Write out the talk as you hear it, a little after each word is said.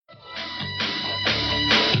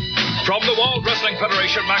From the World Wrestling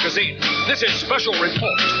Federation magazine, this is Special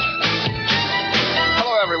Report.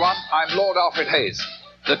 Hello everyone, I'm Lord Alfred Hayes.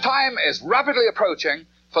 The time is rapidly approaching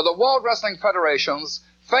for the World Wrestling Federation's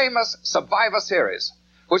famous Survivor Series,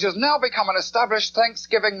 which has now become an established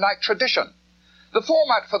Thanksgiving night tradition. The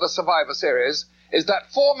format for the Survivor Series is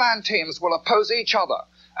that four-man teams will oppose each other,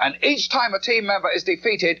 and each time a team member is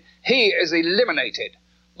defeated, he is eliminated.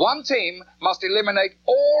 One team must eliminate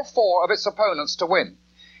all four of its opponents to win.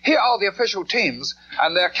 Here are the official teams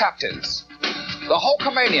and their captains. The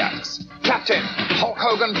Hulkamaniacs, Captain Hulk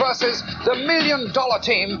Hogan versus the $1 Million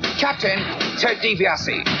Team, Captain Ted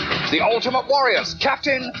DiBiase. The Ultimate Warriors,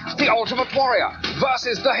 Captain the Ultimate Warrior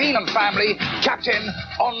versus the Heenan family, Captain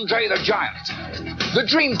Andre the Giant. The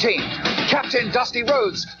Dream Team, Captain Dusty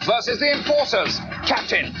Rhodes versus the Enforcers,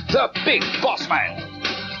 Captain the Big Boss Man.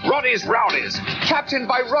 Roddy's Rowdies, captained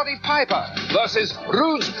by Roddy Piper, versus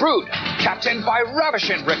Rude's Brood, captained by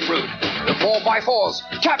Ravishing Rick Rude. The 4x4s,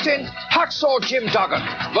 Captain Hacksaw Jim Duggan,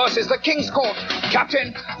 versus the King's Court,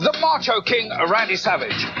 Captain the Macho King Randy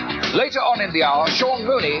Savage. Later on in the hour, Sean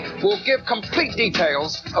Mooney will give complete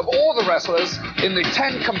details of all the wrestlers in the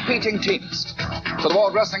 10 competing teams. For the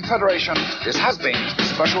World Wrestling Federation, this has been a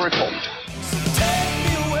Special Report.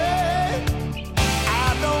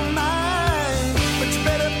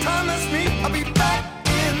 I'll be back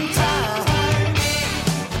in time.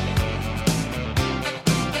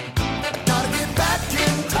 Gotta get back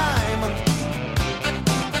in time.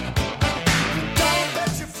 Don't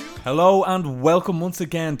bet your future. Hello and welcome once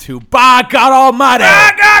again to By God Almighty!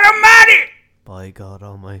 By God Almighty! By God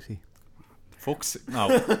Almighty. Fuck's no.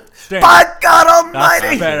 By God Almighty!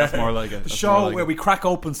 That's better. That's more like it. The show where we crack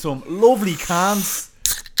open some lovely cans.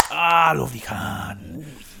 Lovely can.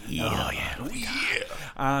 Lovely can.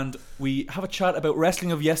 And we have a chat about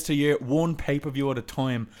wrestling of yesteryear, one pay-per-view at a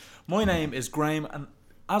time. My name is Graham, and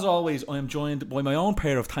as always, I am joined by my own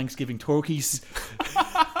pair of Thanksgiving turkeys,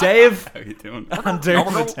 Dave. How you doing? And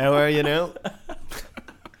Dermot. How are you now?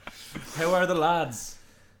 How are the lads?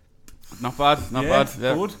 Not bad. Yeah,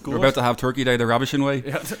 Yeah. good. We're about to have Turkey Day the ravishing way.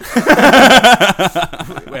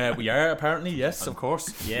 We are apparently, yes, of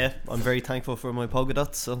course. Yeah, I'm very thankful for my polka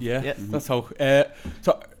dots. So Yeah. That's how.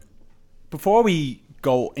 So, before we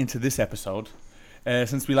go into this episode,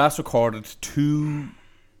 since we last recorded, two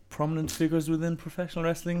prominent figures within professional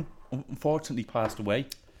wrestling unfortunately passed away.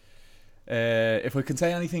 If I can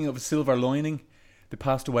say anything of a silver lining, they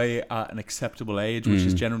passed away at an acceptable age, which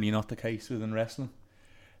is generally not the case within wrestling.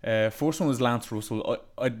 First one was Lance Russell.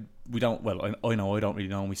 I know I don't really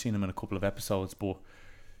know him. We've seen him in a couple of episodes, but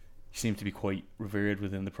he seemed to be quite revered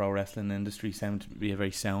within the pro wrestling industry. Seemed to be a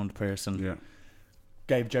very sound person. Yeah.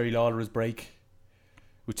 Gave Jerry Lawler his break,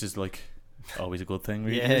 which is like always a good thing,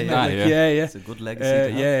 really. Yeah, isn't it? yeah. Like, Yeah. yeah. It's a good legacy.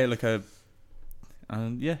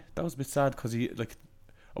 That was a bit sad because he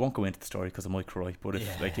I won't go into the story because I might cry, but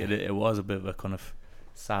it was a bit of a kind of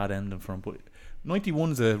sad ending for him. But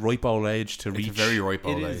 91 is a ripe old age to reach. It's a very ripe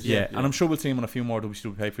old It is, age. Yeah, and I'm sure we'll see him on a few more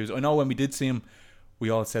WCW pay-per-views. I know when we did see him, we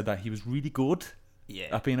all said that he was really good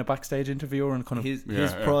at being a backstage interviewer and kind of His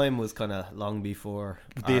Yeah. prime was kind of long before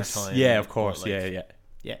this. our time. Yeah, of course. But, like,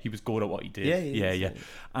 Yeah. He was good at what he did. Yeah.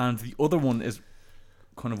 And the other one is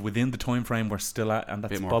kind of within the time frame we're still at, and A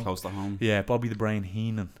that's bit more close to home. Yeah, Bobby the Brain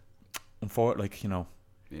Heenan.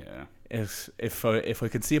 Yeah. If I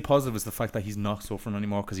could see a positive is the fact that he's not suffering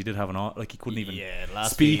anymore, because he did have he couldn't even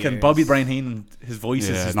last speak, few and years. Bobby the Brain Heenan, his voice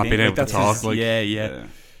is his not thing. being able to that's talk. his- Like, yeah.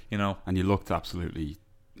 You know. And he looked like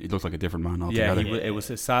a different man Yeah, altogether. it was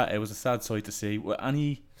a sad sight to see.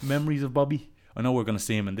 Any memories of Bobby? I know we're going to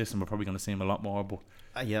see him in this, and we're probably going to see him a lot more. But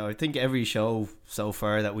Yeah, I think every show so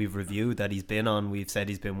far that we've reviewed that he's been on, we've said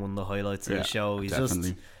he's been one of the highlights of the show. He's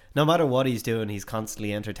definitely. just, no matter what he's doing, he's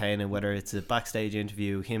constantly entertaining, whether it's a backstage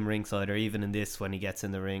interview, him ringside, or even in this when he gets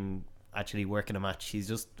in the ring actually working a match. He's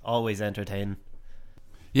just always entertaining.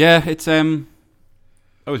 Yeah, it's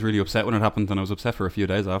I was really upset when it happened, and I was upset for a few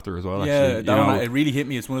days after as well. Actually, that one, it really hit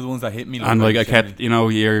me. It's one of the ones that hit me. And like I kept,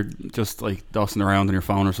 you're just like tossing around on your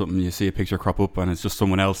phone or something, you see a picture crop up and it's just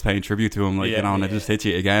someone else paying tribute to him, and it just hits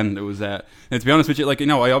you again. It was and to be honest with you,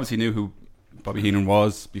 I obviously knew who Bobby Heenan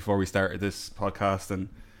was before we started this podcast, and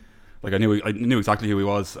like I knew exactly who he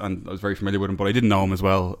was, and I was very familiar with him, but I didn't know him as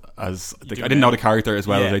well as I didn't know the character as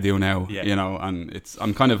well as I do now. And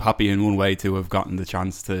I'm kind of happy in one way to have gotten the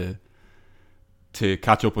chance to to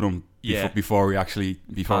catch up with him before he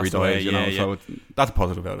Passed died. away, You know, so that's a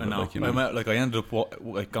positive out of I it. know. Like, you know. I ended up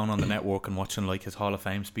going on the network and watching like his Hall of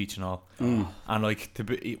Fame speech and all, and like the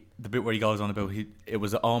bit where he goes on about it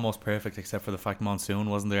was almost perfect except for the fact Monsoon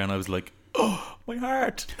wasn't there, and I was like, oh, my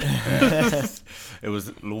heart. It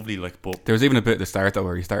was lovely, like, but There was even a bit at the start though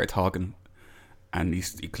where he started talking. And he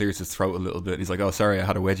clears his throat a little bit. And he's like, "Oh, sorry, I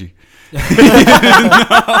had a wedgie."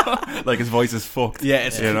 Like his voice is fucked. yeah,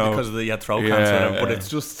 it's because of the throat cancer. Yeah. But it's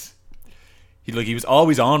just he was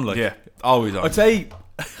always on. Like, Yeah, always on. I'd say,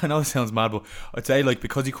 I know this sounds mad, but I'd say like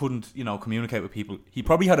because he couldn't, communicate with people, he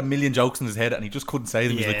probably had a million jokes in his head and he just couldn't say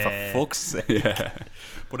them. He's like, for fuck's sake. Yeah.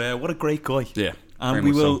 But what a great guy. Yeah. And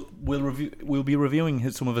very much so. we'll be reviewing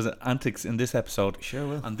some of his antics in this episode. Sure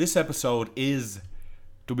will. And this episode is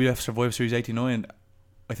WWF Survivor Series 89.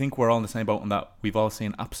 I think we're all in the same boat in that we've all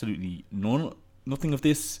seen absolutely nothing of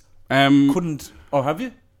this. Couldn't, or have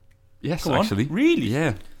you? Yes, Go on. actually. Really?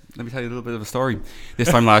 Yeah. Let me tell you a little bit of a story. This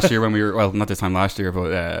time last year when we were, well, not this time last year,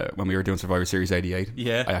 but when we were doing Survivor Series 88,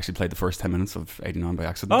 Yeah. I actually played the first 10 minutes of 89 by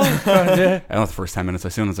accident. Oh, God, yeah. Not the first 10 minutes.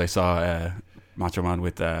 As soon as I saw Macho Man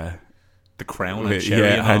with The Crown and Cherry.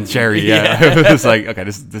 yeah, and Cherry, yeah. I was like, okay,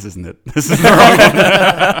 this isn't it. This is the wrong one.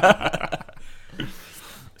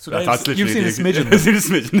 So That's you've seen a smidgen. I've seen a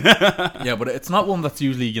smidgen. Yeah, but it's not one that's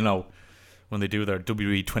usually, when they do their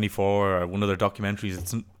WWE 24 or one of their documentaries,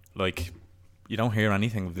 it's like, you don't hear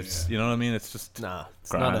anything of this. You know what I mean? It's just Nah, it's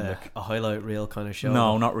grand, not like. a highlight reel kind of show.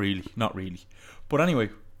 No, not really. But anyway,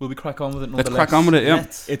 will we crack on with it? Let's crack on with it, yeah.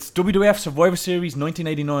 Let's- It's WWF Survivor Series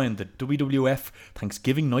 1989, the WWF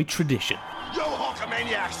Thanksgiving night tradition. Yo,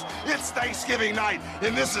 Hulkamaniacs! It's Thanksgiving night,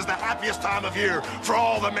 and this is the happiest time of year for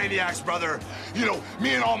all the maniacs, brother. You know,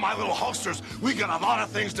 me and all my little Hulksters, we got a lot of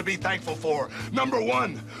things to be thankful for. Number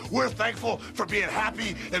one, we're thankful for being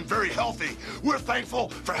happy and very healthy. We're thankful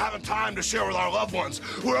for having time to share with our loved ones.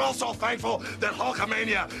 We're also thankful that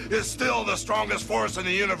Hulkamania is still the strongest force in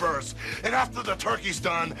the universe. And after the turkey's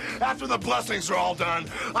done, after the blessings are all done,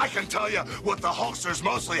 I can tell you what the Hulkster's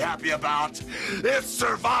mostly happy about. It's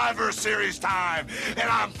Survivor Series time, and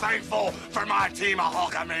I'm thankful for my team of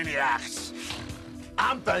Hulkamaniacs.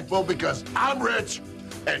 I'm thankful because I'm rich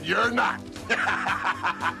and you're not.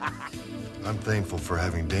 I'm thankful for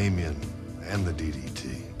having Damien and the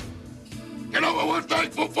DDT. You know what we're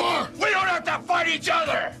thankful for? We don't have to fight each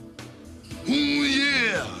other. Oh,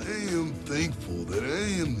 yeah. I am thankful that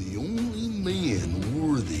I am the only man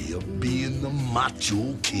worthy of being the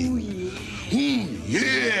Macho King. Oh,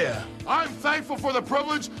 yeah. I'm thankful for the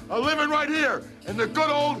privilege of living right here in the good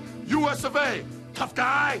old US of A. Tough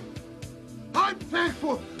guy. I'm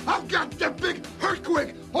thankful I've got the big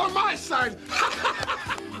earthquake on my side.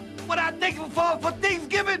 What I'm thankful for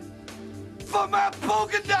Thanksgiving? For my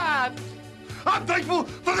polka dot. I'm thankful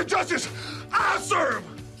for the judges I serve.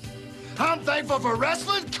 I'm thankful for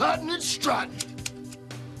wrestling, cutting, and strutting.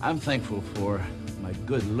 I'm thankful for my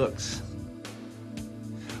good looks.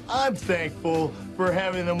 I'm thankful for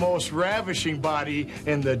having the most ravishing body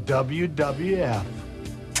in the WWF.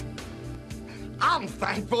 I'm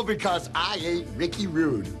thankful because I ate Ricky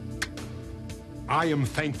Rude. I am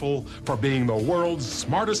thankful for being the world's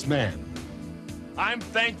smartest man. I'm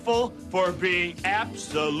thankful for being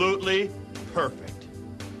absolutely perfect.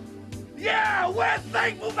 Yeah, we're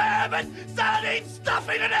thankful for having sardine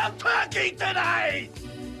stuffing and our turkey tonight.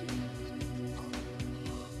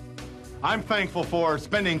 I'm thankful for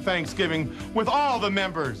spending Thanksgiving with all the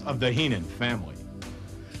members of the Heenan family.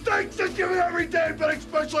 Thanksgiving every day, but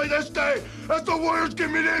especially this day, as the Warriors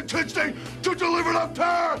give me the intensity to deliver the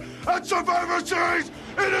power at Survivor Series.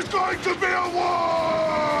 It is going to be a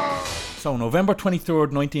war! So November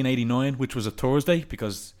 23rd, 1989, which was a Thursday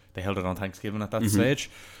because they held it on Thanksgiving at that stage,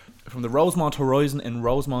 from the Rosemont Horizon in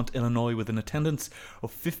Rosemont, Illinois, with an attendance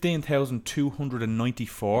of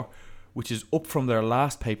 15,294, which is up from their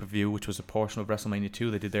last pay-per-view, which was a portion of WrestleMania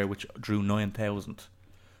 2 they did there, which drew 9,000.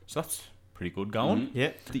 So that's pretty good going.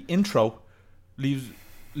 Yeah. The intro leads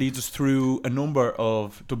us through a number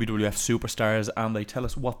of WWF superstars, and they tell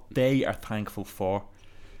us what they are thankful for.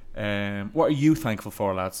 What are you thankful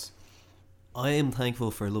for, lads? I am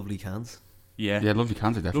thankful for lovely cans. Yeah, Yeah, lovely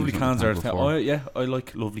cans are definitely lovely cans are. thankful for. I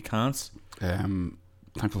like lovely cans.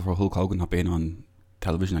 Thankful for Hulk Hogan not being on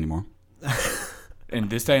television anymore. In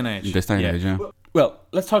this day and age. In this day and age, yeah. Well,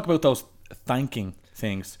 let's talk about those thanking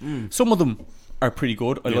things. Some of them are pretty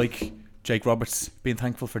good. I like Jake Roberts being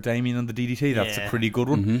thankful for Damien and the DDT. That's a pretty good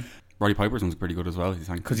one. Roddy Piper's one's pretty good as well.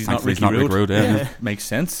 Because he's not thankfully Rick Rude. Yeah. Makes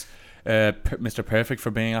sense. Mr. Perfect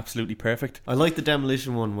for being absolutely perfect. I like the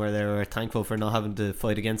Demolition one where they were thankful for not having to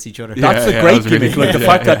fight against each other. That's a great gimmick. Like the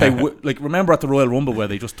fact that they remember at the Royal Rumble where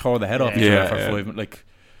they just tore the head off each other for 5 minutes. Like,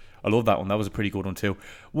 I love that one. That was a pretty good one too.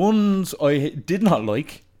 Ones I did not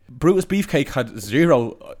like. Brutus Beefcake had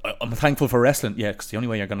 0. I'm thankful for wrestling. Yeah, because the only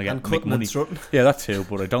way you're going to make money. Yeah, that too.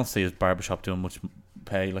 But I don't see his barbershop doing much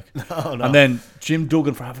pay. Like, no. And then Jim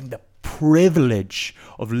Duggan for having the privilege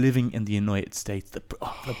of living in the United States. The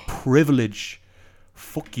privilege.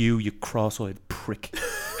 Fuck you, you cross-eyed prick.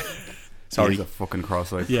 Sorry. He's a fucking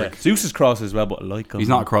cross-eyed prick. Zeus is cross as well, but I like him. He's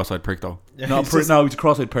not a cross-eyed prick though. No, he's a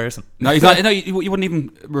cross-eyed person. No, he's not. No, you wouldn't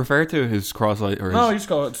even refer to his cross-eyed or his, no, you just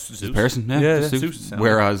call it Zeus. Person. Yeah, Zeus.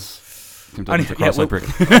 Whereas Jim Duggan's a cross-eyed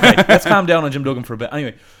prick. Okay, let's calm down on Jim Duggan for a bit.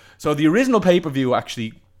 Anyway, so the original pay-per-view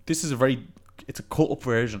actually, it's a cut-up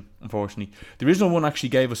version, unfortunately. The original one actually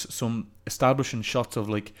gave us some establishing shots of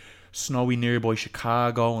like snowy nearby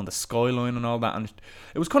Chicago and the skyline and all that, and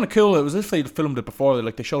it was kind of cool. It was as if they'd filmed it before.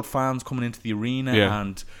 Like they showed fans coming into the arena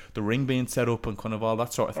and the ring being set up and kind of all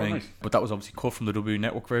that sort of thing. Nice. But that was obviously cut from the WWE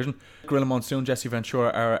Network version. Gorilla Monsoon, Jesse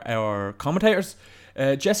Ventura are our commentators.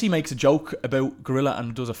 Jesse makes a joke about Gorilla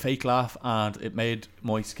and does a fake laugh, and it made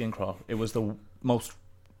my skin crawl. It was the most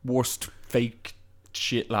worst fake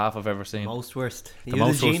shit laugh I've ever seen. Most worst. You're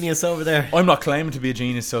the genius over there. I'm not claiming to be a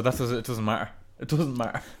genius, so it doesn't matter. It doesn't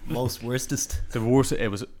matter. Most worstest. The worst.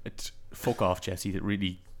 It's fuck off, Jesse. It was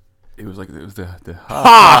the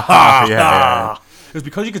ha ha. Yeah. It was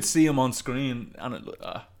because you could see him on screen, and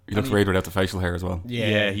he looks great without the facial hair as well.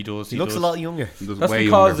 Yeah, he does. He looks a lot younger. That's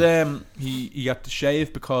because he got to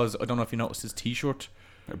shave because I don't know if you noticed his T-shirt.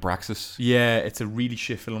 Braxis. Yeah, it's a really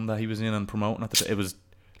shit film that he was in and promoting at the. It was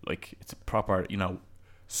like it's a proper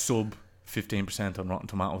sub 15% on Rotten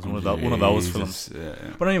Tomatoes. One of those films. Yeah.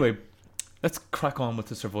 But anyway. Let's crack on with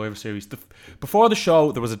the Survivor Series. Before the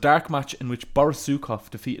show, there was a dark match in which Boris Zukov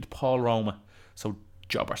defeated Paul Roma. So,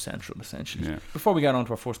 Jobber Central, essentially. Yeah. Before we get on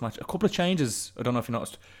to our first match, a couple of changes. I don't know if you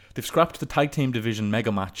noticed. They've scrapped the tag team division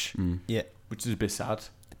mega match. Yeah. Which is a bit sad.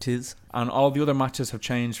 It is. And all the other matches have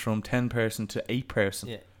changed from 10-person to 8-person.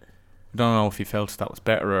 Yeah. I don't know if you felt that was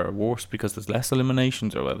better or worse because there's less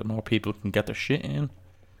eliminations or whether more people can get their shit in.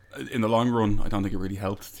 In the long run, I don't think it really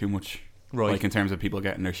helped too much. Right. Like in terms of people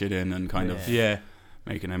getting their shit in and kind of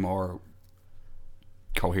making a more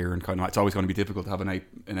coherent kind of. It's always going to be difficult to have an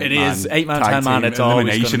 8-man. It is 8-man, 10-man. It's always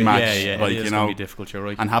elimination be, match. Like, it is going to be difficult. You're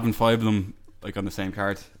right. And having 5 of them like on the same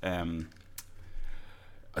card.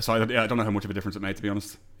 So I don't know how much of a difference it made, to be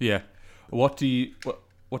honest. Yeah. What do you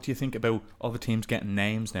think about all the teams getting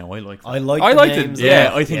names now? I liked it.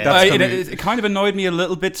 Yeah, I think that's it kind of annoyed me a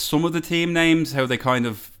little bit. Some of the team names, how they kind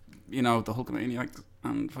of, the Hulkamaniacs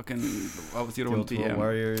and fucking what was the other one? The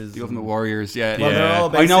Warriors. The Ultimate Warriors. Yeah. Well, they're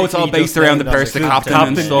all I know it's all based around the person, the captain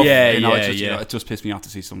and stuff. It just pissed me off to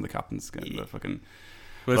see some of the captains get the fucking.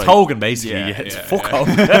 Well, it's Hogan basically. It's fuck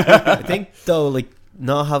Hogan. I think though, like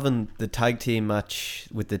not having the tag team match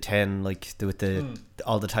with the 10, like with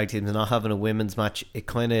all the tag teams, and not having a women's match, it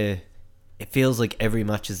feels like every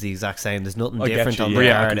match is the exact same. There's nothing different on the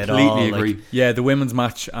card at all. I completely agree. Yeah, the women's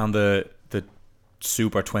match and the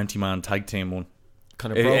Super 20-man tag team one.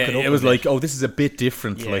 Kind of broke it up. It was like, this is a bit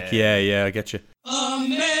different. Yeah. Like, I get you.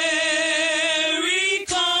 American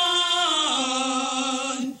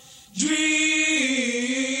dream.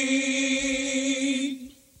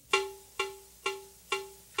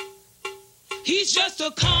 He's just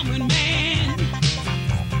a common man,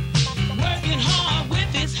 working hard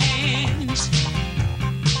with his hands.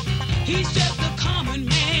 He's just a common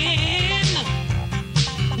man,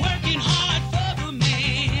 working hard for the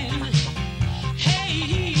man. Hey,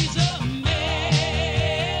 he's American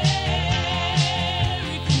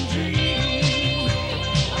dream.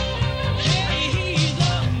 Hey, he's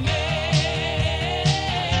American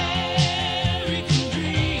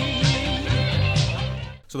dream.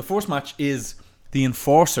 So the first match is the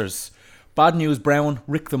Enforcers. Bad News Brown,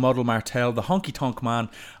 Rick the Model Martel, the Honky Tonk Man,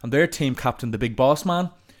 and their team captain, the Big Boss Man.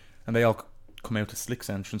 And they all come out to Slick's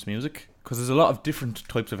entrance music. Because there's a lot of different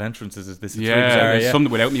types of entrances. There's some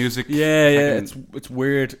without music. It's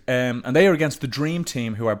weird. And they are against the Dream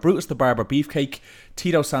Team, who are Brutus the Barber Beefcake,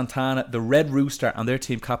 Tito Santana, the Red Rooster, and their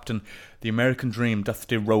team captain, the American Dream,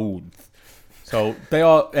 Dusty Rhodes. So they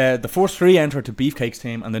all, the first 3 enter to Beefcake's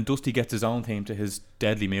team, and then Dusty gets his own theme to his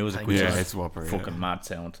deadly music, which is fucking mad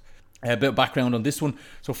sound. A bit of background on this one.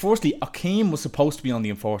 So firstly, Akeem was supposed to be on the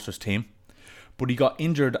Enforcers team, but he got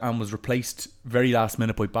injured and was replaced very last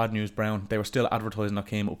minute by Bad News Brown. They were still advertising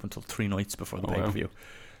Akeem up until 3 nights before the pay-per-view.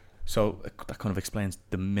 So that kind of explains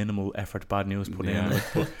the minimal effort Bad News put in.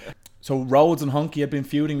 But So Rhodes and Hunky had been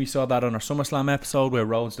feuding. We saw that on our SummerSlam episode where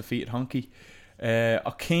Rhodes defeated Hunky.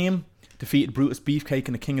 Akeem defeated Brutus Beefcake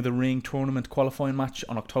in the King of the Ring tournament qualifying match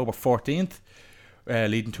on October 14th,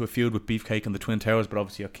 leading to a feud with Beefcake and the Twin Towers, but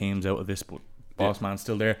obviously Akeem's out of this, but Bossman's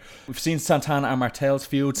still there. We've seen Santana and Martel's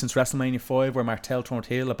feud since WrestleMania 5, where Martel turned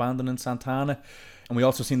heel, abandoning Santana. And we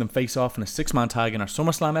also seen them face off in a 6-man tag in our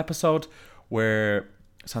SummerSlam episode, where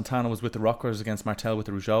Santana was with the Rockers against Martel with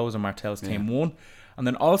the Rougeaus, and Martel's team won. And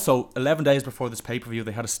then also, 11 days before this pay-per-view,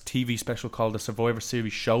 they had a TV special called the Survivor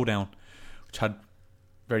Series Showdown, which had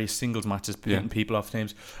various singles matches beating people off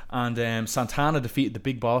teams. And Santana defeated the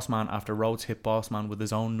Big Boss Man after Rhodes hit Boss Man with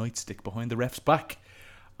his own nightstick behind the ref's back.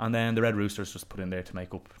 And then the Red Roosters just put in there to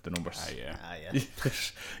make up the numbers.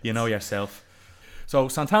 You know yourself. So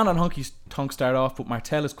Santana and Hunky Tonk start off, but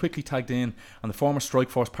Martel is quickly tagged in, and the former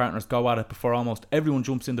Strikeforce partners go at it before almost everyone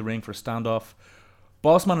jumps in the ring for a standoff.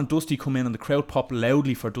 Bossman and Dusty come in, and the crowd pop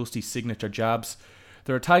loudly for Dusty's signature jabs.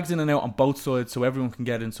 There are tags in and out on both sides, so everyone can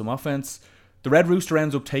get in some offense. The Red Rooster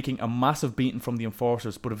ends up taking a massive beating from the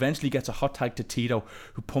Enforcers, but eventually gets a hot tag to Tito,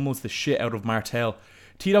 who pummels the shit out of Martel.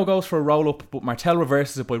 Tito goes for a roll-up, but Martel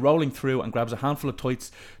reverses it by rolling through and grabs a handful of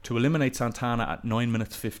tights to eliminate Santana at 9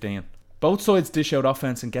 minutes 15. Both sides dish out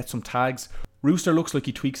offense and get some tags. Rooster looks like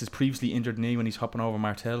he tweaks his previously injured knee when he's hopping over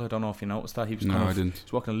Martel. I don't know if you noticed that. He was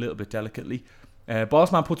he's walking a little bit delicately.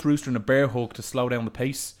 Bossman puts Rooster in a bear hug to slow down the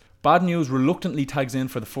pace. Bad News reluctantly tags in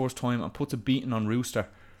for the first time and puts a beating on Rooster.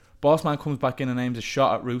 Bossman comes back in and aims a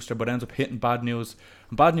shot at Rooster, but ends up hitting Bad News.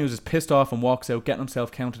 And Bad News is pissed off and walks out, getting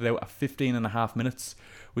himself counted out at 15.5 minutes,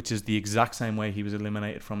 which is the exact same way he was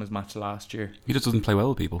eliminated from his match last year. He just doesn't play well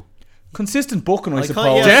with people. Consistent booking, I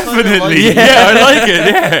suppose. Definitely, I like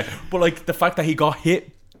it. But like the fact that he got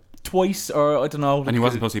hit twice, or I don't know, and he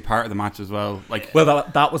wasn't supposed to be part of the match as well. Like, well,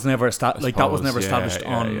 that was never established. That was never established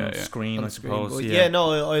on screen. I suppose. I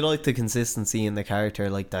like the consistency in the character,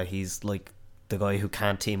 like that. He's like the guy who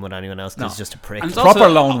can't team with anyone else because he's just a prick. And proper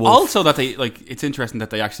lone wolf. Also, that they like. It's interesting that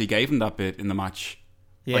they actually gave him that bit in the match.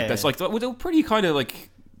 Yeah, like that's like with a pretty kind of like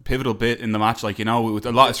pivotal bit in the match, like, you know, with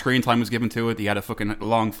a lot of screen time was given to it. He had a fucking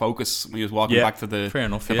long focus when he was walking back to the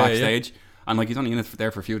backstage, and like he's only in it there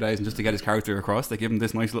for a few days, and just to get his character across, they give him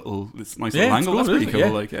this nice little angle. That's pretty cool.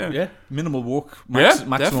 Like, minimal work,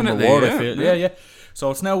 maximum definitely, reward. I feel. So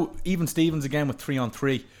it's now even Stevens again with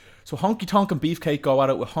 3-on-3. So Honky Tonk and Beefcake go at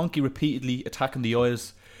it, with Honky repeatedly attacking the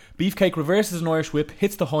aisles. Beefcake reverses an Irish whip,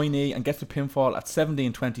 hits the high knee, and gets the pinfall at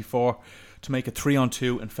 17-24 to make it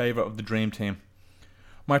 3-on-2 in favour of the Dream Team.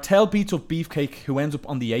 Martel beats up Beefcake, who ends up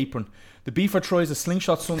on the apron. The Beefer tries a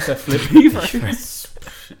slingshot sunset flip. Beefer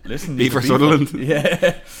Sutherland.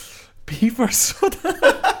 Yeah. Beefer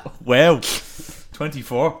Sutherland. Wow.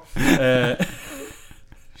 24.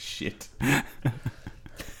 Shit.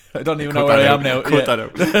 I don't even know where I am now. Cut that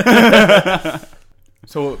out.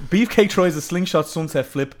 So Beefcake tries a slingshot sunset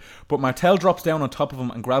flip, but Martel drops down on top of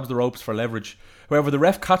him and grabs the ropes for leverage. However, the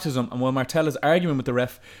ref catches him, and while Martel is arguing with the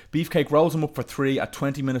ref, Beefcake rolls him up for 3 at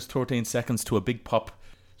 20 minutes 13 seconds to a big pop.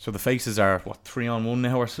 So the faces are 3-on-1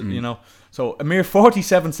 now, or you know. So a mere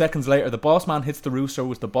 47 seconds later, the Boss Man hits the Rooster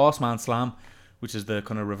with the Boss Man Slam, which is the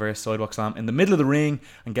kind of reverse sidewalk slam, in the middle of the ring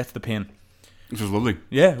and gets the pin. Which was lovely.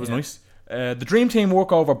 Yeah, it was nice. The Dream Team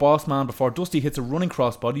work over Boss Man before Dusty hits a running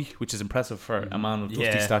crossbody, which is impressive for a man of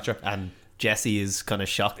Dusty's stature. And Jesse is kind of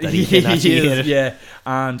shocked that he can actually hit it. Yeah,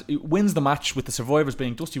 and it wins the match with the survivors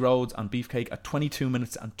being Dusty Rhodes and Beefcake at 22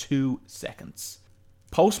 minutes and 2 seconds.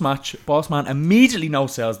 Post-match, Boss Man immediately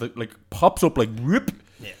no-sells, like pops up like rip,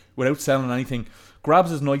 without selling anything, grabs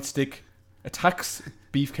his nightstick, attacks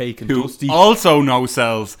Beefcake and Dusty. Also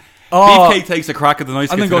no-sells. Beefcake takes a crack at the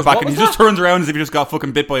nightstick from the back, and he just turns around as if he just got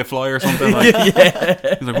fucking bit by a fly or something. Like.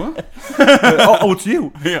 He's like, what? It's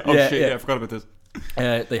you. I forgot about this.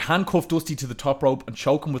 They handcuff Dusty to the top rope and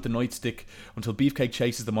choke him with the nightstick until Beefcake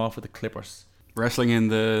chases them off with the clippers. Wrestling in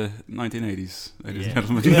the 1980s, ladies and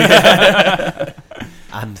gentlemen.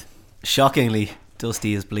 And shockingly,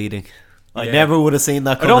 Dusty is bleeding. I never would have seen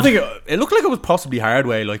that coming. I don't think it looked like it was possibly hard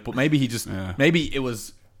way, like, but maybe he just maybe it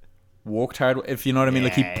was worked hard, if you know what I mean.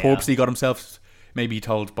 Like he purposely got himself. Maybe he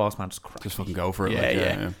told Boss Man just fucking go for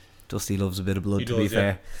it. Dusty loves a bit of blood, to be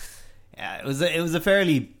fair. Yeah, it was a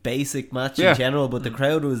fairly basic match in general, but the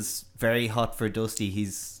crowd was very hot for Dusty.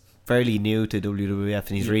 He's fairly new to WWF,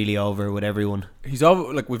 and he's really over with everyone. He's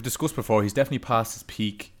over, like we've discussed before. He's definitely past his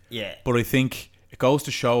peak. Yeah, but I think it goes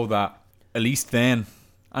to show that at least then,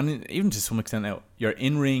 and even to some extent now, your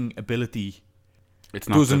in-ring ability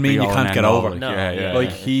doesn't mean you can't get over.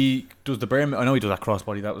 Like, he does the bare. I know he does that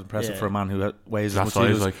crossbody. That was impressive for a man who weighs as much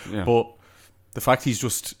as he does. But the fact he's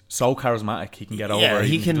just so charismatic, he can get over. Yeah,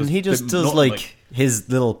 he just does nothing, like his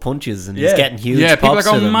little punches, and he's getting huge. Yeah, people are pops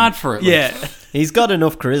to going them. mad for it. Yeah, he's got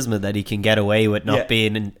enough charisma that he can get away with not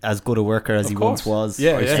being as good a worker as he once was.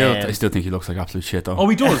 Yeah, I still think he looks like absolute shit though. Oh,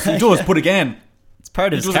 he does. But again, it's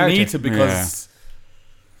part of his doesn't character. need to because.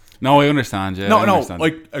 No, I understand. Yeah, No, I understand.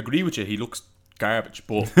 I agree with you. He looks garbage,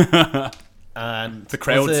 but And the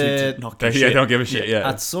crowd was seem it- to not give a shit. don't give a shit. Yeah,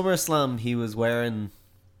 At SummerSlam, he was wearing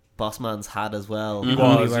Bossman's hat as well. He We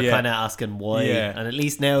was, were yeah. kind of asking why. Yeah. And at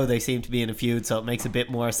least now they seem to be in a feud, so it makes a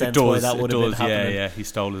bit more sense it why does. that would It have been does. happening. Yeah, he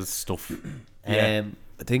stole his stuff. I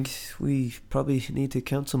think we probably need to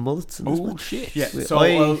count some mullets in this Oh match. shit. Yeah. We-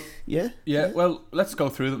 So yeah. Well, let's go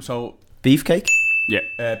through them. So Beefcake, Yeah.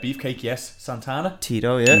 Beefcake, yes. Santana,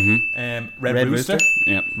 Tito, yeah. Red Rooster,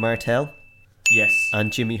 Yeah. Martel, yes,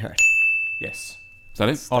 and Jimmy Hart. yes. Is that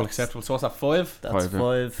it? All acceptable. So what's that? 5. That's 5, yeah.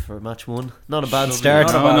 5 for match 1. Not a bad Lovely. start.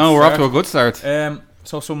 Not a Oh bad no, we're off start. to a good start.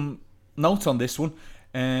 So some notes on this one.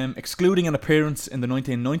 Excluding an appearance in the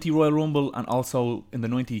 1990 Royal Rumble and also in the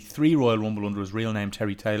 93 Royal Rumble under his real name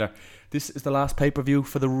Terry Taylor, this is the last pay-per-view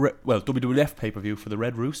for the WWF pay-per-view for the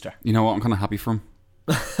Red Rooster. You know what? I'm kind of happy for him.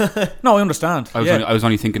 No, I understand. I was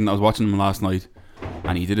only thinking. I was watching him last night,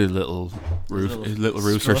 and he did his little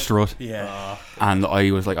rooster strut. Yeah. And I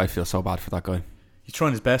was like, I feel so bad for that guy. He's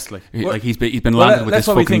trying his best, like. Like he's been landed with that's this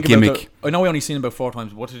what we fucking think about gimmick. I know we only seen him about 4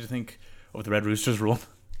 times. But what did you think of the Red Rooster's run?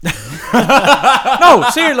 No,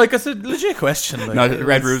 seriously, like it's a legit question. Like, No, the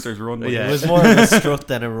Red Rooster's run. Yeah. It was more of a strut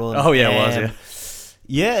than a run. Oh yeah, it was.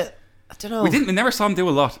 Yeah, I don't know. We never saw him do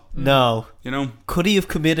a lot. No. You know, Could he have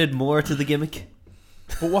committed more to the gimmick?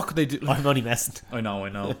 But what could they do? I'm only messing. I know.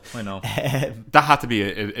 that had to be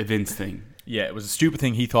a Vince thing. Yeah, it was a stupid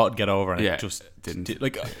thing he thought would get over, and Yeah, it just didn't.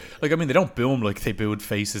 Like I mean, they don't boo him like they booed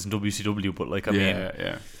faces in WCW, but like I mean,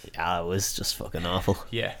 Yeah. Yeah, it was just fucking awful.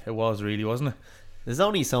 yeah, it was really, wasn't it? There's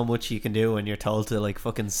only so much you can do when you're told to like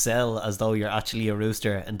fucking sell as though you're actually a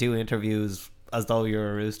rooster and do interviews as though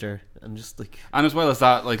you're a rooster and just like. And as well as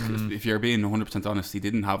that, like if you're being 100% honest, he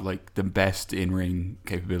didn't have like the best in-ring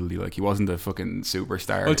capability. Like he wasn't a fucking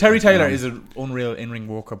superstar. Well, Terry Taylor is an unreal in-ring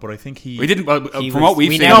worker, but I think he didn't. Well, He from was- what we've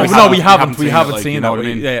we seen, never- No, we haven't it, like, seen you know that. what I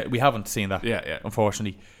mean? Yeah, we haven't seen that. Yeah.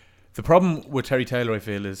 Unfortunately, the problem with Terry Taylor, I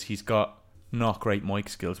feel, is he's got not great mic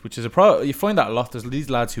skills, which is you find that a lot. There's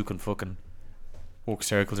these lads who can fucking walk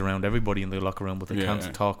circles around everybody in the locker room, but they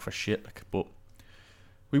can't talk for shit. Like, but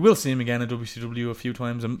we will see him again in WCW a few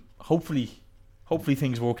times, and hopefully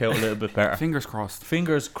things work out a little bit better. Fingers crossed.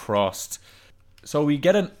 Fingers crossed. So we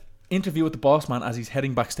get an interview with the boss man as he's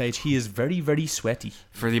heading backstage. He is very, very sweaty.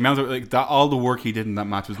 For the amount of like that, all the work he did in that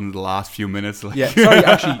match was in the last few minutes. Like. Yeah, sorry,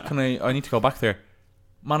 actually, I need to go back there.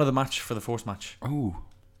 Man of the match for the first match. Oh.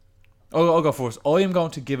 I'll go first. I am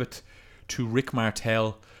going to give it to Rick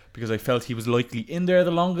Martel because I felt he was likely in there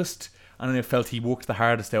the longest, and I felt he worked the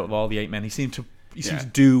hardest out of all the 8 men. He seemed to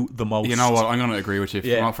do the most. You know what? I'm going to agree with you.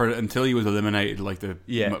 Yeah. Until he was eliminated, like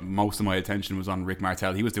Yeah. most of my attention was on Rick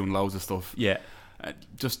Martel. He was doing loads of stuff. Yeah.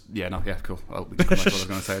 Cool. We can come back to what I was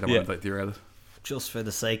going to say. I don't want to derail it. Just for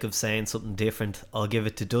the sake of saying something different, I'll give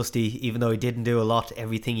it to Dusty. Even though he didn't do a lot,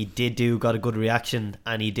 everything he did do got a good reaction,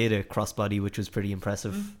 and he did a crossbody, which was pretty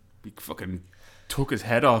impressive. He fucking took his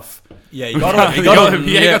head off. Yeah, he got he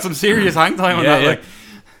got some serious hang time on that. Yeah. Like.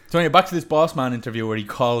 So anyway, back to this boss man interview where he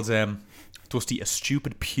calls Dusty a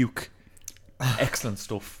stupid puke. Excellent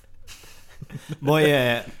stuff.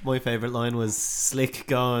 My favourite line was Slick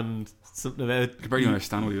going something about. I barely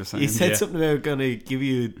understand what he was saying. He said something about going to give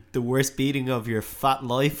you the worst beating of your fat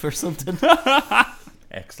life or something.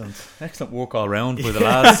 Excellent work all round with the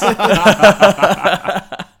lads.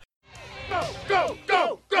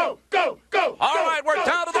 All right, we're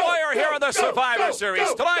down to the wire here on the Survivor Series.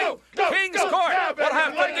 Tonight, King's Court will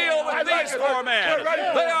have to deal with these 4 men.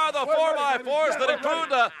 They are the 4x4s that include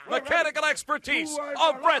the mechanical expertise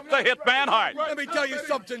of Bret the Hitman Hart. Let me tell you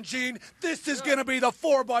something, Gene. This is going to be the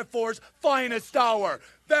 4x4's finest hour.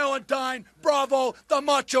 Valentine, Bravo, the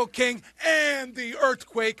Macho King, and the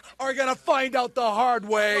Earthquake are going to find out the hard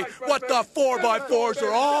way what the 4x4s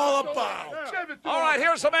are all about. All right,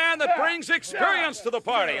 here's a man that brings experience to the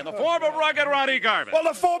party in the form of Rugged Ronnie Garvin. Well,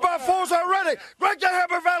 the 4x4s are ready. Greg the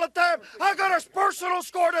Hammer Valentine, I got a personal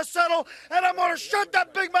score to settle, and I'm going to shut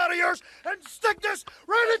that big mouth of yours and stick this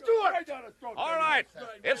right into it. All right,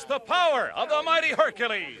 it's the power of the mighty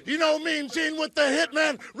Hercules. You know, Mean Gene with the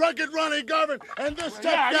Hitman, Rugged Ronnie Garvin, and this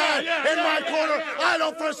time In my corner, I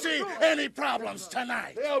don't foresee any problems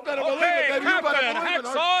tonight. Okay, Captain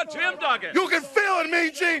Hacksaw Jim Duggan. You can feel it,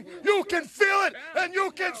 Mean Gene. You can feel it, and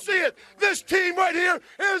you can see it. This team right here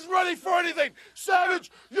is ready for anything.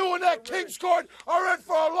 Savage, you and that King's Court are in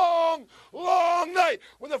for a long, long night.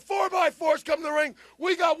 When the 4x4s come to the ring,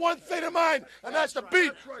 we got one thing in mind, and that's to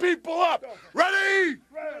beat people up. Ready?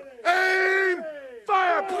 Aim!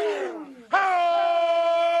 Fire!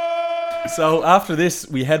 So after this,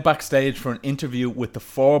 we head backstage for an interview with the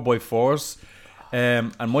 4x4s.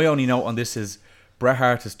 And my only note on this is Bret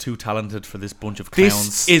Hart is too talented for this bunch of clowns.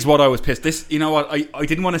 This is what I was pissed. This, you know what? I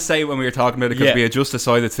didn't want to say it when we were talking about it because we had just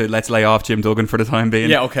decided to let's lay off Jim Duggan for the time being.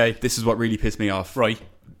 Yeah, okay. This is what really pissed me off. Right.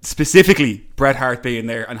 Specifically, Bret Hart being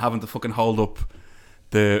there and having to fucking hold up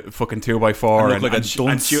the fucking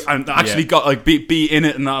 2x4 and actually got like be in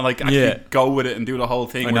it and not like actually go with it and do the whole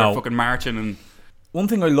thing. We're fucking marching. And one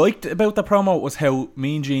thing I liked about the promo was how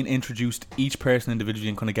Mean Gene introduced each person individually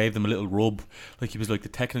and kind of gave them a little rub. Like he was like the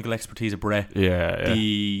technical expertise of Bret,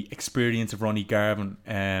 the experience of Ronnie Garvin,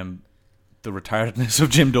 the retardedness of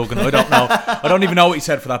Jim Duggan. I don't know. I don't even know what he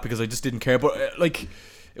said for that because I just didn't care. But like,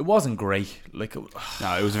 it wasn't great. Like,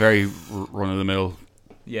 no, it was very run of the mill.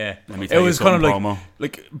 Yeah, it was kind of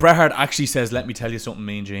like Bret Hart actually says, "Let me tell you something,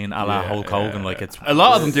 Mean Gene," a la Hulk Hogan. Like it's a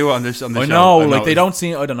lot of them do it on this. On this I show. know, like they don't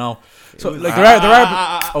see. I don't know. So like there are there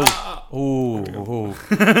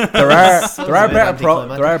are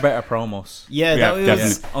better promos. Yeah, that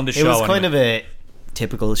was on the show. It was kind of a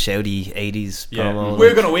typical shouty 80s promo.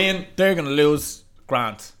 We're gonna win. They're gonna lose.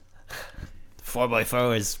 Grant.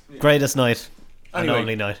 4x4 is greatest night and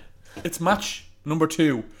only night. It's match number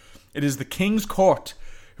 2. It is the King's Court,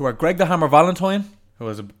 who are Greg the Hammer Valentine, who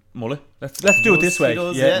has a mullet. Let's do it this way.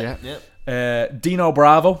 Dino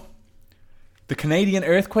Bravo, the Canadian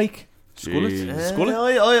Earthquake, Skullet.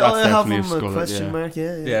 I have him a question mark.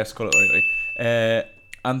 Yeah, Skullet. Right.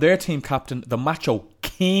 And their team captain, the Macho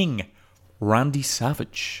King, Randy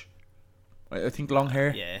Savage. I think long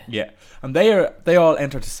hair. Yeah. And they all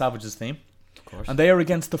enter to Savage's theme. And they are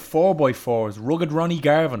against the 4x4s, Rugged Ronnie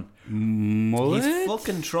Garvin. Mullet? He's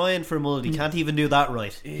fucking trying for a mullet. He can't even do that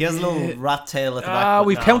right. He has a little rat tail at the back.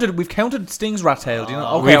 We've counted Sting's rat tail. Do you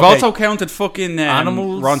know? We've also counted fucking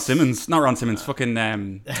animals. Ron Simmons, not Ron Simmons. Fucking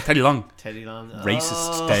Teddy Long. Teddy Long.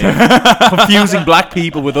 Racist Dave. Confusing black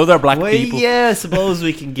people with other black people. Yeah, I suppose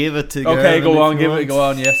we can give it to. Okay, go on. Go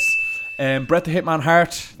on. Yes. Bret the Hitman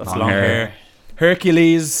Hart. That's long hair.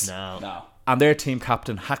 Hercules. No. And their team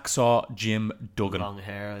captain, Hacksaw Jim Duggan. Long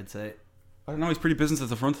hair, I'd say. I don't know. He's pretty business at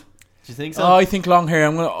the front. Do you think so? I think long hair.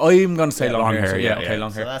 I'm gonna say long hair. So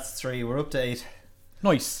long hair. So that's 3. We're up to 8.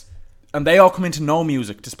 Nice. And they all come into no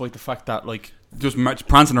music, despite the fact that like just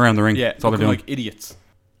prancing around the ring. Yeah, that's all they're doing. Like idiots.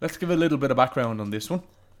 Let's give a little bit of background on this one.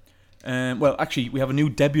 Well, actually, we have a new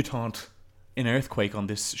debutante in Earthquake on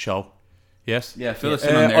this show. Yes. Yeah, fill us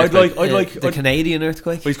in on the Earthquake. I'd like the Canadian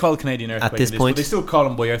Earthquake. Well, he's called Canadian Earthquake at this point. But they still call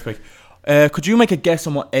him by Earthquake. Could you make a guess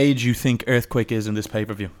on what age you think Earthquake is in this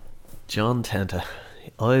pay-per-view? John Tenta.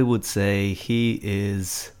 I would say he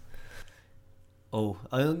is... I'm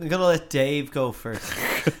going to let Dave go first.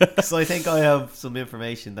 Because I think I have some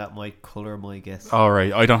information that might colour my guess.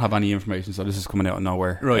 Alright, I don't have any information, so this is coming out of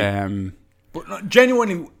nowhere. Right. But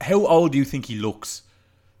genuinely, how old do you think he looks?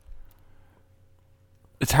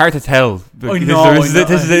 It's hard to tell. This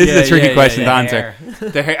is a tricky question to answer.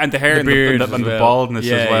 The hair and the beard and the baldness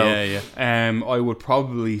as well. Yeah. I would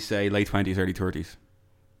probably say late 20s, early 30s.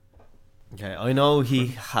 Okay, I know he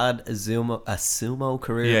had a sumo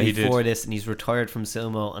career before this, and he's retired from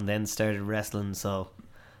sumo and then started wrestling. So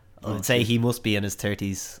I would say he must be in his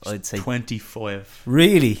 30s. I'd say 25.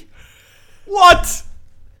 Really? What?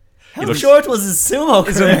 How short was his sumo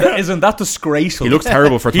career? Isn't that disgraceful? He looks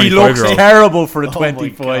terrible for a 25-year-old. He looks terrible for a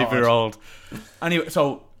 25-year-old. Anyway,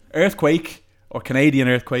 so Earthquake, or Canadian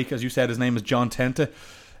Earthquake, as you said, his name is John Tenta.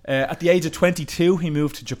 At the age of 22, he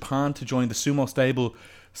moved to Japan to join the sumo stable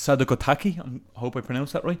Sadokotaki, I hope I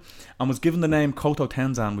pronounced that right, and was given the name Koto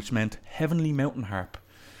Tenzan, which meant Heavenly Mountain Harp.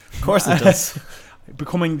 Of course it does.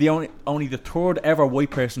 Becoming the only the third ever white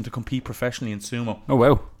person to compete professionally in sumo. Oh,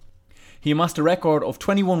 wow. He amassed a record of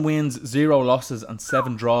 21 wins, 0 losses and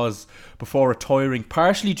 7 draws before retiring,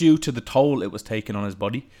 partially due to the toll it was taking on his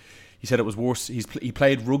body. He said it was worse. He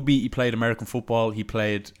played rugby, he played American football, he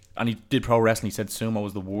did pro wrestling. He said sumo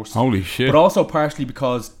was the worst. Holy shit. But also partially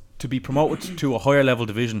because to be promoted to a higher level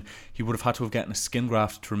division, he would have had to have gotten a skin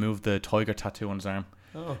graft to remove the tiger tattoo on his arm.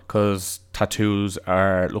 because tattoos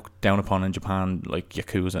are looked down upon in Japan, like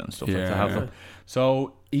Yakuza and stuff like to have them.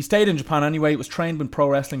 So he stayed in Japan anyway. Was trained in pro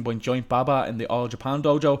wrestling by Joint Baba in the All Japan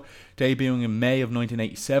Dojo, debuting in May of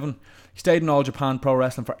 1987. He stayed in All Japan Pro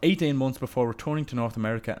Wrestling for 18 months before returning to North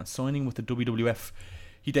America and signing with the WWF.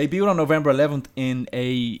 He debuted on November 11th in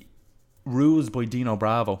a ruse by Dino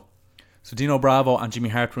Bravo. So Dino Bravo and Jimmy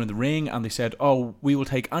Hart were in the ring, and they said, "Oh, we will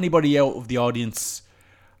take anybody out of the audience,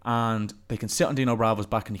 and they can sit on Dino Bravo's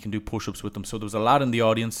back, and he can do push-ups with them." So there was a lad in the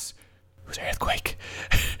audience who was Earthquake,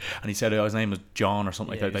 and he said his name was John or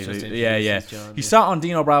something like that. He sat on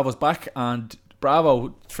Dino Bravo's back, and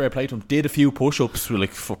Bravo, fair play to him, did a few push-ups with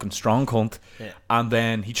like fucking strong cunt, and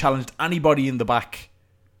then he challenged anybody in the back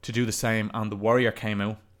to do the same, and the Warrior came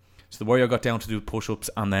out. So the Warrior got down to do push-ups,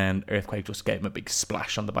 and then Earthquake just gave him a big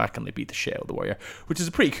splash on the back, and they beat the shit out of the Warrior, which is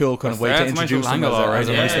a pretty cool kind of way to introduce him as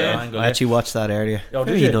a nice little angle. I actually watched that earlier. Oh,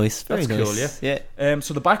 very nice. Very That's nice. cool, yeah.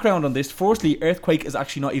 So the background on this, firstly, Earthquake is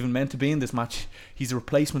actually not even meant to be in this match. He's a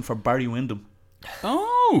replacement for Barry Windham.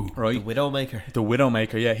 Oh, The right. Widowmaker. The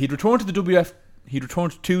Widowmaker, yeah. He'd returned to the WWF. He'd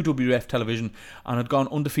returned to WWF television and had gone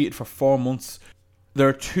undefeated for 4 months. There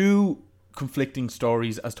are two conflicting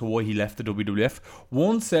stories as to why he left the WWF.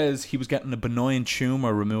 One says he was getting a benign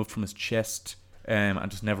tumour removed from his chest and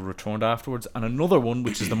just never returned afterwards. And another one,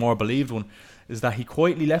 which is the more believed one, is that he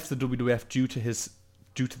quietly left the WWF due to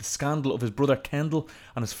the scandal of his brother Kendall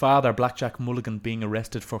and his father Blackjack Mulligan being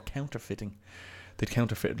arrested for counterfeiting. They'd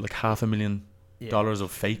counterfeited like $500,000 of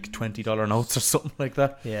fake $20 notes or something like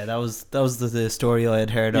that. Yeah, that was the story I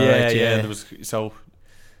had heard. There was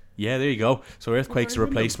there you go. So Earthquake's a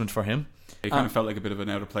replacement for him. It kind of felt like a bit of an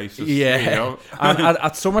out of place. And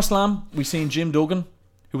at SummerSlam, we seen Jim Duggan,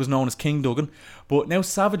 who was known as King Duggan, but now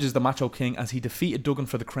Savage is the Macho King as he defeated Duggan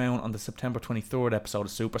for the crown on the September 23rd episode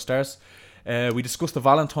of Superstars. We discussed the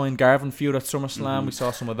Valentine Garvin feud at SummerSlam. We saw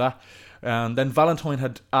some of that, and then Valentine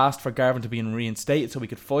had asked for Garvin to be reinstated so we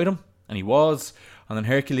could fight him, and he was. And then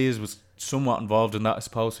Hercules was somewhat involved in that, I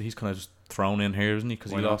suppose. So he's kind of just thrown in here, isn't he?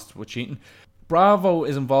 Because he lost with cheating. Bravo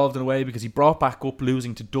is involved in a way because he brought back up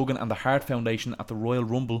losing to Duggan and the Hart Foundation at the Royal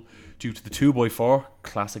Rumble due to the 2x4,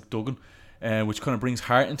 classic Duggan, which kind of brings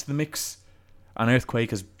Hart into the mix. And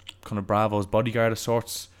Earthquake is kind of Bravo's bodyguard of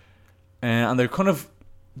sorts. And they're kind of,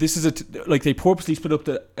 they purposely split up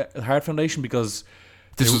the Hart Foundation because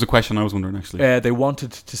this was a question I was wondering actually. They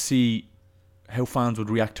wanted to see how fans would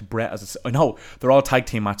react to Brett I know they're all tag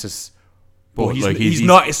team matches. But he's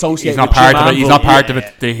not associated. He's not with part Jim of it. He's Anvil. not part of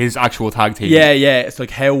it. His actual tag team. Yeah. It's like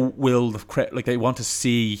how will they want to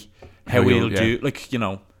see how he'll do? Like they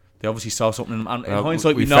obviously saw something. And in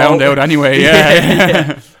hindsight, we know. Found out anyway.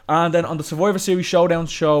 Yeah. And then on the Survivor Series Showdown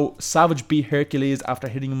show, Savage beat Hercules after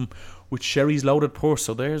hitting him with Sherry's loaded purse.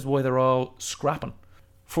 So there's why they're all scrapping.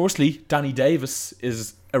 Firstly, Danny Davis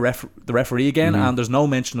is the referee again, and there's no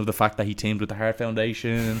mention of the fact that he teamed with the Hart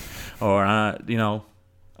Foundation or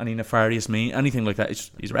any nefarious anything like that.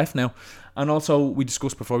 He's ref now. And also, we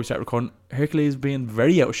discussed before we started recording, Hercules being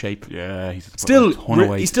very out of shape. Yeah, he's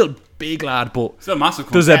still big lad, but still massive.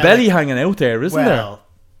 There's a belly hanging out there, isn't there?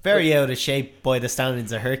 Very out of shape by the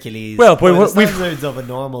standards of Hercules. Well, by the standards of a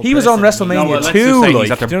normal. He was on WrestleMania 2. He's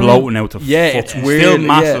after bloating out. It's weird. Still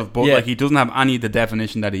massive, but he doesn't have any of the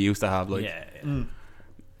definition that he used to have.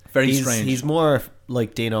 Very strange. He's more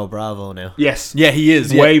like Dino Bravo now. Yes. Yeah, he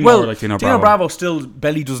is. Way more like Dino Bravo. Dino Bravo still,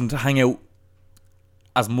 belly doesn't hang out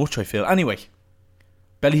as much, I feel. Anyway,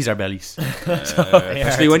 bellies are bellies.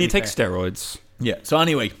 Especially when you take steroids. Yeah, so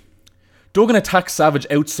anyway, Duggan attacks Savage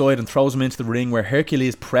outside and throws him into the ring where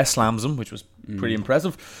Hercules press slams him, which was pretty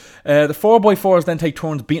impressive. The 4x4s then take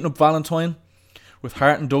turns beating up Valentine, with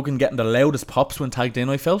Hart and Duggan getting the loudest pops when tagged in,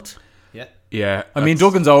 I felt. Yeah. I mean,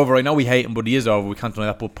 Duggan's over. I know we hate him, but he is over. We can't deny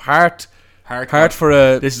that. But Hart for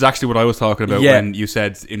a... This is actually what I was talking about when you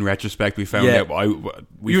said, in retrospect, we found out... You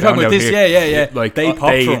were talking about this, yeah. Like, they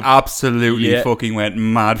absolutely fucking went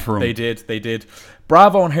mad for him. They did.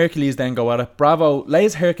 Bravo and Hercules then go at it. Bravo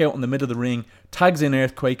lays Herc out in the middle of the ring, tags in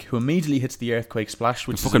Earthquake, who immediately hits the Earthquake splash,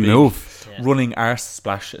 which is fucking a big move. Running arse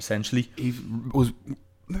splash, essentially. He was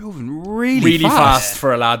moving really fast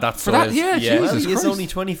for a lad that size. Jesus Well, he is Christ. only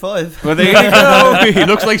 25. Well, there you go. He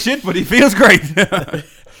looks like shit, but he feels great.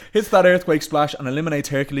 Hits that Earthquake splash and eliminates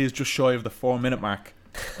Hercules just shy of the 4-minute mark.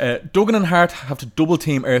 Duggan and Hart have to double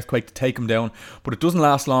team Earthquake to take him down, but it doesn't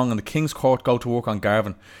last long and the King's Court go to work on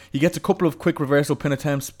Garvin. He gets a couple of quick reversal pin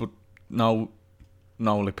attempts, but no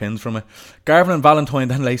pins from it. Garvin and Valentine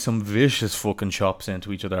then lay some vicious fucking chops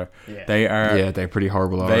into each other. They're pretty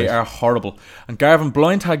horrible. They are horrible. And Garvin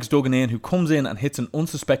blind tags Duggan in, who comes in and hits an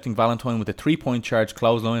unsuspecting Valentine with a 3-point charge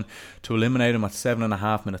clothesline to eliminate him at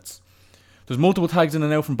 7.5 minutes. There's multiple tags in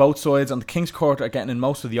and out from both sides, and the King's Court are getting in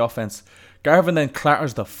most of the offense. Garvin then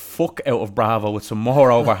clatters the fuck out of Bravo with some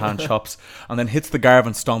more overhand chops, and then hits the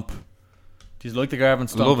Garvin stomp. Do you like the Garvin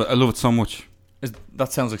stomp? I love it so much.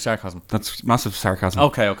 That sounds like sarcasm. That's massive sarcasm.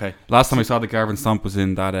 Okay. Last time I saw the Garvin stomp was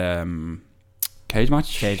in that cage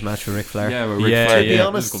match. Cage match with Ric Flair. Yeah, with Ric Flair. To be It was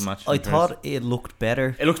honest, a good match. I thought it looked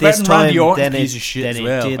better. It looked this better than Randy time Orton's than piece it- of shit than as it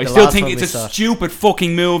well. did I the still last think time it's we a saw it. stupid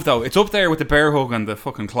fucking move, though. It's up there with the bear hug and the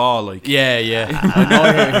fucking claw. Like, Yeah.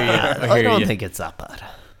 I don't hear think it's that bad.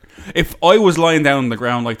 if I was lying down on the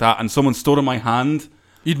ground like that and someone stood on my hand,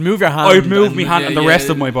 You'd move your hand. I'd move my hand and the rest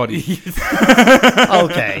of my body.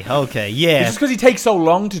 Okay, yeah. It's just because he takes so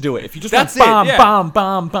long to do it. If you just That's went bam, it, yeah. bam,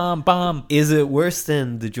 bam, bam, bam. Is it worse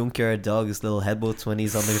than the Junkyard Dog's little headbutts when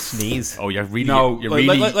he's on his knees? Oh, you're really, No, you're like-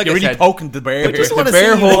 really, like I you're really said, poking the bear. I just here. wanna The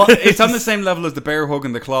bear see hug, what- it's on the same level as the bear hug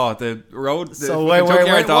and the claw. The road, the So fucking Junkyard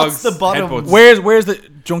what's Dog's the bottom? headbutts. Where's the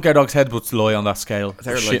Junkyard Dog's headbutts lie on that scale?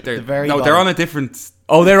 They're Shit. like, they're, The very no, bottom. they're on a different.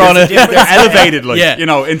 Oh, they're on a. They're elevated, like Yeah. you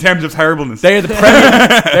know, in terms of terribleness. They're the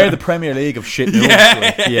Premier. They're the Premier League of shit moves. Yeah.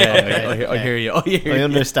 Like. Yeah. I hear you. I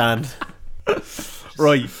understand.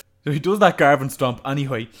 Right. So he does that Garvin stomp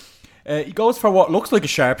anyway. He goes for what looks like a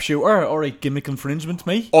sharpshooter or a gimmick infringement,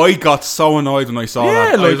 mate. I got so annoyed when I saw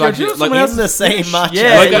that. I like, was actually you're someone In else's the same finish. match.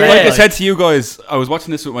 Yeah, like I yeah. said to you guys, I was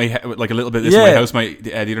watching this with with like a little bit of this with my housemate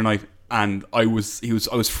the other night, and I was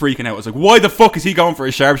freaking out. I was like, why the fuck is he going for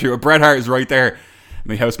a sharpshooter? Bret Hart is right there.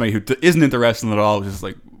 My housemate who isn't into wrestling at all was just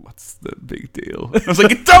like, what's the big deal? I was like,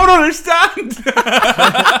 you don't understand.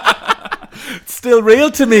 It's still real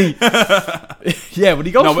to me. Yeah, but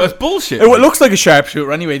he goes. No, for but it's bullshit. It looks like a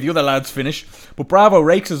sharpshooter anyway. The other lads finish, but Bravo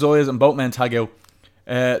rakes his eyes and both men tag out.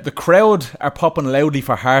 The crowd are popping loudly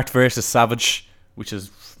for Hart versus Savage, which is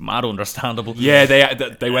mad understandable. Yeah,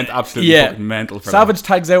 they went absolutely fucking mental for Savage that.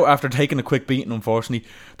 tags out after taking a quick beating, unfortunately.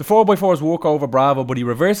 The 4x4s walk over Bravo, but he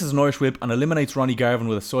reverses an Irish whip and eliminates Ronnie Garvin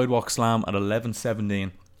with a sidewalk slam at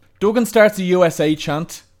 11:17. Duggan starts the USA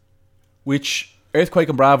chant, which Earthquake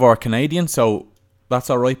and Bravo are Canadian, so that's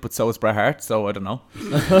alright, but so is Bret Hart, so I don't know.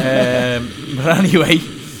 But anyway,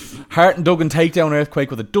 Hart and Duggan take down Earthquake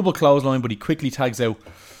with a double clothesline, but he quickly tags out.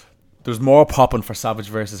 There's more popping for Savage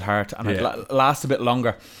versus Hart, and it lasts a bit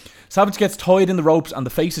longer. Savage gets tied in the ropes, and the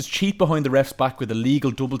faces cheat behind the ref's back with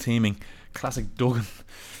illegal double teaming. Classic Duggan.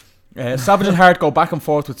 Savage and Hart go back and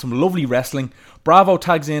forth with some lovely wrestling. Bravo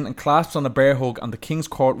tags in and clasps on a bear hug, and the King's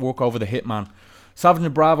Court work over the Hitman. Savage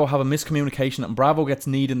and Bravo have a miscommunication, and Bravo gets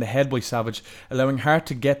kneed in the head by Savage, allowing Hart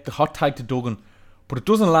to get the hot tag to Duggan. But it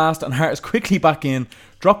doesn't last, and Hart is quickly back in,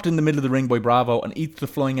 dropped in the middle of the ring by Bravo, and eats the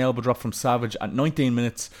flying elbow drop from Savage at 19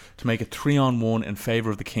 minutes to make it 3-on-1 in favour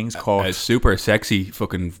of the King's Court. A super sexy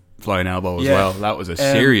fucking flying elbow as well. That was a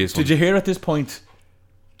serious one. Did you hear at this point,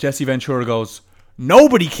 Jesse Ventura goes,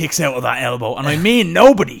 nobody kicks out of that elbow, and I mean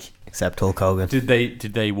nobody. Except Hulk Hogan. Did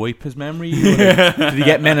they wipe his memory? Did he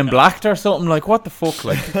get Men in Blacked or something? Like, what the fuck?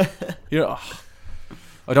 Like,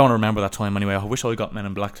 I don't remember that time anyway. I wish I got Men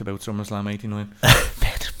in Blacked about SummerSlam 89.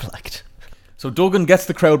 Men in Blacked. So Duggan gets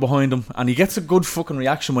the crowd behind him, and he gets a good fucking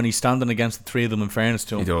reaction when he's standing against the three of them, in fairness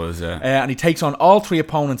to him. He does, yeah. And he takes on all three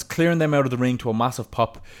opponents, clearing them out of the ring to a massive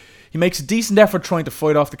pop. He makes a decent effort trying to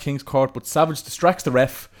fight off the King's Court, but Savage distracts the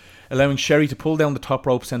ref, allowing Sherry to pull down the top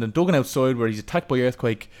rope, sending Duggan outside, where he's attacked by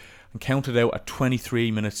Earthquake and counted out at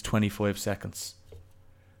 23 minutes 25 seconds.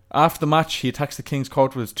 After the match, he attacks the King's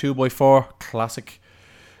Court with his 2x4, classic.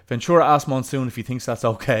 Ventura asks Monsoon if he thinks that's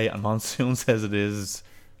okay, and Monsoon says it is.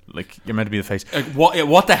 Like, you're meant to be the face.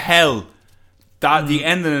 What the hell? The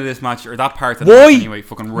ending of this match, or that part of Why? the match anyway,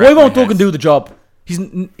 fucking Why won't Duggan do the job? He's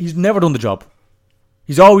never done the job.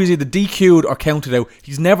 He's always either DQ'd or counted out.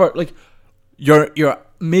 He's never, like, you're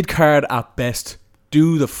mid-card at best.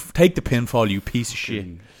 Take the pinfall, you piece of shit.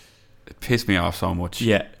 It pissed me off so much.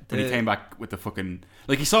 Yeah. When he came back with the fucking...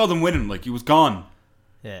 Like, he saw them winning, like, he was gone.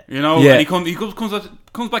 Yeah. You know? Yeah. And he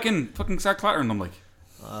comes back in, fucking start clattering them, like...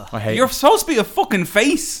 I hate You're supposed to be a fucking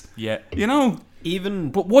face. Yeah. You know?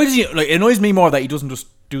 But why does he... Like, it annoys me more that he doesn't just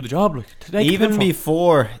do the job. Like, Even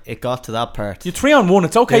before it got to that part. You're 3-on-1.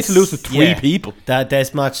 It's okay to lose to three people.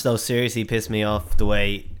 This match, though, seriously pissed me off the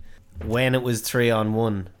way... When it was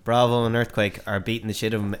 3-on-1, Bravo and Earthquake are beating the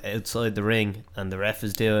shit of him outside the ring, and the ref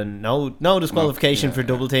is doing no disqualification for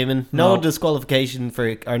double teaming, no disqualification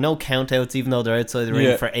for, or no countouts, even though they're outside the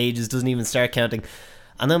ring for ages, doesn't even start counting.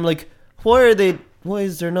 And I'm like, why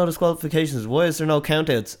is there no disqualifications? Why is there no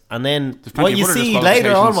countouts? And then what you see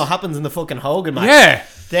later on, what happens in the fucking Hogan match,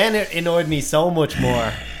 then it annoyed me so much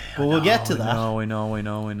more. But we'll get to that. I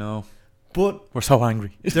know. But we're so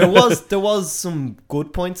angry. there was some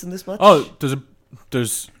good points in this match. Oh, there's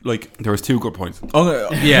there's like There was 2 good points.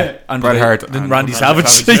 yeah, and Bret Hart then and Randy Randy Savage.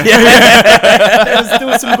 Savage. Yeah. there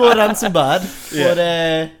was some good and some bad.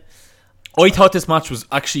 Yeah. But I thought this match was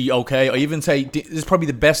actually okay. I even say this is probably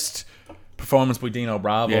the best performance by Dino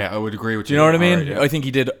Bravo. Yeah, I would agree with Do you. you know what I mean? Alright, yeah. I think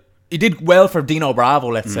he did well for Dino Bravo.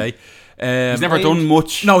 Let's say He's never done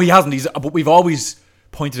much. No, he hasn't. But we've always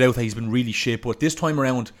pointed out that he's been really shit. But this time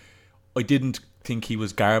around, I didn't think he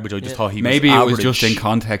was garbage. I just thought he Maybe was it average. was just in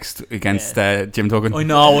context against Jim Duggan. I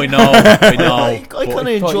know. I I But kind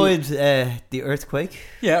of thought enjoyed the earthquake.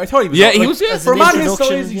 Yeah, I thought he was. Yeah, he was, yeah, as for a an man his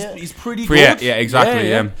introduction, size, yeah. he's pretty For- good. yeah, exactly,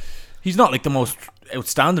 yeah. He's not like the most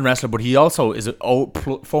outstanding wrestler, but he also is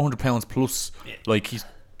 400 pounds plus. Like he's,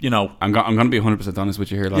 I'm going to be 100% honest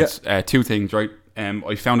with you here, lads. 2 things, right?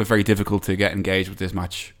 I found it very difficult to get engaged with this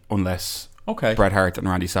match unless Bret Hart and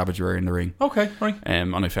Randy Savage were in the ring. Okay, right.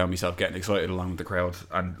 And I found myself getting excited along with the crowd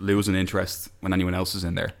and losing interest when anyone else is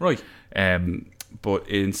in there. Right. But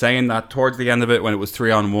in saying that, towards the end of it, when it was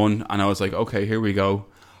 3-on-1, and I was like, okay, here we go,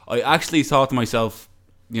 I actually thought to myself,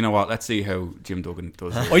 you know what, let's see how Jim Duggan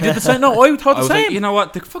does it. I did the same. No, I thought I the was same. like, you know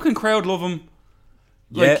what, the fucking crowd love him.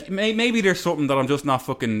 Like, maybe there's something that I'm just not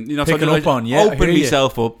fucking, picking up on. Yeah, open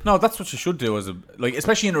myself up. No, that's what you should do as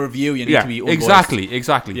especially in a review. You need to be unbiased.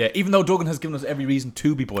 Exactly. Yeah, even though Duggan has given us every reason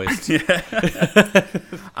to be biased.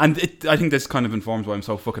 And I think this kind of informs why I'm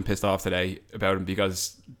so fucking pissed off today about him,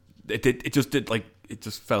 because it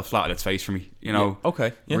just fell flat on its face for me. You know,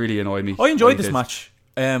 really annoyed me. I enjoyed this match.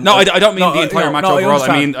 No, I don't mean the entire match overall.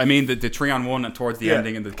 I understand. mean the 3-on-1 and towards the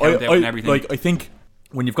ending and the countdown and everything. Like, I think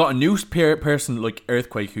when you've got a new person like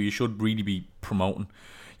Earthquake, who you should really be promoting,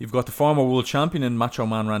 you've got the former world champion in Macho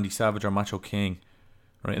Man Randy Savage or Macho King,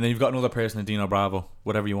 right? And then you've got another person in Dino Bravo.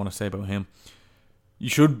 Whatever you want to say about him, you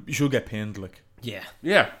should get pinned. Like, too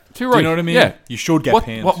right. Do you know what I mean? Yeah, you should get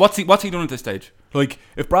pinned. What's he doing at this stage? Like,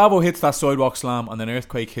 if Bravo hits that sidewalk slam and then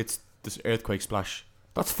Earthquake hits this Earthquake splash,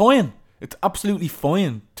 that's fine. It's absolutely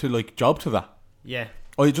fine to like job to that. Yeah.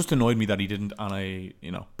 Oh, it just annoyed me that he didn't, and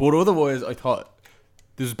but otherwise I thought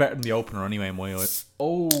this was better than the opener anyway in my eyes.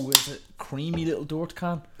 Oh, is it creamy little Dort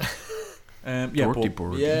can? Dirty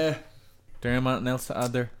bird. Yeah. There anything else to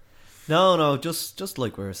add there? No, just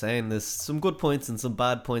like we were saying, there's some good points and some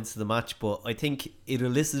bad points to the match, but I think it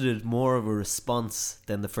elicited more of a response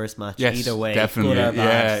than the first match. Yes, either way, definitely. good or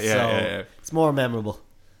bad. Yeah. It's more memorable.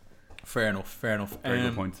 Fair enough. Very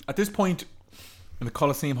good point. At this point in the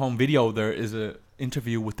Coliseum home video, there is a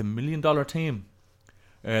interview with the $1 Million Team.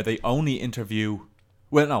 They only interview.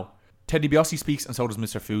 Well, no, Ted DiBiase speaks, and so does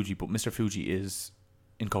Mr. Fuji. But Mr. Fuji is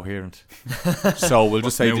incoherent, so we'll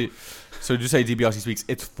just say. Just say DiBiase speaks.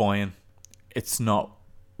 It's fine. It's not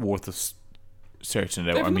worth us searching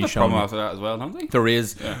it out. Or me showing promo after that as well, don't they? There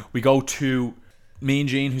is. Yeah. We go to Mean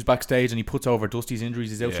Gene, who's backstage, and he puts over Dusty's injuries.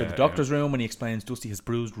 He's outside the doctor's room, and he explains Dusty has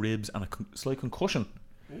bruised ribs and a slight concussion.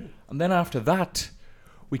 Ooh. And then after that,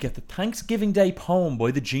 we get the Thanksgiving Day poem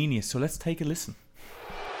by the Genius. So let's take a listen.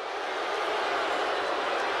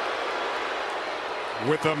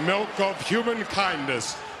 With the milk of human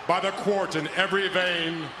kindness by the quart in every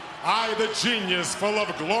vein, I, the genius full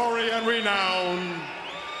of glory and renown,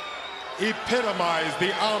 epitomize the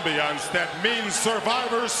ambience that means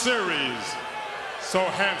Survivor Series. So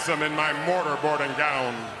handsome in my mortarboard and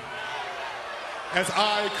gown. As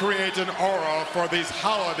I create an aura for these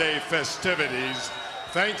holiday festivities,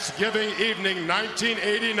 Thanksgiving evening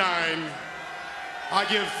 1989, I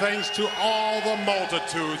give thanks to all the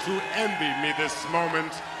multitudes who envy me this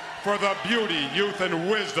moment for the beauty, youth, and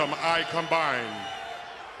wisdom I combine.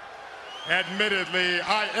 Admittedly,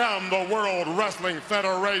 I am the World Wrestling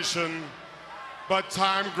Federation, but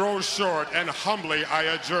time grows short and humbly I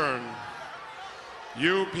adjourn.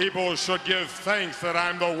 You people should give thanks that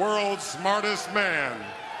I'm the world's smartest man.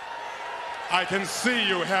 I can see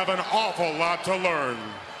you have an awful lot to learn.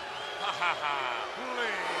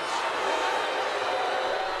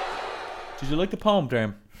 Did you like the poem,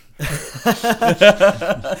 Derm?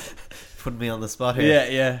 Put me on the spot here.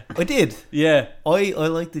 Yeah. I did. Yeah. I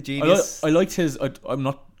like the Genius. I liked his. I'm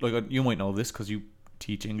not like you might know this because you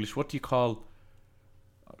teach English. What do you call?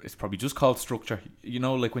 It's probably just called structure. You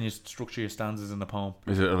know, like when you structure your stanzas in the poem.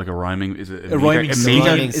 Is it like a rhyming? Is it a rhyming scheme?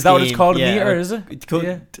 Is that what it's called? A meter? Is it? It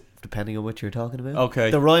could, depending on what you're talking about. Okay.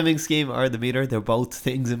 The rhyming scheme or the meter, they're both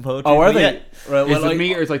things in poetry. Oh, are they? Yeah. Right, well, the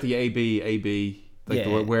meter is like the AB. Like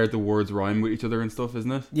Yeah. where the words rhyme with each other and stuff,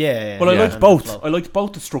 isn't it? Yeah. Well, I liked both. I liked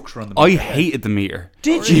both the structure and the meter. I hated the meter.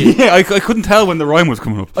 Did you? Yeah, I couldn't tell when the rhyme was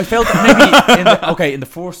coming up. I felt that maybe in the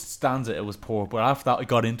first stanza it was poor, but after that I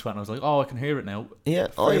got into it and I was like, oh, I can hear it now. Yeah,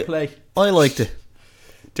 fair play. I liked it.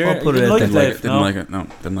 I'll put it Didn't like it. No,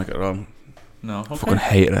 didn't like it at all. No, okay. Fucking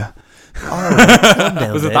hated it.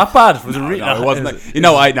 Was it that bad? Was it really? No, it wasn't. Like, you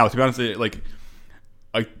know, to be honest,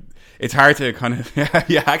 it's hard to kind of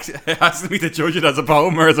asked me to judge it as a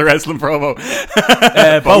poem or as a wrestling promo.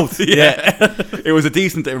 Both. Yeah. It was a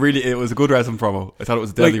decent. It was a good wrestling promo. I thought it was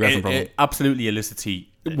a deadly wrestling promo. It absolutely elicits heat.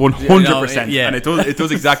 100%. Yeah. And it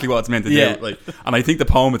does exactly what it's meant to Yeah. do. Like, and I think the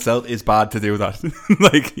poem itself is bad to do that.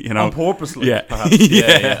 Like, you know, On purposely. Yeah. Perhaps.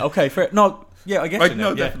 Yeah. Okay. Fair. No. Yeah. I get Right, you.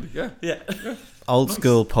 Now. no, Yeah. definitely. Yeah. Old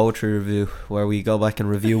school poetry review where we go back and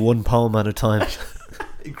review one poem at a time.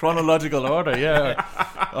 In chronological order, yeah.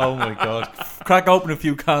 Oh my god. Crack open a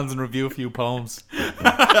few cans and review a few poems.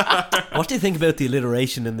 What do you think about the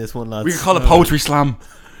alliteration in this one, lads? We could call it poetry slam.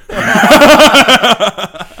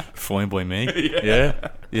 Fine by me.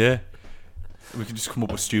 Yeah. We can just come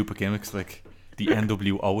up with stupid gimmicks like the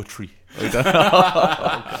NWO-etry.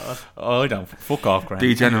 I don't. Fuck off, Grant.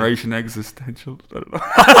 Degeneration existential. I don't know.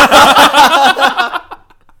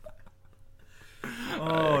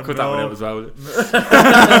 Oh, cut that one out as well.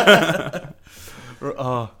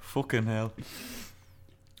 Oh, fucking hell.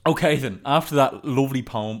 Okay then, after that lovely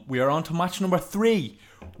poem, we are on to match number 3,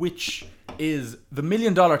 which is the $1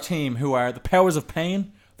 Million team, who are the Powers of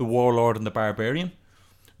Pain, the Warlord and the Barbarian,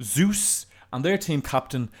 Zeus and their team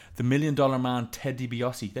captain, the $1 Million Man Ted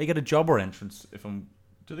DiBiase. They get a jobber entrance.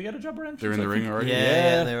 Do they get a jobber entrance? They're in the ring already.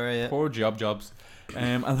 Yeah, they were. Yeah. Poor jobs.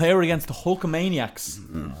 And they were against the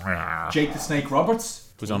Hulkamaniacs. Jake the Snake Roberts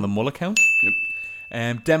was on the Mull account.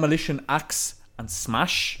 Yep. Demolition, Axe, and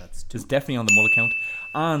Smash is definitely on the Mull account.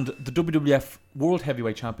 And the WWF World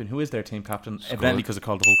Heavyweight Champion, who is their team captain, evidently because they're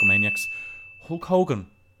called the Hulkamaniacs, Hulk Hogan.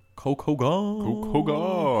 Coke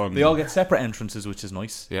Hogan. They all get separate entrances, which is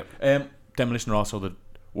nice. Yep. Demolition are also the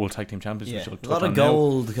World Tag Team Champions. Yeah. Which A lot of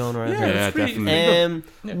gold going around here. Yeah,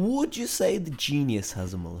 definitely. Would you say the Genius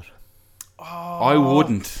has a mullet? I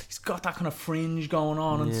wouldn't. He's got that kind of fringe going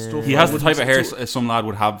on and stuff. He has the type of hair some lad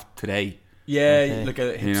would have today. Yeah, like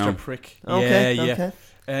a hipster prick. Okay,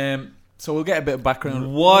 yeah. So we'll get a bit of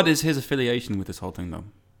background. What is his affiliation with this whole thing, though?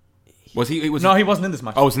 No, he wasn't in this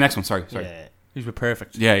match. Oh, it's the next one. Sorry. Yeah. He was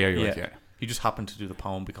Perfect. Yeah, you're right. Yeah. He just happened to do the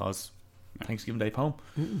poem because Thanksgiving Day poem.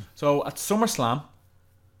 So at SummerSlam,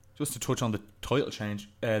 just to touch on the title change,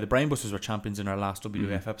 the Brainbusters were champions in our last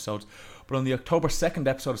WWF episodes, but on the October 2nd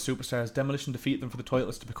episode of Superstars, Demolition defeated them for the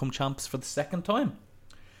titles to become champs for the second time.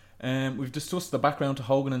 We've discussed the background to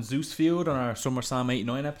Hogan and Zeus feud on our SummerSlam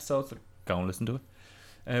 89 episodes, so go and listen to it.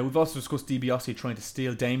 We've also discussed DiBiase trying to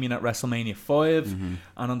steal Damien at WrestleMania 5, and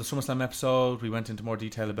on the SummerSlam episode we went into more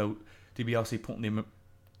detail about DiBiase putting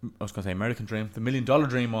the American Dream, the $1 Million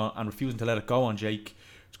Dream on, and refusing to let it go on Jake,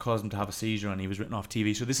 which caused him to have a seizure, and he was written off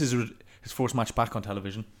TV. So this is his first match back on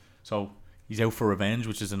television, so he's out for revenge,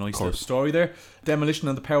 which is a nice little story there. Demolition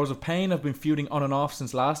and the Powers of Pain have been feuding on and off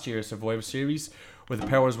since last year's Survivor Series, where the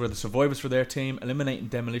Powers were the survivors for their team, eliminating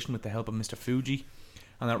Demolition with the help of Mr. Fuji.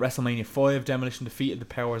 And at WrestleMania 5, Demolition defeated the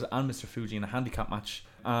Powers and Mr. Fuji in a handicap match.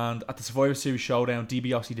 And at the Survivor Series showdown,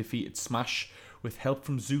 DiBiase defeated Smash with help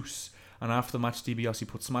from Zeus. And after the match, DiBiase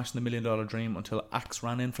put Smash in the $1 Million Dream until Axe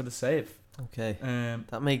ran in for the save. Okay.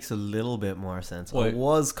 That makes a little bit more sense. What? I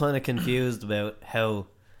was kind of confused about how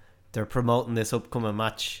they're promoting this upcoming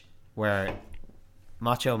match where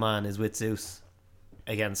Macho Man is with Zeus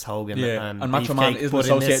against Hogan. And and Macho Beefcake, Man isn't but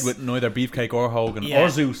in associated this- with neither Beefcake or Hogan or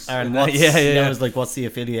Zeus. And I was like, what's the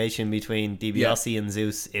affiliation between DiBiase and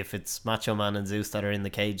Zeus if it's Macho Man and Zeus that are in the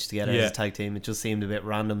cage together as a tag team? It just seemed a bit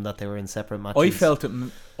random that they were in separate matches. I felt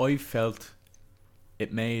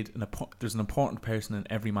it made there's an important person in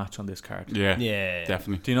every match on this card. Yeah, Yeah.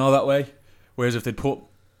 definitely. Do you know that way? Whereas if they'd put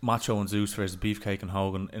Macho and Zeus versus Beefcake and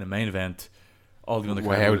Hogan in a main event, all the other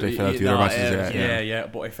How would they feel out the other matches? Yeah.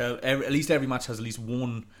 But I felt at least every match has at least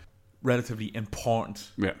one relatively important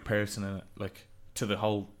person in it, like to the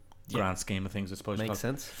whole grand scheme of things, I suppose. Makes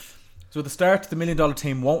sense. So at the start, the $1 Million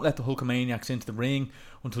team won't let the Hulkamaniacs into the ring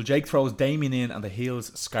until Jake throws Damien in and the heels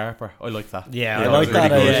Scarper. I like that. Yeah, I like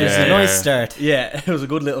that. Really It was a nice start. Yeah, it was a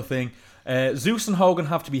good little thing. Zeus and Hogan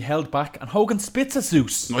have to be held back, and Hogan spits at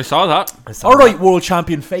Zeus. I saw that. Alright, world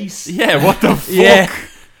champion face. Yeah, what the fuck? Yeah.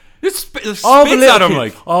 Just spits All the little at him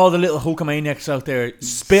like. all the little Hulkamaniacs out there,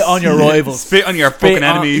 spit on your rivals. Spit on your fucking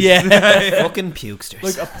enemies. Yeah. Fucking pukesters.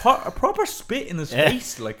 Like a proper spit in his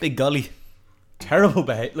face. Like big gully. terrible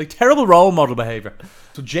behavior, like terrible role model behavior.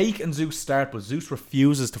 So Jake and Zeus start, but Zeus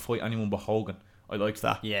refuses to fight anyone but Hogan. I liked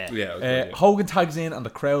that. Yeah. Hogan tags in and the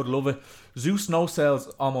crowd love it. Zeus no-sells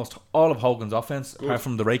almost all of Hogan's offense, apart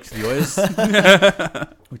from the rake to the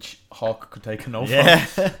eyes, which Hawk could take a note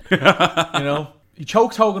from. You know, he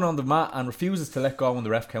chokes Hogan on the mat and refuses to let go when the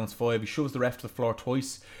ref counts 5. He shoves the ref to the floor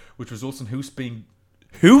twice, which results in Zeus being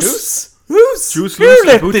Hoos? Juice Here loose,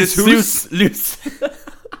 let boot this this Zeus loose.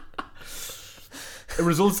 It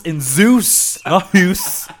results in Zeus, not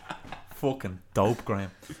Hoos. Fucking dope,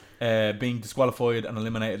 Graham. Being disqualified and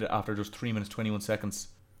eliminated after just 3 minutes 21 seconds.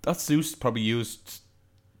 That's Zeus probably used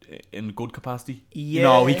in good capacity. Yeah.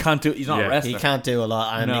 No, he can't do. He's not a wrestler. He can't do a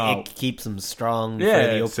lot, and No. it keeps him strong. Yeah,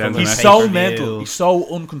 for the upcoming he's pay-per-view. so mental. He's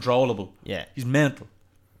so uncontrollable. Yeah. He's mental.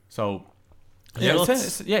 So Yeah,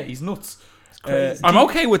 nuts. He's nuts. I'm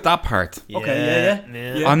okay with that part. Okay,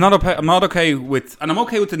 yeah. I'm not okay with, and I'm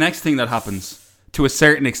okay with the next thing that happens to a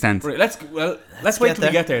certain extent. Right, let's wait till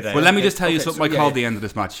we get there. Then. Well, let me just tell you Okay, something. so, I called the end of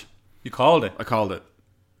this match. You called it. I called it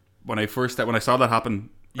when I saw that happen.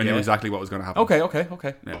 I knew exactly what was going to happen.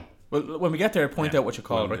 Okay. Yeah. Well, when we get there, point out what you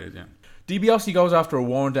called, right? Yeah. DiBiase goes after a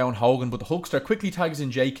worn down Hogan, but the Hulkster quickly tags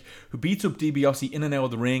in Jake, who beats up DiBiase in and out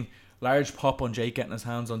of the ring. Large pop on Jake getting his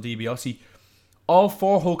hands on DiBiase. All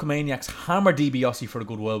four Hulkamaniacs hammer DiBiase for a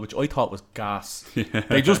good while, which I thought was gas. Yeah.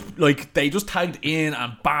 They just tagged in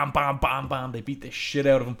and bam, bam, bam, bam. They beat the shit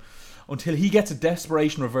out of him until he gets a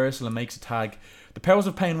desperation reversal and makes a tag. The Powers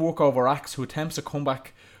of Pain work over Axe, who attempts a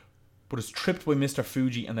comeback but is tripped by Mr.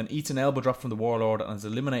 Fuji and then eats an elbow drop from the Warlord and is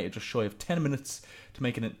eliminated just shy of 10 minutes to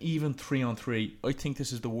make it an even 3-on-3. I think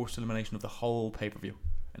this is the worst elimination of the whole pay-per-view.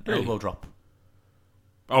 An elbow drop.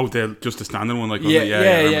 Oh, just a standing one, like yeah.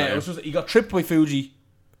 It was just, he got tripped by Fuji,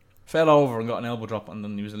 fell over and got an elbow drop, and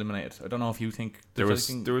then he was eliminated. I don't know if you think there was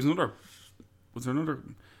another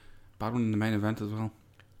bad one in the main event as well.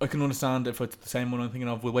 I can understand if it's the same one I'm thinking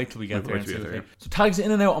of. We'll wait till we get there. So tags in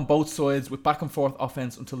and out on both sides with back and forth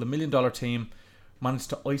offense until the $1 Million team managed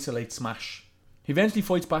to isolate Smash. He eventually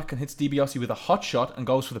fights back and hits DiBiase with a hot shot and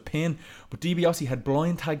goes for the pin, but DiBiase had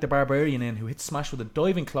blind tagged the Barbarian in, who hits Smash with a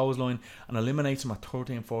diving clothesline and eliminates him at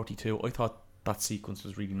 13:42. I thought that sequence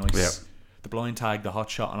was really nice. Yeah. The blind tag, the hot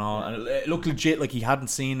shot and all, and it looked legit, like he hadn't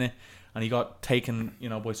seen it, and he got taken,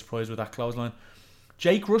 by surprise with that clothesline.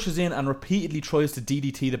 Jake rushes in and repeatedly tries to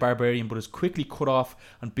DDT the Barbarian, but is quickly cut off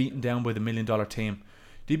and beaten down by the $1 Million team.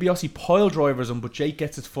 DiBiase pile drivers him, but Jake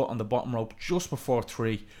gets his foot on the bottom rope just before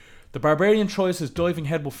 3. The Barbarian tries his diving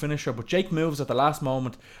headbutt finisher, but Jake moves at the last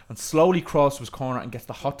moment and slowly crawls to his corner and gets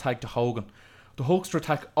the hot tag to Hogan. The Hulkster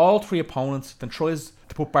attack all 3 opponents, then tries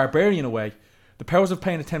to put Barbarian away. The Powers of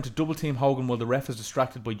Pain attempt to double team Hogan while the ref is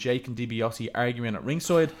distracted by Jake and DiBiase arguing at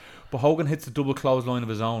ringside, but Hogan hits the double clothesline of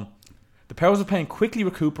his own. The Powers of Pain quickly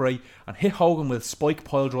recuperate and hit Hogan with a spike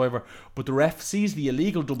pile driver, but the ref sees the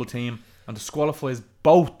illegal double team and disqualifies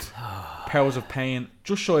both Powers of Pain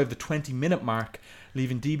just shy of the 20-minute mark,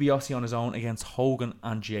 leaving DiBiase on his own against Hogan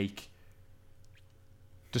and Jake.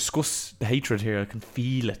 Discuss the hatred here. I can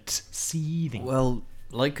feel it seething. Well,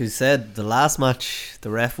 like we said, the last match, the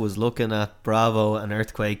ref was looking at Bravo and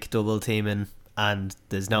Earthquake double teaming, and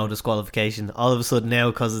there's no disqualification. All of a sudden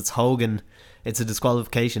now, because it's Hogan, it's a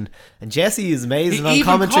disqualification. And Jesse is amazing on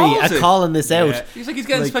commentary at calling this out. He's like, he's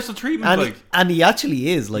getting special treatment. And he actually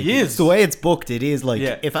is. Like, he is. The way it's booked, it is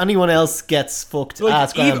like, if anyone else gets fucked,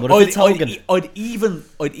 ask Graham. But if it's Hogan, I'd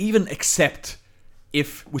even accept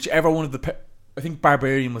if whichever one of the... I think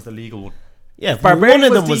Barbarian was the legal one. Yeah, one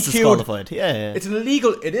of them was disqualified. Yeah. It is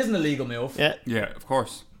an illegal move. Yeah, of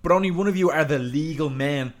course. But only one of you are the legal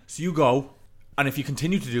man. So you go, and if you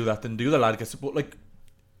continue to do that, then the other lad gets... But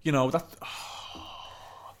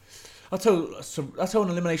that's how an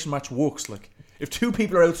elimination match works. Like, if 2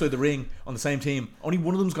 people are outside the ring on the same team, only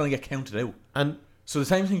one of them's going to get counted out. And so the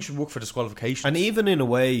same thing should work for disqualification. And even in a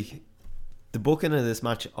way, the booking of this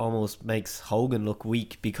match almost makes Hogan look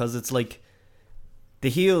weak, because it's like the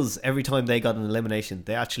heels, every time they got an elimination,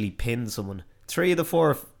 they actually pinned someone. 3 of the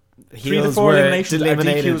 4 heels were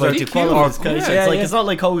eliminated by disqualification. It's not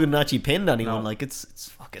like Hogan actually pinned anyone. No. Like, it's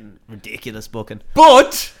fucking ridiculous booking.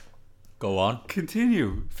 But go on.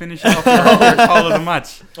 Continue. Finish off your call of the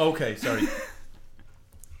match. Okay, sorry.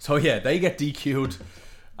 So yeah, they get DQ'd,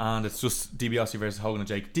 and it's just DiBiase versus Hogan and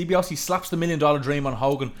Jake. DiBiase slaps the $1 Million Dream on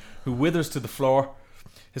Hogan, who withers to the floor.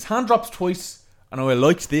 His hand drops twice, and I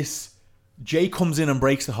liked this. Jake comes in and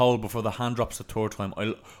breaks the hold before the hand drops the 3rd time.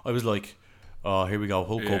 I was like, oh, here we go,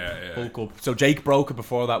 Hulk up. So Jake broke it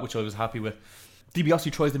before that, which I was happy with.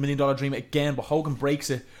 DiBiase tries the $1 Million Dream again, but Hogan breaks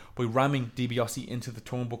it by ramming DiBiase into the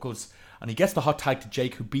turnbuckles, and he gets the hot tag to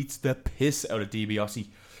Jake, who beats the piss out of DiBiase.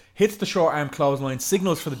 Hits the short arm clothesline,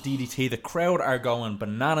 signals for the DDT. The crowd are going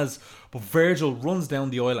bananas, but Virgil runs down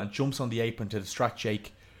the aisle and jumps on the apron to distract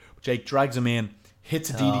Jake. Jake drags him in, hits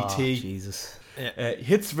a DDT. Oh, Jesus.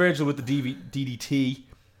 Hits Virgil with the DDT,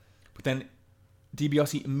 but then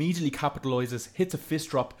DiBiase immediately capitalizes, hits a fist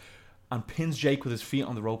drop, and pins Jake with his feet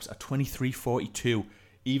on the ropes at 23:42.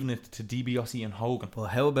 even it to DiBiase and Hogan. Well,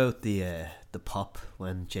 how about the pop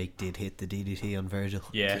when Jake did hit the DDT on Virgil?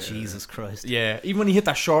 Yeah. Jesus Christ. Yeah, even when he hit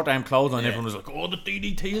that short arm clothesline, everyone was like, "Oh, the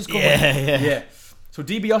DDT is coming!" Yeah. So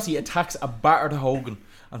DiBiase attacks a batter to Hogan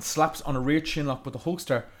and slaps on a rear chinlock, but the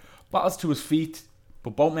Hulkster battles to his feet,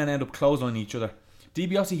 but both men end up clotheslining each other.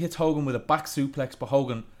 DiBiase hits Hogan with a back suplex, but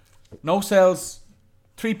Hogan no sells,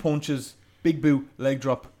 3 punches, big boot, leg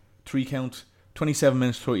drop, 3 count, 27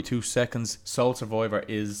 minutes 32 seconds. Sole survivor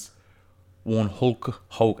is one Hulk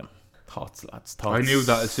Hogan. Thoughts, lads? Thoughts? I knew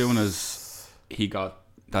that as soon as he got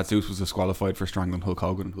that Zeus was disqualified for strangling Hulk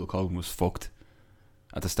Hogan, and Hulk Hogan was fucked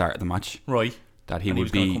at the start of the match. Right. That he And he would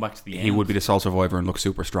was gonna be come back to the he end. would be the sole survivor and look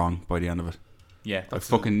super strong by the end of it. Yeah, I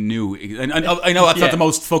fucking knew. And I know that's not the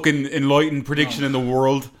most fucking enlightened prediction in the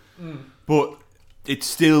world, but it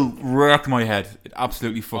still wrecked my head. It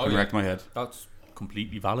absolutely fucking wrecked my head. That's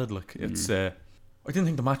completely valid. Like it's. I didn't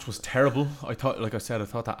think the match was terrible. I thought, like I said, I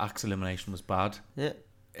thought that Axe elimination was bad. Yeah.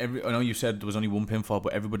 I know you said there was only one pinfall,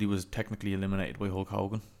 but everybody was technically eliminated by Hulk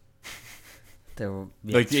Hogan. There were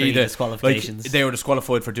 3 Like, disqualifications. they were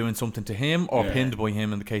disqualified for doing something to him or Yeah. pinned by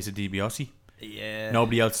him in the case of DiBiase. Yeah.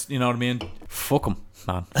 Nobody else, you know what I mean? Fuck him,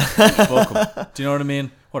 man. Fuck him. Do you know what I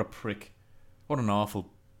mean? What a prick. What an awful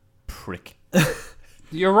prick.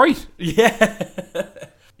 You're right. Yeah.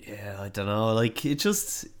 Yeah, I don't know. Like, I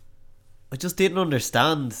just didn't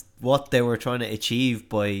understand what they were trying to achieve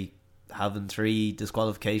by having 3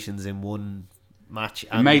 disqualifications in one match.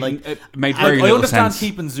 And It made very I little understand sense.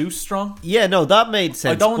 keeping Zeus strong. Yeah, no, that made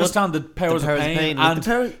sense. I don't but understand the powers of pain. Like,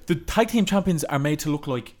 And the tag team champions are made to look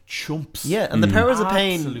like chumps. yeah, and the powers of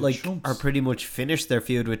pain Absolute like chumps. are pretty much finished their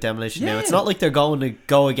feud with Demolition now. Yeah. It's not like they're going to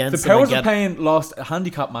go against The them and powers of get- pain lost a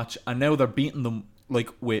handicap match, and now they're beating them like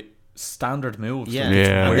with standard moves. Yeah, Like, it's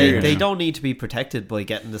and weird. they don't need to be protected by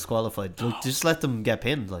getting disqualified. Like, just let them get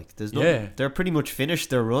pinned. Like, there's no, Yeah. they're pretty much finished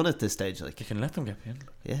their run at this stage. Like, You can let them get pinned.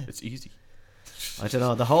 yeah, It's easy. I don't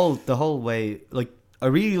know the whole way. Like, I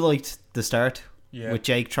really liked the start with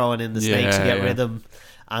Jake throwing in the snake to get rid of him,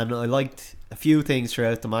 and I liked a few things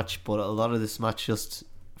throughout the match, but a lot of this match just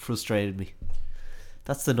frustrated me.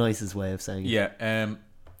 That's the nicest way of saying it. Yeah.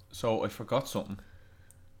 So I forgot something.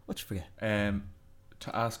 What'd you forget?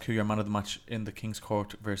 To ask who your man of the match in the King's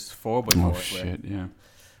Court versus 4x4 Oh were. shit! Yeah.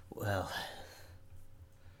 Well,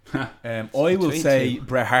 I will Between say 2.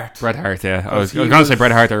 Bret Hart. Bret Hart. Yeah, I was he going to say was-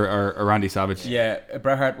 Bret Hart or Randy Savage. Yeah,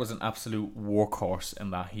 Bret Hart was an absolute workhorse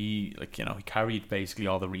in that he, like, you know, he carried basically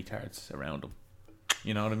all the retards around him.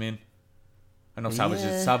 You know what I mean? I know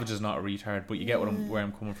Yeah. Savage is not a retard, but you get where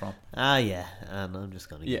I'm coming from. yeah, and I'm just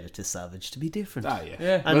gonna Yeah. give it to Savage to be different.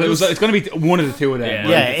 Yeah. And Well, it's going to be one of the two of them. Yeah. right?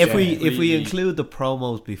 Yeah, if we really- include the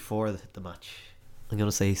promos before the match, I'm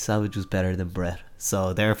gonna say Savage was better than Bret,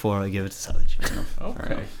 so therefore I give it to Savage.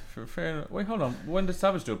 Okay, fair enough. Wait, hold on. When did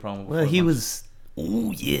Savage do a promo? Well, before he the match? was.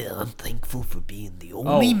 Oh yeah, I'm thankful for being the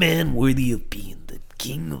only man worthy of being the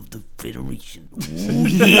king of the federation. Oh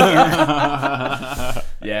yeah.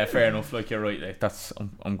 Yeah, fair enough. Like, you're right. Like, that's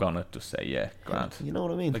I'm gonna just say yeah, grand. You know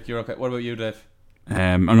what I mean? Like, you're okay. What about you, Dave?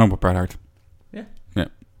 I'm going with Bret Hart. Yeah, Yeah.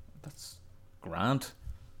 that's grand.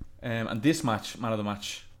 And this match, man of the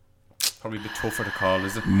match, probably a bit tougher to call,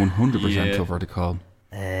 is it? 100% Yeah. tougher to call.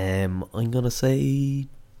 I'm gonna say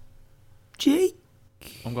Jake.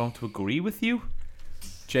 I'm going to agree with you.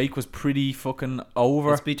 Jake was pretty fucking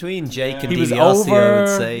over. It's between Jake and He was DiBiase, over. I would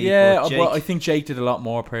say. Yeah, but Jake, but I think Jake did a lot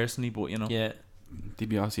more personally. But you know, yeah.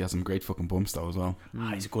 DiBiase has some great fucking bumps though as well.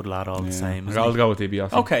 He's a good lad all the same. Like, isn't I'll he? go with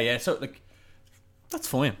DiBiase. Okay, yeah. So like, that's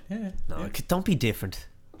fine. Yeah. No, don't be different.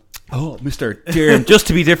 Oh, Mr. Derm, just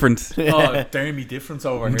to be different. Oh, dare me difference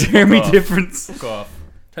over here. Dare me Fuck off. difference. Fuck off.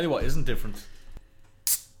 Tell you what isn't different.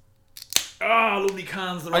 Ah, lovely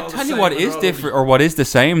cans. I tell you what is different, or what is the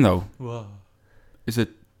same though. Whoa. Is it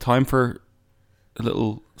time for a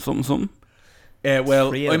little something something? Yeah, well,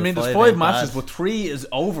 3 out I of mean, there's 5 5 ain't matches, bad. but 3 is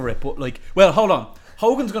over it. But like, well, hold on.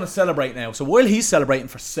 Hogan's going to celebrate now. So while he's celebrating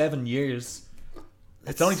for 7 years,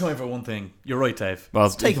 it's only time for one thing. You're right, Dave. Well,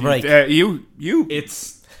 take a break. You.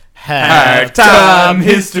 It's Halftime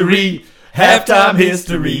history. Halftime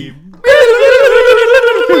history.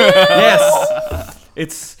 Yes.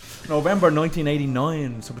 It's November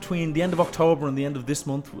 1989. So between the end of October and the end of this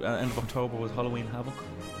month, end of October was Halloween Havoc.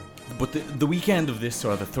 But the weekend of this,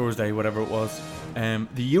 or the Thursday, whatever it was,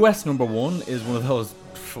 the US #1 is one of those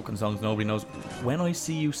fucking songs nobody knows. When I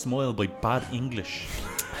See You Smile by Bad English.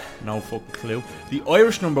 No fucking clue. The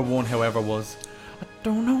Irish #1, however, was I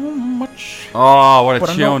Don't Know Much. Oh, what a But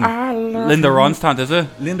I know tune! I love Linda you. Ronstadt, is it?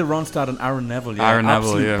 Linda Ronstadt and Aaron Neville. Yeah, Aaron Neville,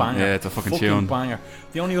 absolute yeah. banger. Yeah, it's a fucking tune. banger.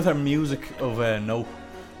 The only other music of note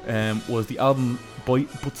was the album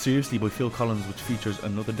But Seriously by Phil Collins, which features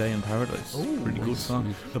Another Day in Paradise. Pretty good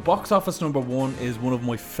song. The box office number 1 is one of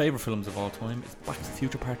my favourite films of all time. It's Back to the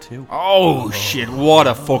Future Part 2. Oh shit! What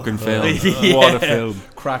a fucking film! What a film!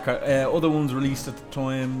 Cracker. Other ones released at the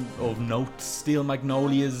time of note: Steel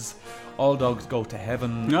Magnolias, All Dogs Go to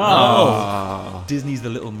Heaven. Oh. Disney's The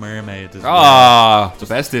Little Mermaid. As well. Ah, the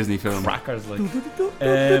best Disney film. Crackers like.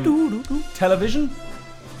 Television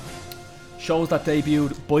shows that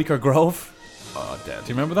debuted: Biker Grove. Oh, dead. Do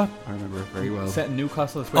you remember that? I remember it very well. Set in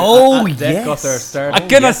Newcastle. It's Oh, where Death yes. got their start. I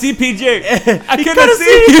cannot see PJ. I cannot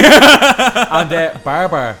see. And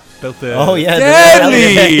Barbar built the. Oh yeah,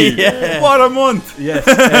 Deadly! Yeah. What a month! Yes.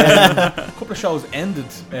 A couple of shows ended.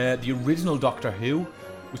 The original Doctor Who,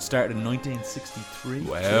 which started in 1963.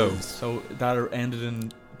 Wow. So that ended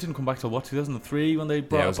in. Didn't come back till what, 2003 when they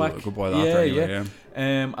brought Yeah, it it was back. a good while after anyway,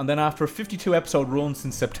 And then after a 52 episode run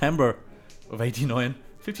since September of '89,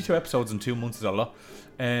 52 episodes in 2 months is a lot.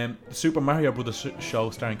 The Super Mario Brothers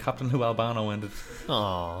show starring Captain Lou Albano ended.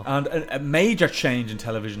 Aww. And a major change in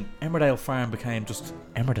television. Emmerdale Farm became just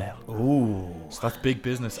Emmerdale. Ooh. So that's big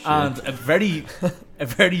business. And a very,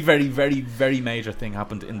 very, very, very major thing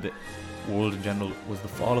happened in the world in general was the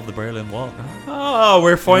fall of the Berlin Wall. Oh,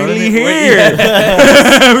 we're finally You know what I mean? here.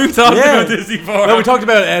 Yeah. We've talked about this before. Well, we talked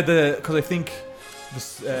about because I think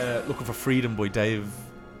this Looking for Freedom by David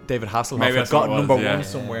Hasselhoff Maybe had that's what got it was, number yeah. 1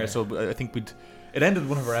 somewhere. So I think it ended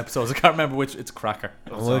one of our episodes. I can't remember which. It's cracker.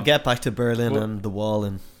 We'll get back to Berlin Well- and the Wall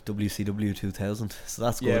in WCW 2000. So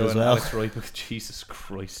that's good Yeah, as when well. Alex Ryback, Jesus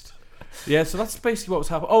Christ. Yeah, so that's basically what was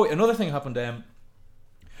happening. Oh, another thing happened.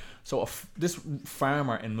 So this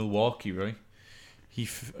farmer in Milwaukee, right? I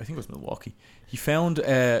think it was Milwaukee. He found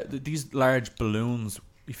these large balloons.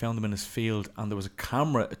 He found them in his field, and there was a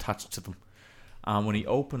camera attached to them. And when he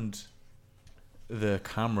opened the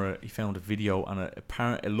camera, he found a video, and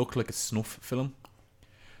it looked like a snuff film.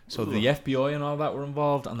 So the FBI and all that were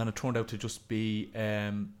involved, and then it turned out to just be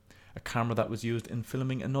a camera that was used in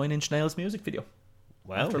filming a 9 Inch Nails music video.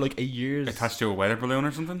 Wow. After like 8 years. Attached to a weather balloon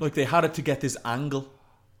or something? Like they had it to get this angle,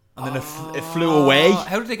 and then it flew away.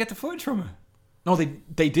 How did they get the footage from it? No,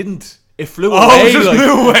 they didn't. It flew Oh, away. it just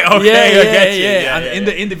flew away. Okay, I get you. Yeah, And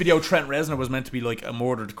yeah, in the video, Trent Reznor was meant to be like a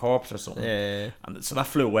murdered corpse or something. Yeah. And so that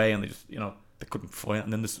flew away, and they just they couldn't find it.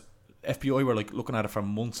 And then this FBI were like looking at it for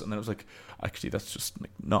months, and then it was like, actually, that's just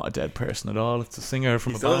like not a dead person at all. It's a singer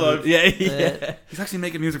from He's a still band. alive. Yeah. He's actually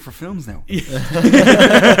making music for films now.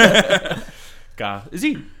 Is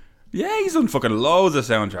he? Yeah, he's done fucking loads of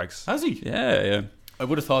soundtracks. Has he? Yeah. I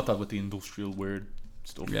would have thought that with the industrial weird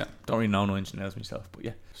stuff. Yeah. Don't really know no engineers myself, but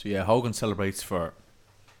yeah. So yeah, Hogan celebrates for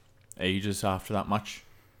ages after that match.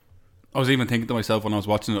 I was even thinking to myself when I was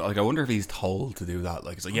watching it, like, I wonder if he's told to do that.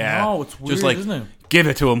 Like, it's like, yeah, No, it's just weird, like, isn't it? give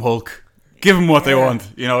it to him, Hulk. Give him what they want.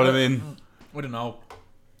 You know what I mean? I don't know.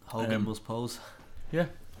 Hogan must pose. Yeah,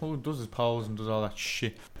 Hogan does his pose and does all that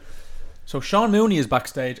shit. So Sean Mooney is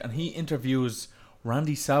backstage and he interviews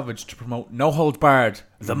Randy Savage to promote No Holds Barred,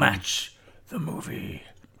 the match, the movie.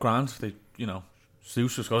 Grant,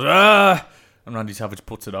 Zeus just goes, ah! And Randy Savage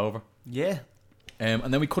puts it over. Yeah.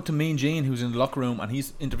 And then we cut to Mean Gene, who's in the locker room, and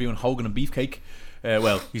he's interviewing Hogan and Beefcake.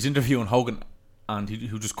 He's interviewing Hogan, and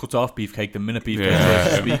who just cuts off Beefcake the minute Beefcake starts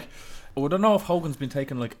to speak. I don't know if Hogan's been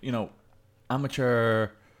taking, amateur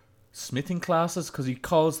smithing classes, because he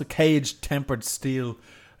calls the cage tempered steel,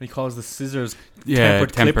 and he calls the scissors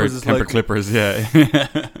tempered clippers. It's tempered like, clippers, yeah.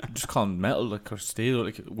 just call them metal, or steel,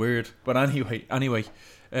 weird. But anyway.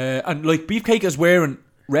 And Beefcake is wearing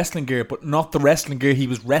wrestling gear, but not the wrestling gear he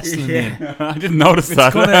was wrestling in. I didn't notice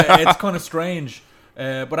that. It's kind of strange.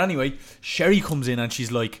 But anyway, Sherry comes in and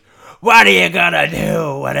she's like, "What are you gonna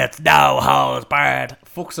do when it's no holds barred?"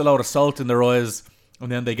 Fucks a load of salt in their eyes, and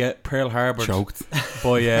then they get Pearl Harbor Choked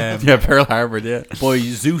by yeah, Pearl Harbor, yeah, by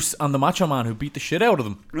Zeus and the Macho Man, who beat the shit out of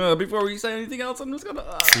them. Before we say anything else, I'm just gonna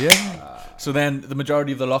So then the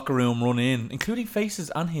majority of the locker room run in, including faces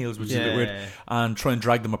and heels, which is a bit weird, and try and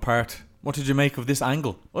drag them apart. What did you make of this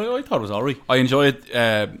angle? I thought it was alright. I enjoyed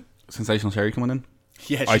Sensational Sherry coming in.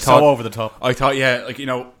 Yeah, she's so over the top. I thought,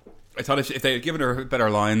 I thought if they had given her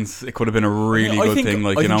better lines, it could have been a really good thing.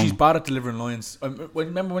 I think she's bad at delivering lines.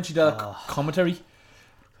 Remember when she did a commentary?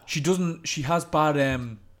 She has bad.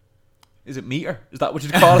 Is it meter? Is that what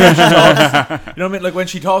you'd call it? When she talks? You know what I mean? Like when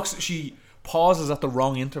she talks, she pauses at the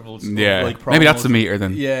wrong intervals. Yeah, maybe that's the meter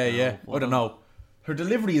then. Yeah. I don't know. Her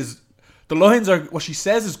delivery is. The lines are what she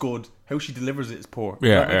says is good. How she delivers it is poor. Does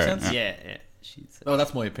that make sense? Yeah. Oh,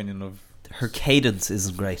 that's my opinion of her cadence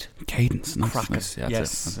isn't great. Cadence, crackers.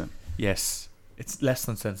 That's it. Yes. it's less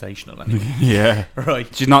than sensational. Anyway. Yeah.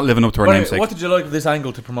 Right. She's not living up to her namesake. What did you like of this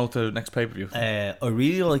angle to promote the next pay-per-view? I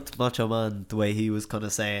really liked Macho Man, the way he was kind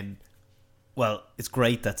of saying, well, it's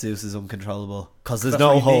great that Zeus is uncontrollable because there's That's no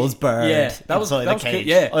what he holes did. burned That was inside the cage. good,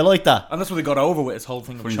 yeah. I like that. And that's what they got over with his whole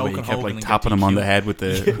thing of Funny the way choking he kept Hogan like and tapping get him on DQ. the head with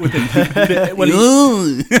the.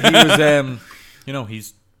 He was,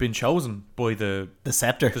 he's been chosen by the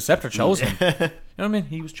scepter. The scepter chose him. You know what I mean?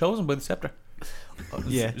 He was chosen by the scepter.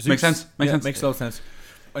 Yeah. Makes sense. Makes sense. Makes a lot of sense.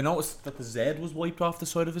 I noticed that the Z was wiped off the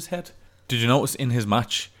side of his head. Did you notice in his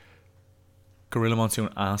match, Gorilla Monsoon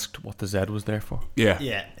asked what the Z was there for? Yeah.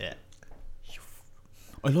 Yeah.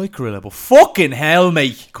 I like Gorilla, but fucking hell,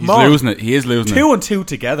 mate. Come He's on. losing it. He is losing it. 2 and 2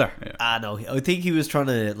 together. Ah, no. I think he was trying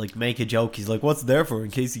to like make a joke. He's like, "What's it there for?"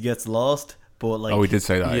 In case he gets lost. But like, Oh, he did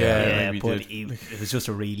say that. Yeah. maybe but did. it was just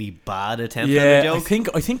a really bad attempt at a Yeah, joke.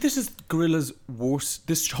 I think this is Gorilla's worst.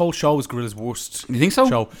 This whole show is Gorilla's worst. You think so?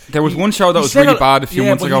 Show. There was one show that he was said really bad a few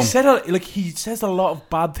months but ago. He says a lot of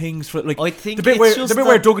bad things for like. I think the bit it's where just the bit that-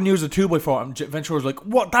 where Duggan used a 2x4 and Ventura's like,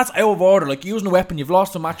 "What? That's out of order. Like using a weapon, you've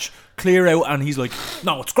lost a match. Clear out." And he's like,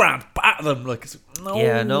 "No, it's grand. Batter them." Like, no.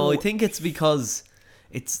 Yeah, no, I think it's because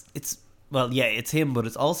it's well, yeah, it's him, but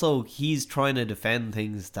it's also he's trying to defend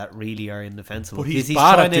things that really are indefensible. But he's Because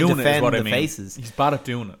bad trying at to doing it. Is defend what I the mean. faces. He's bad at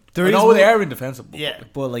doing it. There I is know one- they are indefensible. Yeah,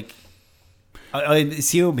 but like, I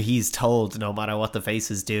assume he's told no matter what the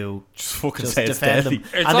faces do, Just fucking just say it's defend deadly. them.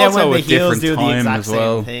 It's And then also when a the heels different do the time exact as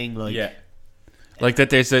well. same thing, like Yeah, Like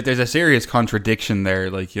that, there's a serious contradiction there.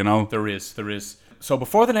 Like, you know, there is. So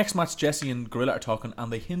before the next match, Jesse and Gorilla are talking, and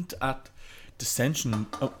they hint at dissension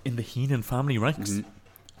in the Heenan family ranks.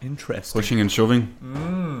 Interesting. pushing and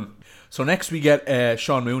shoving. So next we get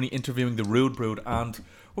Sean Mooney interviewing the Rude Brood, and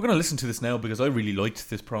we're going to listen to this now because I really liked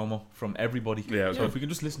this promo from everybody. Yeah, So if we can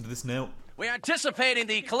just listen to this now. We're anticipating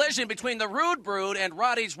the collision between the Rude Brood and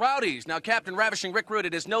Roddy's Rowdies. Now, Captain Ravishing Rick Rude,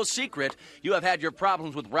 it is no secret you have had your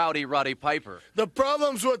problems with Roddy Piper. The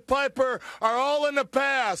problems with Piper are all in the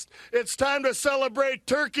past. It's time to celebrate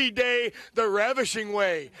Turkey Day the ravishing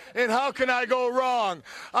way. And how can I go wrong?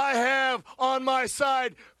 I have on my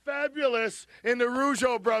side Fabulous in the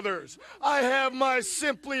Rougeau brothers. I have my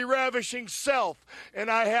simply ravishing self, and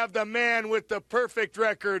I have the man with the perfect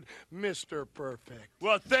record, Mr. Perfect.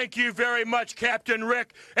 Well, thank you very much, Captain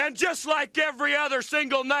Rick. And just like every other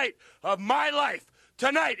single night of my life,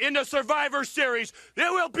 tonight in the Survivor Series,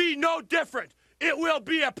 it will be no different. It will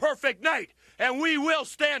be a perfect night, and we will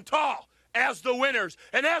stand tall as the winners.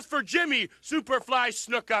 And as for Jimmy Superfly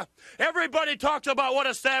Snuka, everybody talks about what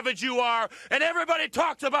a savage you are, and everybody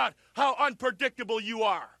talks about how unpredictable you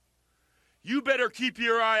are. You better keep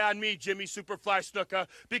your eye on me, Jimmy Superfly Snuka,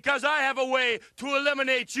 because I have a way to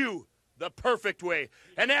eliminate you the perfect way.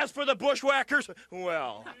 And as for the Bushwhackers,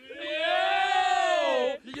 well...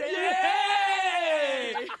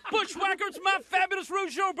 Yay! Bushwhackers, my fabulous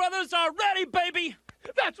Rougeau brothers are ready, baby!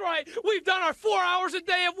 That's right. We've done our 4 hours a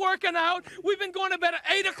day of working out. We've been going to bed at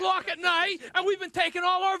 8 o'clock at night, and we've been taking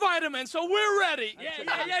all our vitamins, so we're ready.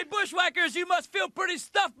 Yeah, Bushwhackers, you must feel pretty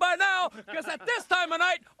stuffed by now, because at this time of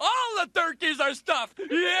night, all the turkeys are stuffed.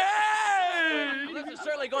 Yay! Well, this is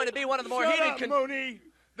certainly going to be one of the more Shut heated... up, Mooney.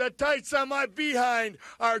 The tights on my behind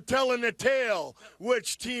are telling the tale.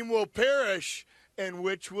 Which team will perish and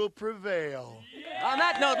which will prevail? On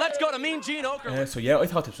that note, let's go to Mean Gene Okerlund. So yeah, I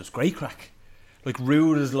thought this was great crack. Like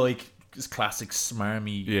Rude is like his classic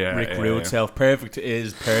smarmy Rick Rude self. Perfect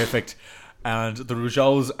is perfect, and the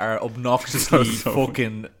Rougeaus are obnoxiously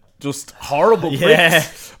fucking just horrible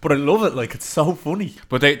pricks. But I love it. Like it's so funny.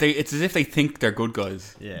 But they it's as if they think they're good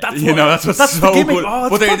guys. Yeah, That's what's the so gimmick. good. Oh,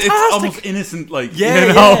 it's but it's fantastic. almost innocent. Like Yeah,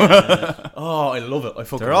 you know? yeah. Oh, I love it. I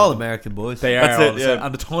fucking they're love all it. American boys. They are, That's all it, the same. yeah.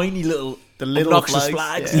 And the tiny little obnoxious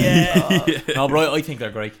flags. Yeah. No, bro, I think they're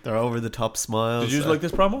great. They're over the top smiles. Did you like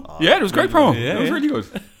this promo? Yeah, it was a great promo. Yeah, it was yeah. really good.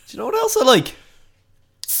 Do you know what else I like?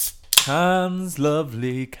 Cans,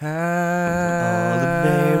 lovely cans.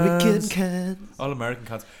 All American cans. All American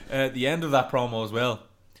cans. The end of that promo as well,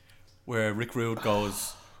 where Rick Rude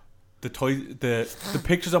goes, the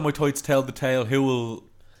pictures on my tights tell the tale. Who will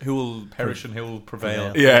perish and who will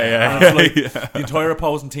prevail? Yeah. And it's like the entire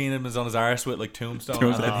opposing team is on his arse with like Tombstone,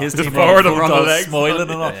 and then his Just team forward are him on the all legs. smiling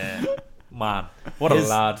and all. Man, what a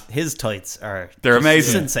lad! His tights are They're just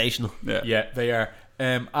amazing. sensational. Yeah, they are.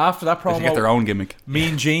 After that They promo, should get their own gimmick.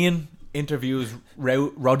 Mean Gene interviews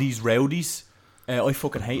Roddy's Rowdies. I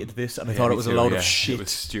fucking hated this, and I thought it was a load of shit. It was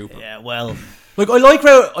stupid. Yeah, well, Like I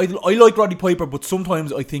like Roddy Piper, but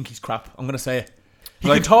sometimes I think he's crap. I'm gonna say it. He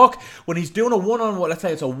can talk when he's doing a one-on-one. Let's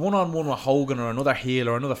say it's a one-on-one with Hogan or another heel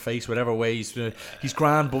or another face, whatever way he's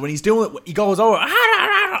grand. But when he's doing it, he goes over.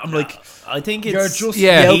 I'm like, I think you're it's just he's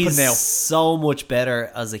yelping now. so much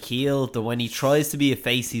better as a heel than when he tries to be a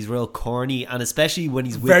face. He's real corny, and especially when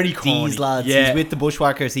he's with Very corny. these lads, Yeah. he's with the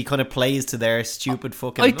Bushwhackers. He kind of plays to their stupid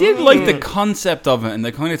fucking. I did like the concept of it, and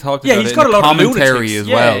they kind of talked Yeah, about he's it got in a the lot of commentary lunatics. as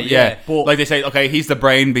Yeah, well. yeah, but- like they say, okay, he's the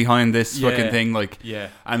brain behind this Yeah, fucking thing. Like, yeah.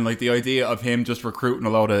 and like the idea of him just recruiting a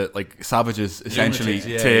lot of like savages essentially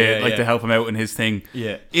Lunatics, to help him out in his thing,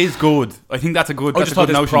 Yeah. is good. I think that's a good. I That's just a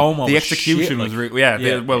good thought this notion. promo The was execution shit, was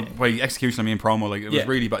like- well, by execution I mean promo. Like it Yeah. was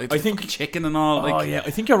really bad. It's I think- chicken and all. Like, Oh yeah,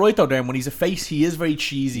 I think you're right though. Dan, when he's a face, he is very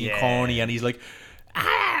cheesy and corny, and he's like,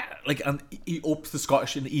 and he ups the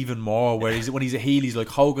Scottish in even more. Where when he's a heel, he's like,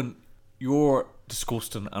 Hogan, you're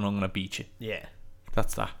disgusting, and I'm gonna beat you. Yeah.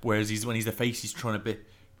 That's that. Whereas when he's the face, he's trying a bit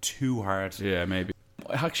too hard. Yeah, maybe.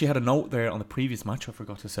 I actually had a note there on the previous match I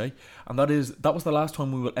forgot to say, and that was the last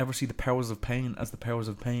time we will ever see the Powers of Pain as the Powers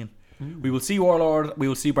of Pain. We will see Warlord, we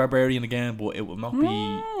will see Barbarian again, but it will not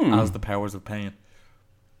be as the Powers of Pain.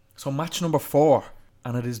 So match number 4,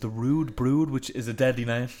 and it is the Rude Brood, which is a deadly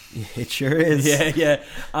name. It sure is. Yeah.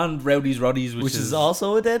 And Rowdy's Roddies, which is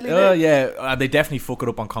also a deadly Oh name. yeah, and they definitely fuck it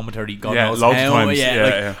up on commentary. God Yeah, knows loads of how. times. Yeah, Yeah,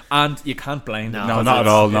 yeah. And you can't blame them. No, because not at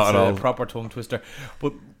it's- all, not it's at all. a proper tongue twister.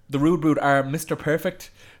 But the Rude Brood are Mr. Perfect,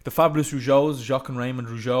 the Fabulous Rougeaus, Jacques and Raymond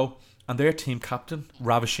Rougeau, and their team captain,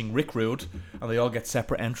 Ravishing Rick Rude, and they all get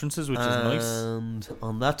separate entrances, which is nice. And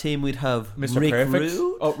on that team we'd have Mr. Rick Perfect.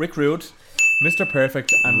 Rude. Oh, Rick Rude, Mr.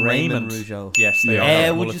 Perfect, and Raymond Rougeau. Yes, they all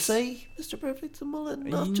have Would you mullets. say Mr. Perfect's a mullet,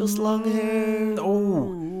 not just long hair?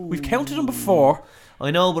 Oh, we've counted him before.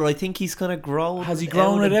 I know, but I think he's kind of grown. Has he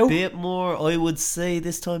grown it a out? bit more? I would say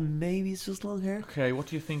this time maybe it's just long hair. Okay, what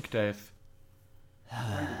do you think, Dave?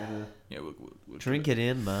 Yeah, we'll Drink it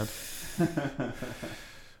in, man.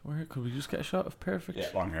 Where could we just get a shot of Perfect? Yeah,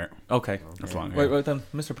 long hair. Okay, That's long hair. Right then,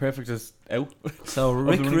 Mr. Perfect is out. So Of the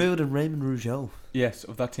Rick ring. Rude and Raymond Rougeau. Yes,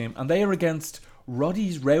 of that team, and they are against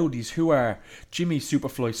Roddy's Rowdies, who are Jimmy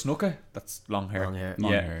Superfly Snuka, that's long hair, Long hair.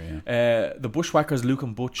 Long hair, the Bushwhackers Luke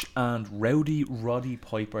and Butch, and Rowdy Roddy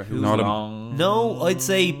Piper, who's Not a- long. No, I'd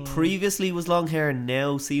say previously was long hair,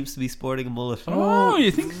 now seems to be sporting a mullet. Oh, you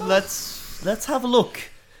think so? Let's have a look.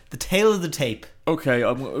 The tail of the tape. Okay,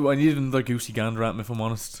 I need another goosey gander at him, if I'm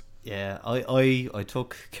honest. Yeah, I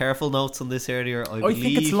took careful notes on this earlier. I I think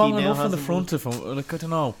believe it's long he now enough in has the a front. If I'm like, I don't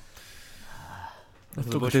know. Let's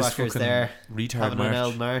The look at this Bushwhackers fucking there retard having an march.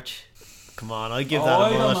 old march. Come on, I give Oh, that a I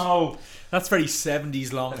don't mullet. know. That's very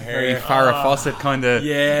 70s long Very hair. Farrah Fawcett kind of.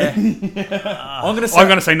 Yeah. I'm gonna say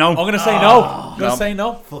no. I'm gonna say no. I'm gonna say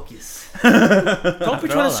no. Fuck yes. Don't be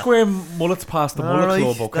trying to square mullets past the mullet Alright,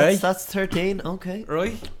 club, okay? That's 13. Okay.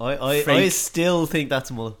 Right? I Fake. still think that's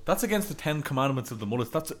a mullet. That's against the 10 commandments of the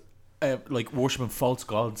mullets. That's like worshipping false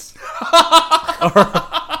gods.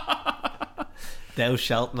 Thou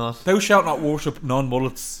shalt not. Thou shalt not worship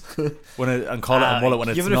non-mullets and call it a mullet when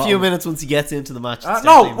it's Give it not. a few minutes once he gets into the match. it's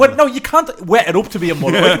No, definitely a mullet. no, you can't wet it up to be a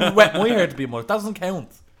mullet. I can wet my hair to be a mullet. That doesn't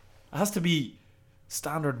count. It has to be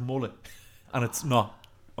standard mullet, and it's not.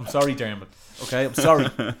 I'm sorry, Dermot. Okay, I'm sorry.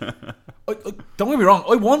 Don't get me wrong.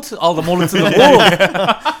 I want all the mullets in the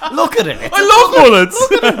world. Look at it. I love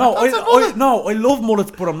mullets. No, I love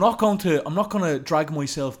mullets, but I'm not going to drag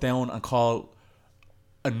myself down and call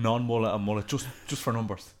a non-mullet a mullet just for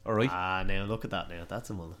numbers. All right. Now look at that. Now that's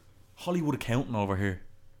a mullet. Hollywood accounting over here,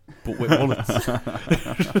 but with mullets.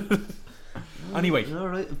 Anyway, All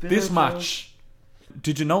right, a bit this of, match.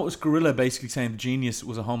 Did you notice Gorilla basically saying the Genius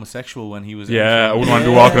was a homosexual when he was? Yeah, I wouldn't want to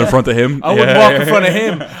be walking in front of him. I wouldn't walk in front of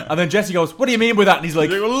him. And then Jesse goes, "What do you mean by that?" And he's like,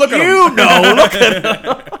 Look at "You him." know, look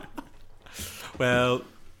at him." Well,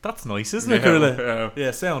 that's nice, isn't it, Yeah, Gorilla?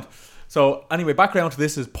 Yeah, sound. So anyway, background to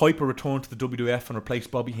this is Piper returned to the WWF and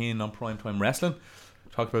replaced Bobby Heenan on Primetime Wrestling.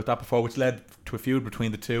 Talked about that before, which led to a feud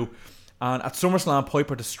between the two. And at SummerSlam,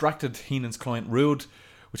 Piper distracted Heenan's client Rude,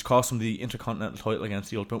 which cost him the Intercontinental title against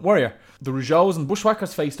the Ultimate Warrior. The Rougeaus and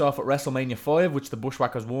Bushwhackers faced off at WrestleMania 5, which the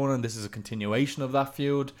Bushwhackers won, and this is a continuation of that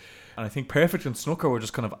feud. And I think Perfect and Snooker were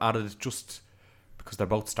just kind of added just because they're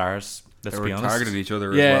both stars. Let's They be were honest. targeting each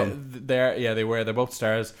other as yeah, well. They were. They're both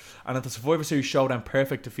stars. And at the Survivor Series showdown,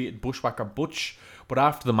 Perfect defeated Bushwhacker Butch. But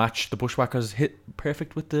after the match, the Bushwhackers hit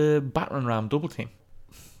Perfect with the battering ram double team.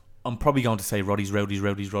 I'm probably going to say Roddy's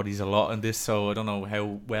a lot in this, so I don't know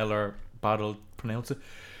how well or bad I'll pronounce it.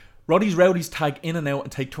 Roddy's Rowdies tag in and out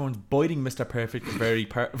and take turns biting Mr. Perfect in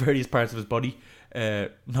various parts of his body.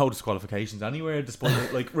 No disqualifications anywhere, despite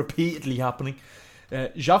it like repeatedly happening.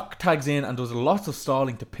 Jacques tags in and does lots of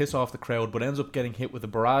stalling to piss off the crowd, but ends up getting hit with a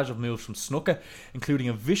barrage of moves from Snuka, including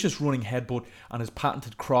a vicious running headbutt and his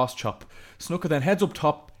patented cross chop. Snuka then heads up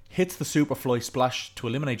top, hits the Superfly splash to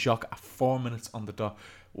eliminate Jacques at 4 minutes on the dot.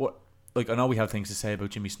 What like, I know we have things to say about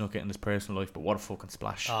Jimmy Snuka in his personal life, but what a fucking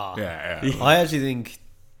splash. I actually think,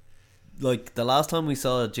 like, the last time we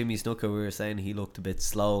saw Jimmy Snuka, we were saying he looked a bit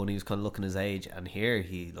slow and he was kind of looking his age, and here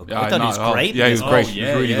he looked, I thought he was great. Yeah, he was great. He was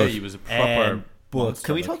really good. He was a proper but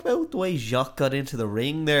can we talk about the way Jacques got into the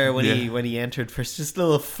ring there when he entered first? Just a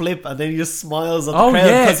little flip, and then he just smiles at the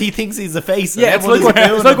crowd because he thinks he's a face. Yeah, it's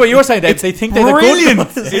like what you were saying, Dave. They think they're brilliant.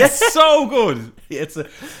 the good. It's so good.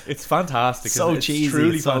 It's fantastic. So it's cheesy.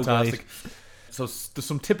 Truly it's so fantastic. So there's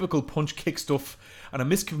some typical punch kick stuff, and a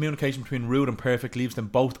miscommunication between Rude and Perfect leaves them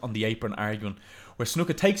both on the apron arguing, where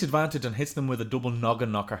Snuka takes advantage and hits them with a double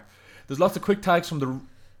noggin knocker. There's lots of quick tags from the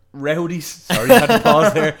Rowdies. Sorry, had to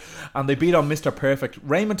pause there. And they beat on Mr. Perfect.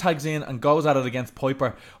 Raymond tags in and goes at it against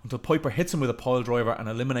Piper until Piper hits him with a pile driver and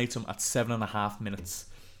eliminates him at 7.5 minutes.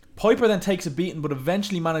 Piper then takes a beating, but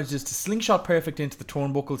eventually manages to slingshot Perfect into the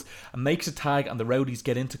turnbuckles and makes a tag, and the Rowdies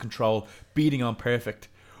get into control, beating on Perfect.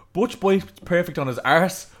 Butch bites Perfect on his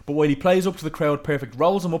arse, but while he plays up to the crowd, Perfect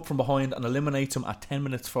rolls him up from behind and eliminates him at 10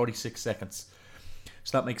 minutes 46 seconds.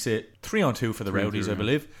 So that makes it 3-on-2 for the Rowdies, I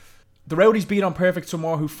believe. The Rowdies beat on Perfect some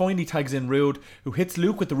more, who finally tags in Rude, who hits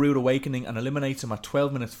Luke with the Rude Awakening and eliminates him at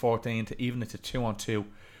 12 minutes 14 to even it to 2-on-2.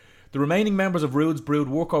 The remaining members of Rude's Brood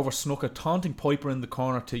work over Snuka, taunting Piper in the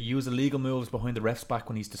corner to use illegal moves behind the ref's back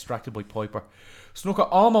when he's distracted by Piper. Snuka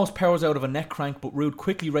almost powers out of a neck crank, but Rude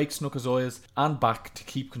quickly rakes Snuka's eyes and back to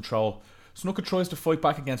keep control. Snuka tries to fight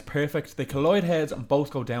back against Perfect. They collide heads and both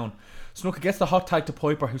go down. Snuka gets the hot tag to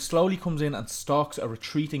Piper, who slowly comes in and stalks a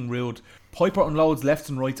retreating Rude. Piper unloads lefts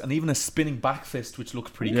and rights and even a spinning back fist, which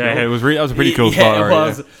looks pretty cool. Yeah, that was a pretty cool spot. Yeah, it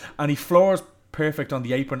was. Yeah. And he floors Perfect on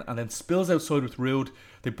the apron and then spills outside with Rude.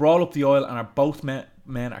 They brawl up the aisle and both men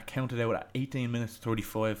are counted out at 18 minutes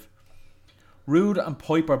 35. Rude and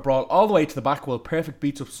Piper brawl all the way to the back while Perfect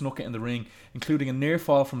beats up Snuka in the ring, including a near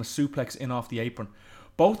fall from a suplex in off the apron.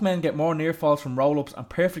 Both men get more near falls from roll-ups, and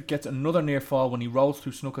Perfect gets another near fall when he rolls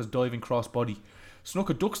through Snuka's diving crossbody.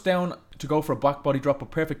 Snuka ducks down to go for a back body drop,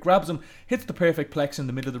 but Perfect grabs him, hits the Perfect Plex in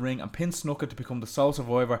the middle of the ring, and pins Snuka to become the sole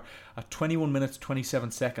survivor at 21 minutes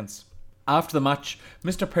 27 seconds. After the match,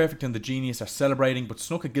 Mr. Perfect and the Genius are celebrating, but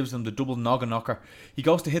Snuka gives them the double noggin knocker. He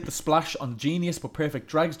goes to hit the splash on Genius, but Perfect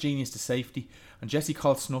drags Genius to safety, and Jesse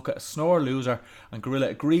calls Snuka a sore loser, and Gorilla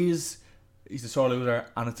agrees he's a sore loser,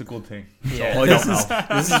 and it's a good thing. Yeah, so I don't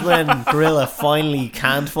know. This is when Gorilla finally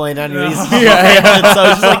can't find any reason. So he's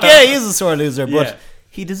just like, yeah, he is a sore loser, but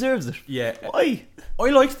he deserves it. Yeah. Why? I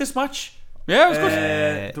liked this match. Yeah, it was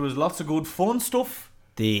good. There was lots of good fun stuff.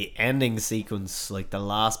 The ending sequence, like the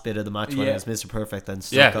last bit of the match when it was Mr. Perfect and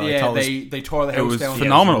Snuka, Snuka, they tore the house down.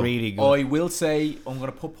 Phenomenal. It was really good. I will say I'm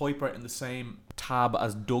going to put Piper in the same tab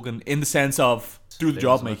as Duggan in the sense of do the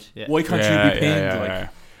job, mate. Yeah. Why can't you be pinned?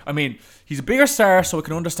 I mean, he's a bigger star, so I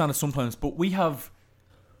can understand it sometimes, but we have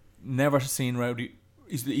never seen Rowdy.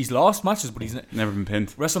 He's lost matches, but he's never been pinned.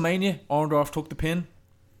 WrestleMania, Orndorff took the pin.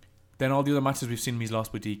 Then all the other matches we've seen him, he's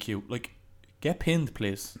lost by DQ. Like, get pinned,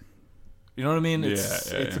 please. You know what I mean?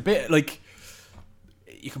 It's a bit like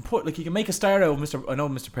you can make a star out of Mr. I know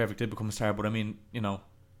Mr. Perfect did become a star, but I mean, you know,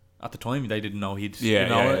 at the time they didn't know he'd.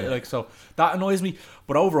 Like, so that annoys me.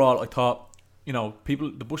 But overall, I thought, you know,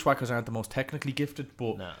 the Bushwhackers aren't the most technically gifted,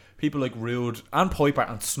 but people like Rude and Piper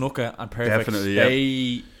and Snuka and Perfect,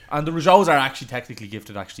 definitely, and the Rougeaus are actually technically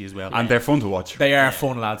gifted as well, and they're fun to watch. They are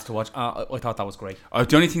fun lads to watch. I thought that was great.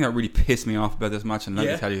 The only thing that really pissed me off about this match, and let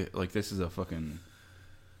me tell you, like, this is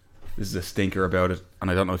a stinker about it, and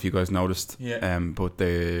I don't know if you guys noticed. But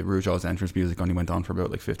the Rougeaus entrance music only went on for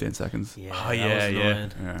about like 15 seconds.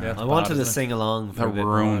 I wanted to sing along. That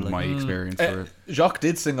ruined my experience for it. Jacques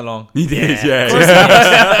did sing along. He did,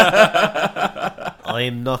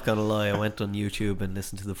 I'm not gonna lie, I went on YouTube and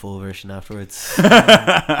listened to the full version afterwards.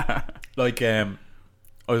 Like, I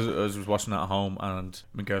was watching it at home, and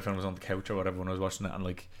my girlfriend was on the couch or whatever when I was watching it, and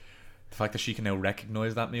like, the fact that she can now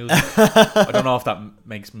recognise that music, I don't know if that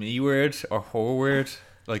makes me weird or her weird.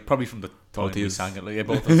 Like, probably from the time we sang it. Like,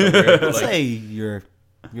 both of them are weird. I'd say your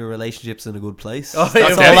relationship's in a good place. Oh,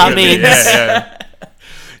 that's all that means.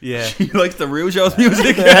 Yeah. She likes the Rougeaus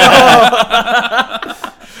music.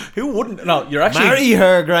 Who wouldn't? No, you're actually marry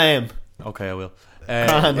her, Graham. Okay, I will.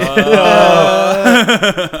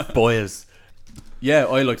 Boys. Yeah,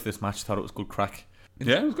 I liked this match. Thought it was good crack.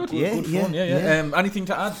 Yeah, it was good. Good fun. Yeah. Anything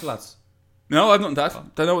to add, lads? No, I've nothing to add.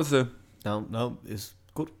 I know it's no, it's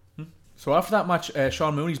good. So after that match,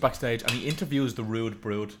 Sean Mooney's backstage and he interviews the Rude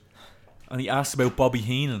Brood, and he asks about Bobby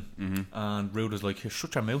Heenan, and Rude is like, "Hey,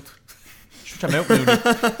 shut your mouth." Shut your mouth, Mooney.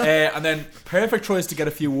 And then Perfect tries to get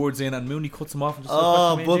a few words in, and Mooney cuts him off. And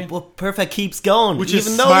just but Perfect keeps going, which even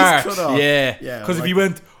is though smart. He's cut off. Yeah, because if he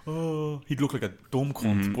went, oh, he'd look like a dumb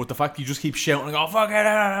cunt. But the fact you just keep shouting, like, oh fuck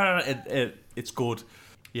it, it's good.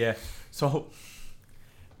 Yeah. So,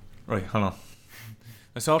 right, hold on.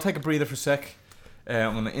 So I'll take a breather for a sec.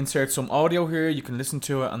 I'm going to insert some audio here. You can listen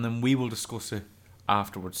to it, and then we will discuss it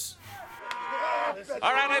afterwards.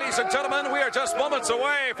 All right, ladies and gentlemen, we are just moments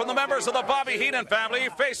away from the members of the Bobby Heenan family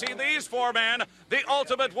facing these 4 men, the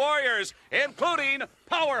Ultimate Warriors, including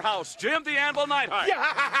Powerhouse Jim the Anvil Neidhart.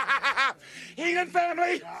 Yeah. Heenan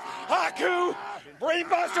family, Haku,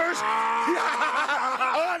 Brainbusters,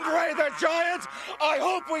 Andre the Giant. I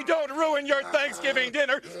hope we don't ruin your Thanksgiving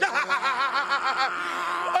dinner.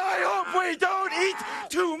 I hope we don't eat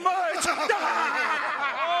too much.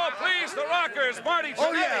 Oh, please, the Rockers, Marty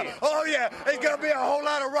Jannetty. Oh yeah, it's gonna be a whole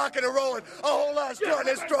lot of rocking and rolling, a whole lot of strutting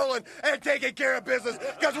and strolling and taking care of business,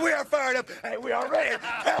 because we are fired up and we are ready.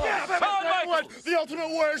 The Ultimate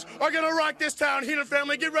Warriors are gonna rock this town. Heenan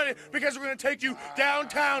family, get ready, because we're gonna take you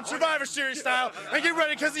downtown Survivor Series style, and get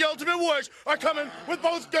ready, because the Ultimate Warriors are coming with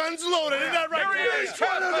both guns loaded. Isn't that right? Each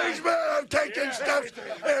one of these men have taken steps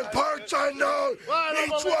in parts unknown.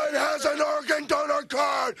 Each one has an organ donor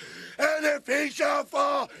card, and if he shall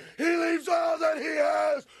fall, he leaves all that he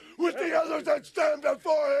has with the others that stand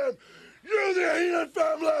before him. You, the Heenan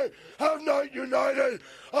family, have not united.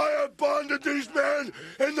 I have bonded these men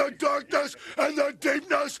in the darkness and the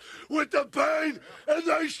deepness with the pain, and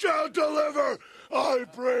they shall deliver. I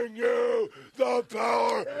bring you the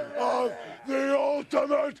power of the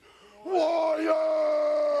Ultimate Warrior.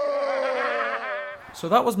 So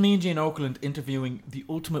that was me and Jane Oakland interviewing the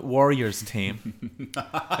Ultimate Warriors team.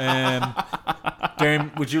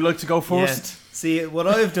 Darren, would you like to go first? Yeah. See, what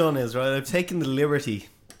I've done is, right, I've taken the liberty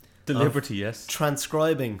yes,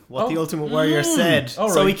 transcribing what the Ultimate Warrior said, so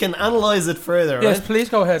right. We can analyse it further. Yes, right? please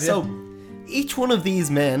go ahead. So, each one of these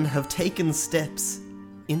men have taken steps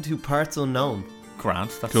into parts unknown.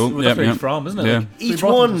 Grant, that's cool. That's where he's from, isn't it? Yeah. Like, each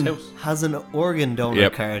one has an organ donor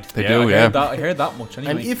card. They do, I heard that much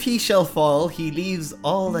anyway. And if he shall fall, he leaves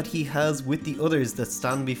all that he has with the others that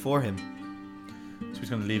stand before him. So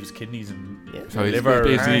he's going to leave his kidneys and so liver.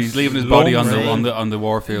 He's leaving his body on the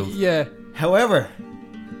warfield. Yeah. However,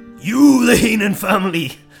 you, the Heenan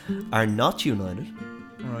family, are not united.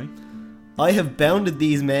 Alright. I have bounded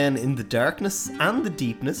these men in the darkness and the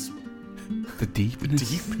deepness. The deepness.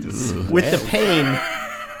 With the pain,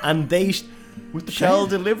 and they shall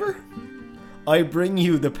deliver. I bring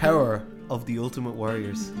you the power of the Ultimate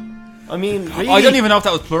Warriors. I mean, really, I don't even know if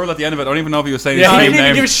that was plural at the end of it. I don't even know if he was saying he his didn't name.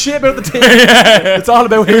 even give a shit about the team. It's all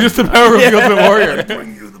about him. Just the power of the Ultimate Warrior. I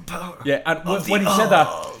bring you the power. Yeah, and when he said that,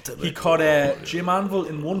 he caught Jim Anvil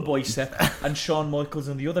in one bicep and Shawn Michaels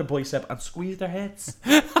in the other bicep and squeezed their heads.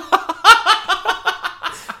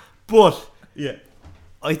 But yeah,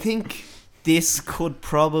 I think this could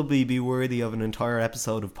probably be worthy of an entire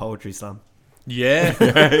episode of Poetry Slam. Yeah,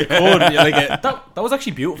 it could. That was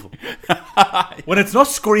actually beautiful. When it's not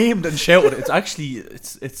screamed and shouted, it's actually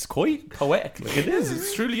it's quite poetic. Like, it is.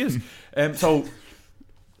 It truly is. So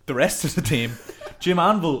the rest of the team, Jim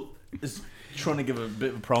Anvil is trying to give a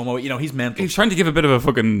bit of a promo. You know, he's mental. He's trying to give a bit of a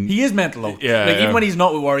fucking. He is mental though. Yeah. Even when he's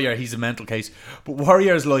not with Warrior, he's a mental case. But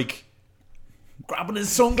Warrior's like grabbing his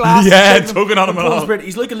sunglasses. Yeah, tugging on him and all.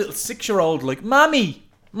 He's like a little 6-year-old, like, Mommy,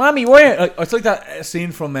 where? It's like that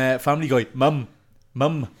scene from Family Guy. Mummy.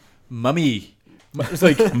 It's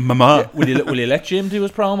like, Mama. Will you let Jim do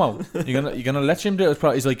his promo? You're gonna let Jim do his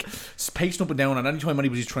promo? He's like pacing up and down, and anytime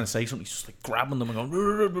anybody's trying to say something, he's just like grabbing them and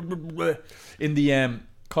going. In the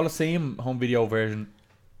Coliseum home video version,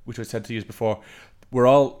 which I said to you before, we're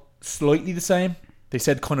all slightly the same. They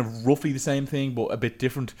said kind of roughly the same thing, but a bit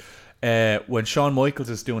different. When Shawn Michaels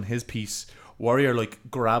is doing his piece, Warrior like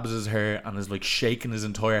grabs his hair and is like shaking his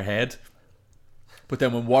entire head. But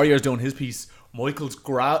then when Warrior's doing his piece, Michaels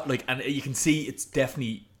and you can see it's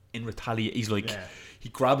definitely in retaliation. He's like, he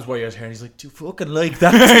grabs Warrior's hair and he's like, "Do you fucking like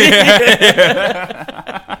that?"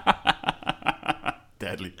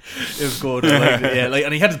 Deadly. It was good. I liked it, yeah.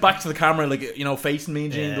 And he had his back to the camera, like, you know, facing me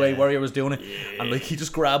and Gene the way Warrior was doing it, and like he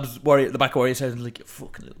just grabs the back of Warrior's head and like, "You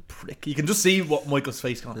fucking little prick." You can just see what Michael's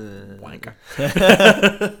face going, wanker.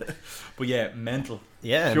 But yeah, mental.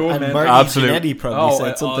 Yeah, pure and mental. Marty Jannetty probably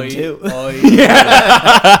said something too. What?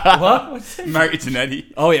 Marty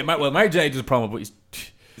Jannetty. Oh yeah, Marty Jannetty does a promo, but he's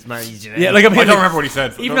Marty Jannetty. Yeah, like I don't remember what he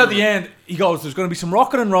said. Even at the end, he goes, "There's going to be some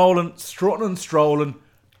rocking and rolling, strutting and strolling,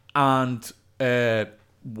 and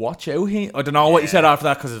watch out." I don't know what he said after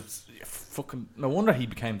that, because it's fucking no wonder he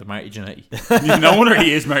became the Marty Jannetty. No wonder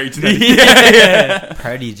he is Marty Jannetty. Yeah.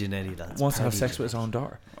 Party Jannetty, that's wants to have Party sex with his own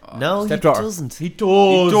daughter. No, he Stepdaughter. doesn't. He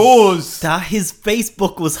does. That his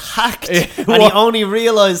Facebook was hacked, and he What? only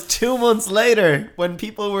realised 2 months later when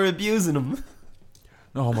people were abusing him.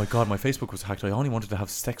 Oh my god, my Facebook was hacked. I only wanted to have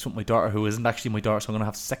sex with my daughter, who isn't actually my daughter, so I'm going to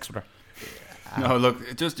have sex with her. No,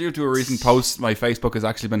 look, just due to a recent post, my Facebook has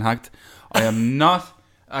actually been hacked. I am not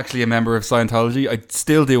actually a member of Scientology. I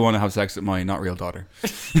still do want to have sex with my not real daughter.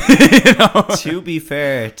 To be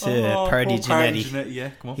fair to Party Jannetty,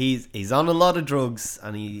 yeah, come on. he's on a lot of drugs,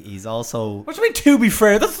 and he's also... What do you mean, to be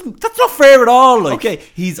fair? That's not fair at all. Like. Okay,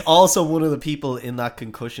 he's also one of the people in that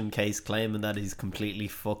concussion case claiming that he's completely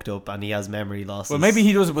fucked up and he has memory loss. Well, maybe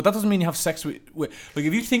he does it, but that doesn't mean you have sex with... Like,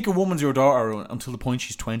 if you think a woman's your daughter until the point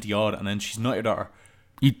she's 20 odd, and then she's not your daughter,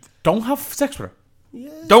 you don't have sex with her.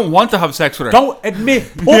 Don't want to have sex with her. Don't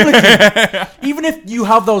admit publicly, even if you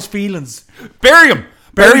have those feelings. Bury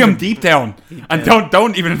him deep down, and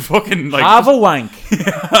don't even fucking like have a wank.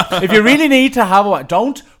 If you really need to have a wank,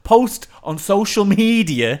 don't post on social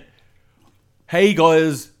media. Hey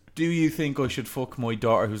guys, do you think I should fuck my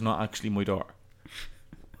daughter who's not actually my daughter?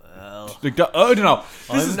 Well, like I don't know.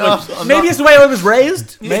 Maybe it's the way I was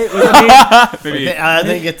raised. Maybe I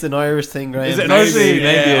think it's an Irish thing, right? Is it an Irish thing?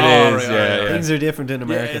 Maybe it is. Right. Things are different in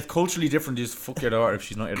America. Yeah, it's culturally different. You just fuck your daughter if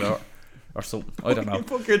she's not your daughter, or something. I don't know.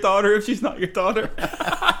 Fuck your daughter if she's not your daughter.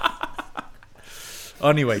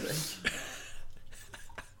 Anyway,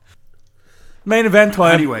 main event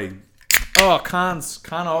time. Anyway. Oh, cans.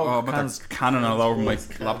 Cannon all over my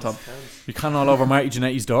laptop. You cannon all over Marty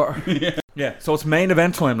Jannetty's daughter. Yeah. So it's main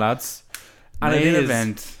event time, lads. And Main it is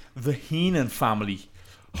event. the Heenan family.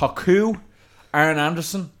 Haku, Aaron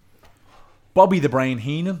Anderson, Bobby the Brain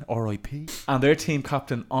Heenan, R.I.P., and their team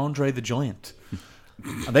captain Andre the Giant.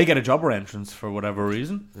 And they get a jobber entrance for whatever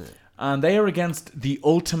reason. Yeah. And they are against the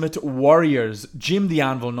Ultimate Warriors, Jim the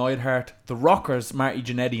Anvil Neidhart, the Rockers, Marty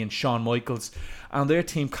Jannetty and Shawn Michaels, and their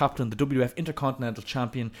team captain, the WF Intercontinental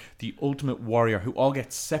Champion, the Ultimate Warrior, who all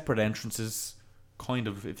get separate entrances, kind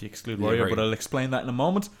of, if you exclude Warrior, but I'll explain that in a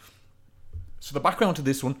moment. So the background to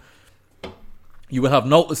this one, you will have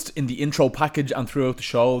noticed in the intro package and throughout the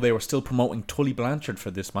show, they were still promoting Tully Blanchard for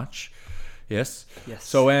this match. Yes.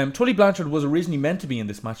 So Tully Blanchard was originally meant to be in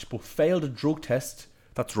this match, but failed a drug test.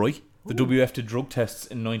 That's right. The WF did drug tests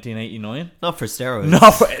in 1989. Not for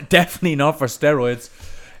steroids. Definitely not for steroids.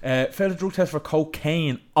 Failed a drug test for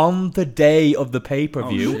cocaine on the day of the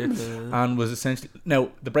pay-per-view. And was essentially... Now,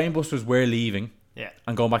 the Brainbusters were leaving. Yeah.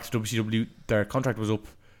 And going back to WCW. Their contract was up.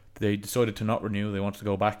 They decided to not renew. They wanted to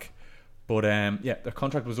go back. But, their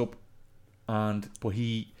contract was up. But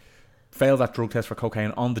he failed that drug test for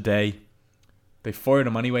cocaine on the day. They fired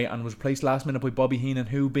him anyway and was replaced last minute by Bobby Heenan,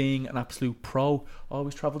 who, being an absolute pro,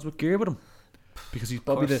 always travels with gear with him. Because he's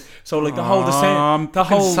Bobby the... So, like, the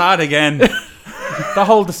whole... sad again. The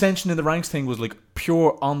whole dissension in the ranks thing was, like,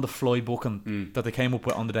 pure on-the-fly booking that they came up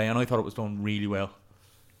with on the day, and I thought it was done really well.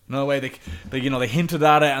 No way, they hinted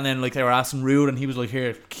at it, and then, like, they were asking Rude, and he was like,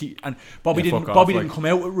 here, and Bobby didn't come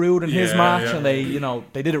out with Rude in his match, and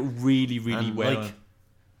they did it really, really well. Like,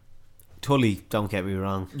 Tully, don't get me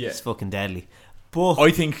wrong, it's fucking deadly. But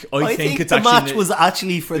I think it's the actually match was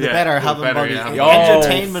actually for the better having Bobby.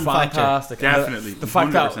 Entertainment fantastic. factor. Definitely. The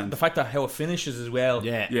fact that how it finishes as well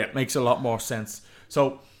makes a lot more sense.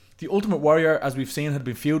 So the Ultimate Warrior, as we've seen, had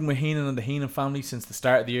been feuding with Heenan and the Heenan family since the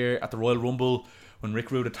start of the year at the Royal Rumble when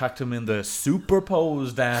Rick Rude attacked him in the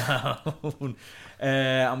superpose down.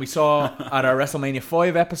 And we saw at our WrestleMania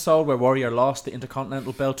 5 episode where Warrior lost the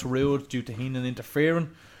Intercontinental belt to Rude due to Heenan interfering.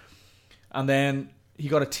 And then he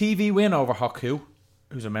got a TV win over Haku,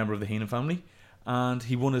 who's a member of the Heenan family, and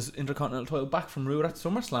he won his Intercontinental title back from Rude at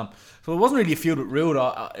SummerSlam. So it wasn't really a feud with Rude,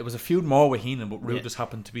 it was a feud more with Heenan, but Rude just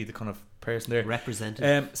happened to be the kind of person there.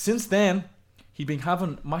 Represented. Since then, he'd been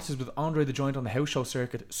having matches with Andre the Giant on the house show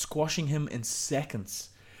circuit, squashing him in seconds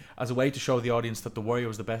as a way to show the audience that the Warrior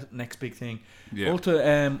was the next big thing. Yeah.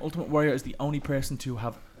 Ultimate Warrior is the only person to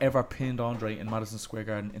have ever pinned Andre in Madison Square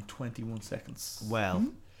Garden in 21 seconds. Well...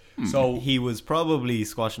 So he was probably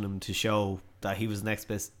squashing him to show that he was the next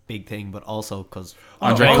best big thing, but also because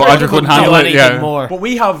Andre couldn't handle it. More. But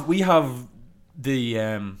we have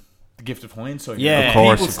the gift of hindsight. Yeah, of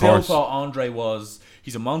course. People still thought Andre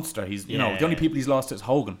he's a monster. He's the only people he's lost is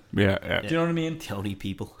Hogan. Yeah. Do you know what I mean? The only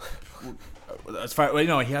people. As far he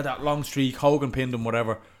had that long streak. Hogan pinned him.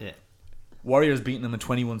 Whatever. Yeah. Warriors beating him in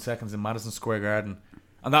 21 seconds in Madison Square Garden,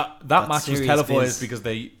 and that match was televised because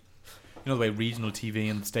they. You know the way regional TV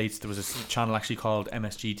in the States, there was a channel actually called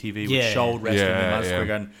MSG TV which showed wrestling in Madison Square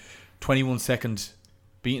Garden. 21 second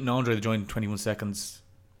beating Andre the Giant in 21 seconds.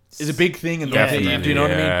 is a big thing in the Definitely, team. Do you know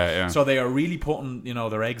what I mean? yeah. So they are really putting,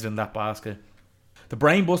 their eggs in that basket. The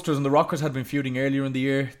Brainbusters and the Rockers had been feuding earlier in the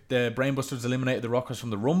year. The Brainbusters eliminated the Rockers from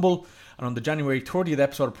the Rumble, and on the January 30th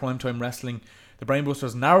episode of Primetime Wrestling, the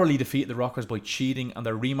Brainbusters narrowly defeated the Rockers by cheating, and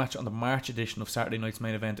their rematch on the March edition of Saturday Night's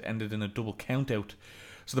Main Event ended in a double countout.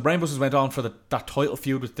 So the Brainbusters went on for that title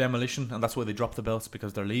feud with Demolition, and that's why they dropped the belts,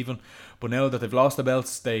 because they're leaving. But now that they've lost the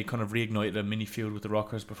belts, they kind of reignited a mini feud with the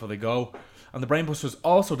Rockers before they go. And the Brainbusters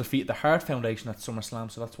also defeated the Hart Foundation at SummerSlam,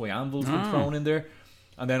 so that's why Anvil's been thrown in there.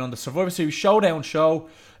 And then on the Survivor Series Showdown show,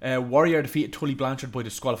 Warrior defeated Tully Blanchard by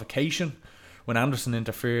disqualification when Anderson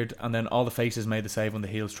interfered, and then all the faces made the save when the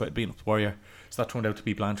heels tried to beat up Warrior. So that turned out to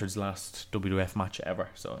be Blanchard's last WWF match ever.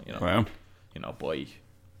 So, by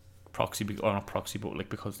proxy, or not proxy, but like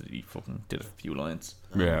because he fucking did a few lines.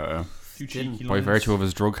 Yeah. Few cheeky By lines. virtue of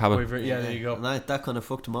his drug habit. There you go. And that kind of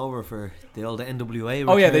fucked him over for the old NWA.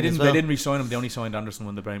 Oh yeah, they return as didn't. well. They didn't re-sign him. They only signed Anderson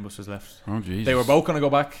when the Brainbusters left. Oh jeez. They were both going to go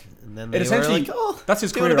back. And then It they were essentially like, "Oh, that's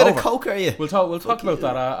his doing career a bit over. of coke, are you?" We'll talk about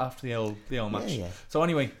that after the old match. Yeah. So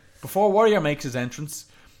anyway, before Warrior makes his entrance,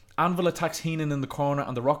 Anvil attacks Heenan in the corner,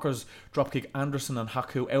 and the Rockers dropkick Anderson and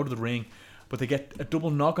Haku out of the ring. But they get a double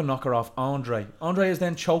knocker off Andre. Andre is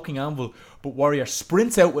then choking Anvil, but Warrior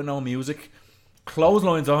sprints out with no music,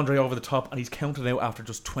 clotheslines Andre over the top, and he's counted out after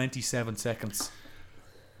just 27 seconds.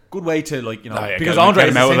 Good way to because Andre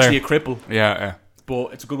is essentially a cripple. Yeah.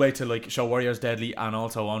 But it's a good way to show Warrior's deadly, and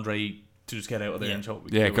also Andre to just get out of there and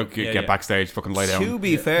choke. Get backstage, fucking lie down. To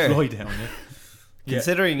be fair, lie down.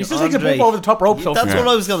 Considering he still Andre, takes a bump over the top rope. That's what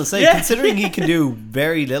I was going to say. Yeah. Considering he can do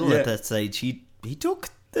very little at that stage, he took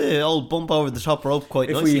the old bump over the top rope quite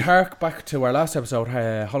nicely. If we hark back to our last episode,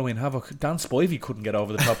 Halloween Havoc, Dan Spivey couldn't get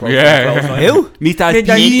over the top rope. Who? Meet that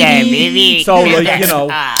So,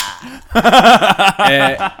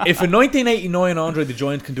 if in 1989 Andre the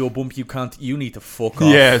Giant can do a bump you can't, you need to fuck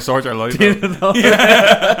off. Yeah, sort your life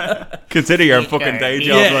out. Consider your fucking day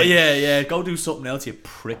job. Yeah. Go do something else, you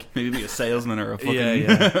prick. Maybe be a salesman or a fucking...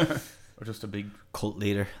 Yeah. Or just a big cult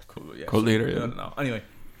leader. Cult leader, yeah. I don't know. Anyway,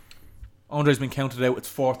 Andre's been counted out. It's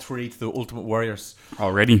 4-3 to the Ultimate Warriors.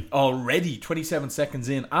 Already, 27 seconds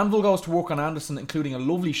in. Anvil goes to work on Anderson, including a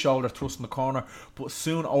lovely shoulder thrust in the corner, but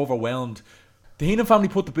soon overwhelmed. The Heenan family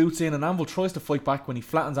put the boots in, and Anvil tries to fight back when he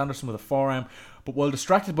flattens Anderson with a forearm. But while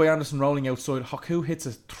distracted by Anderson rolling outside, Haku hits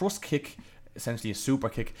a thrust kick, essentially a super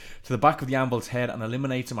kick, to the back of the Anvil's head and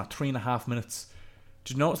eliminates him at 3.5 minutes.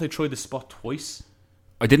 Did you notice they tried this spot twice?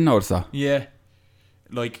 I didn't notice that. Yeah.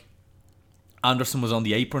 Anderson was on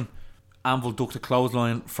the apron. Anvil ducked a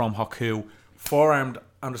clothesline from Haku, forearmed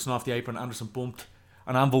Anderson off the apron. Anderson bumped,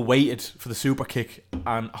 and Anvil waited for the super kick,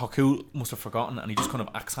 and Haku must have forgotten, and he just kind of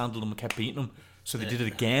axe handled him and kept beating him. So they did it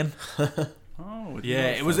again.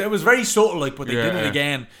 It was very subtle, but they did it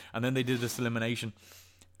again, and then they did this elimination.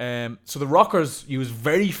 So the Rockers use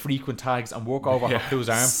very frequent tags and work over Haku's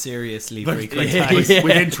arm. Seriously frequent tags.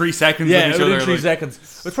 Within 3 seconds of each other. Within 3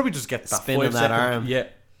 seconds. We'll probably just get that spin on that arm. Yeah.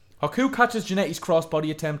 Haku catches Jannetty's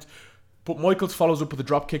crossbody attempt, but Michaels follows up with a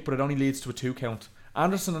drop kick, but it only leads to a 2 count.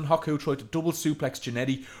 Anderson and Haku try to double suplex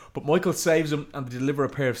Jannetty, but Michaels saves him, and they deliver a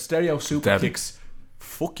pair of stereo super kicks.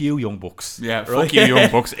 Fuck you, Young Bucks. Yeah, fuck you, Young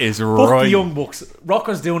Bucks is Fuck right. the Young Bucks.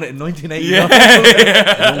 Rockers doing it in 1989.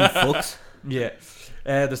 Young fucks. Yeah.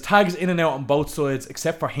 There's tags in and out on both sides,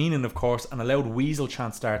 except for Heenan, of course, and a loud weasel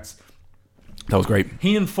chant starts. That was great.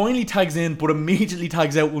 Heenan finally tags in, but immediately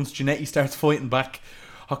tags out once Jannetty starts fighting back.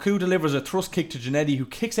 Haku delivers a thrust kick to Jannetty, who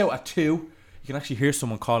kicks out at 2. You can actually hear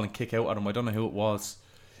someone calling kick out at him. I don't know who it was.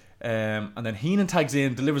 And then Heenan tags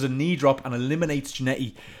in, delivers a knee drop, and eliminates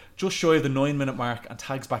Jannetty just shy of the 9-minute mark, and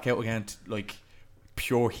tags back out again to,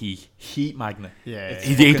 pure heat magnet. Yeah.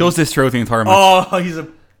 He does this throughout the entire match. Oh,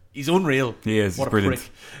 he's unreal. He is. What He's a brilliant.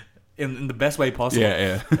 prick. In the best way possible.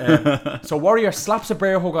 Yeah. So Warrior slaps a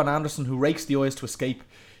bear hug on Anderson, who rakes the eyes to escape.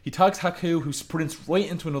 He tags Haku, who sprints right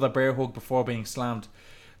into another bear hug before being slammed.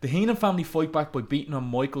 The Heenan family fight back by beating on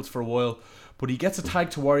Michaels for a while, but he gets a tag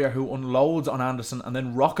to Warrior, who unloads on Anderson and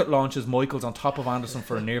then rocket launches Michaels on top of Anderson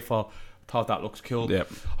for a near fall. Thought that looked cool. Yep.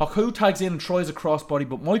 Haku tags in and tries a crossbody,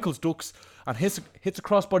 but Michaels ducks and hits a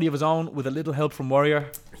crossbody of his own with a little help from Warrior.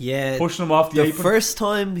 Yeah, pushing him off the apron. The first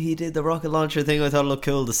time he did the rocket launcher thing, I thought it looked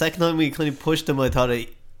cool. The second time we kind of pushed him, I thought it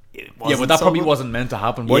wasn't. Yeah, but that probably wasn't meant to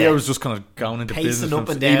happen. Warrior was just kind of going into pacing business up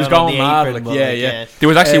and down. He was going mad, apron, yeah. There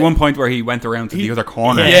was actually one point where he went around to the other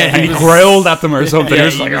corner and he growled at them or something. Yeah,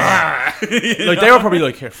 he was like they were probably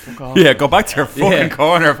like, here, fuck off. Yeah, go back to your fucking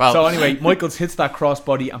corner, pal. So anyway, Michaels hits that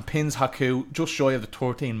crossbody and pins Haku just shy of the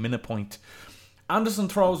 13-minute point. Anderson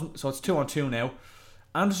throws, so it's 2-on-2 now.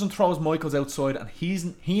 Anderson throws Michaels outside, and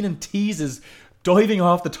Heenan teases, diving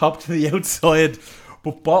off the top to the outside.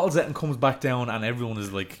 but bottles it and comes back down, and everyone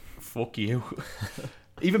is like, fuck you.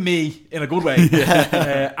 Even me, in a good way.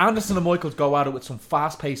 Anderson and Michaels go at it with some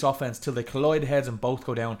fast-paced offense till they collide heads and both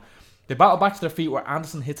go down. They battle back to their feet where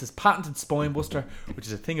Anderson hits his patented spine buster, which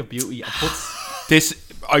is a thing of beauty, and puts...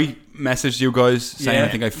 This, I messaged you guys saying I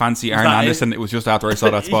think I fancy Arn Anderson. It was just after I saw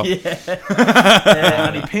that spot.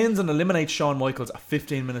 And he pins and eliminates Shawn Michaels at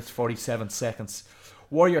 15 minutes 47 seconds.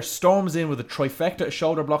 Warrior storms in with a trifecta of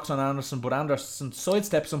shoulder blocks on Anderson, but Anderson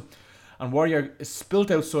sidesteps him, and Warrior is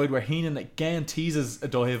spilt outside where Heenan again teases a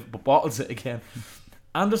dive but bottles it again.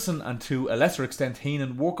 Anderson and to a lesser extent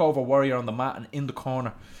Heenan work over Warrior on the mat and in the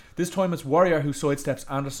corner. This time it's Warrior who sidesteps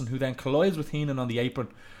Anderson, who then collides with Heenan on the apron.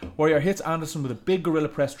 Warrior hits Anderson with a big gorilla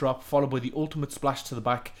press drop followed by the ultimate splash to the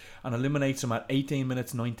back and eliminates him at 18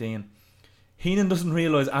 minutes 19. Heenan doesn't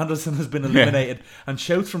realise Anderson has been eliminated and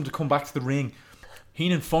shouts for him to come back to the ring.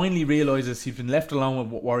 Heenan finally realises he's been left alone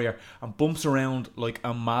with Warrior and bumps around like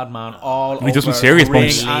a madman all over does some serious the ring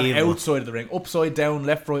bumps. and outside of the ring, upside down,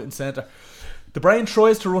 left, right and centre. The Brain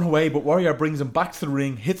tries to run away, but Warrior brings him back to the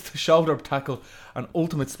ring, hits the shoulder tackle and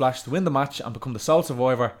ultimate splash to win the match and become the sole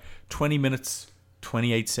survivor. 20 minutes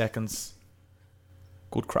 28 seconds.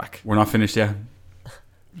 Good crack. We're not finished yet.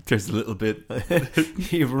 There's a little bit.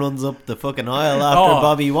 He runs up the fucking aisle after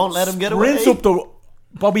Bobby. He won't let him get away. Sprints up the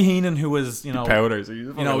Bobby Heenan, who was, you know, powders. He's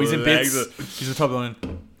in bits. He's the top line.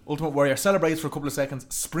 Ultimate Warrior celebrates for a couple of seconds,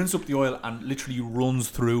 sprints up the aisle, and literally runs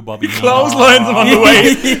through Bobby Heenan. Clotheslines him on the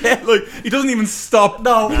way. Like, he doesn't even stop.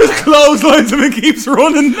 No. He just clotheslines him and keeps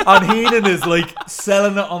running. And Heenan is like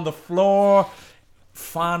selling it on the floor.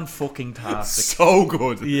 Fan-fucking-tastic. So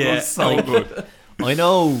good. Yeah. So good. I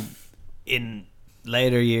know in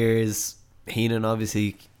later years, Heenan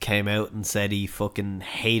obviously came out and said he fucking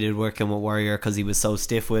hated working with Warrior because he was so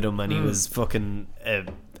stiff with him and he was fucking idiot.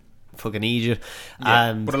 Yeah,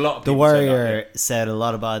 And but a lot of the people Warrior said a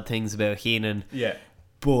lot of bad things about Heenan. Yeah.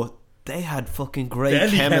 But they had fucking great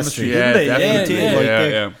Deadly chemistry, chemistry, didn't they? definitely. Yeah,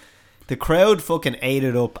 like Yeah. the crowd fucking ate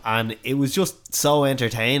it up and it was just so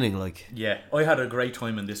entertaining. Like, Yeah, I had a great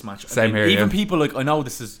time in this match. Same here, Even yeah. people like, I know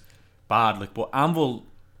this is bad, like, but Anvil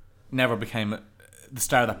never became the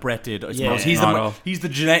star that Brett did. I suppose Yeah. he's the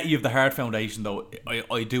Jannetty of the Heart Foundation, though.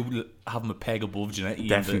 I do have him a peg above Jannetty,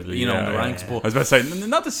 Definitely. in the ranks. But I was about to say,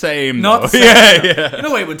 not the same. not though. the same. Yeah. You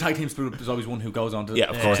know, when tag teams split up, there's always one who goes on to Yeah,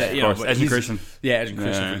 of course, you of know, course. but Edge and he's- Christian. Yeah, Edge and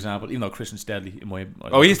Christian, Yeah. for example. Even though Christian's deadly in my.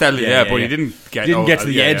 Oh, he's deadly, but he didn't get to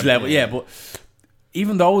the yeah, edge yeah. level. Yeah, but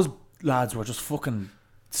even those lads were just fucking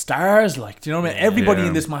stars. Like, do you know what I mean? Everybody Yeah.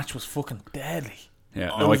 in this match was fucking deadly. Yeah,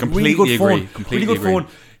 It no, I was completely really good agree. fun. Completely really good agree.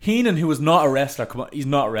 fun. Heenan, who is not a wrestler, come on, he's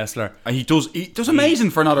not a wrestler. He does amazing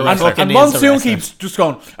for not a And, wrestler. fucking and is a Monsoon wrestler. keeps just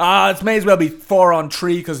going, it may as well be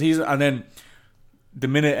 4-on-3 because he's. And then the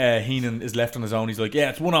minute Heenan is left on his own, he's like, yeah,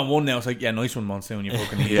 it's 1-on-1 now. It's like, yeah, nice one, Monsoon, you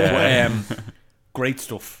fucking idiot. Yeah. But, great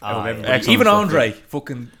stuff out of yeah. everybody. Excellent Even stuff, Andre,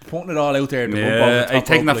 fucking putting it all out there. To bump over the Yeah, top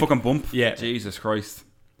taking that rope, like, fucking bump. Yeah. Jesus Christ.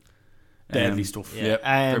 Deadly stuff. Yeah,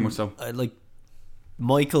 very much so. Like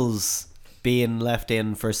Michaels being left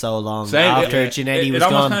in for so long Same, after it Jannetty was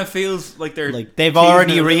almost gone. kind of feels like they're Like they've teasing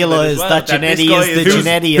already it a little bit realised as well, that this Jannetty guy is the who's-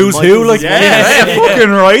 Jannetty. who's and who, Michaels like, is- Yeah, Yeah. fucking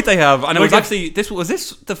right they have. And it was Like, actually this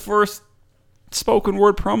the first spoken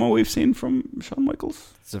word promo we've seen from Shawn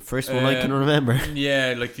Michaels. It's the first one I can remember.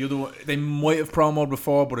 Yeah, like the other one, they might have promoted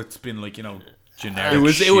before, but it's been like, you know, generic. It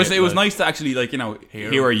was shit, nice to actually, like, you know,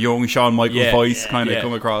 hear a young Shawn Michaels Yeah, voice yeah, kind of yeah.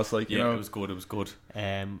 come across, like, you Yeah, know. it was good. It was good.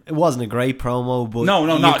 It wasn't a great promo, but No,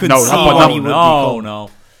 you not- could no, see not- what no, he would no, become. no.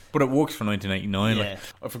 But it works for 1989. Yeah. Like,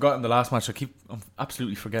 I've forgotten the last match. I'm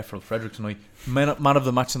absolutely forgetful. Frederick tonight. Man of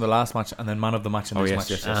the match in the last match, and then man of the match in this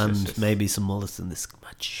match. And maybe some mullets in this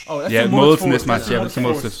match. Oh, that's Yeah, some mullets in first. this match, That's yeah, mullets some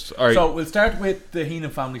mullets first. this- alright. So we'll start with the Heenan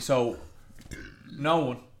family. So no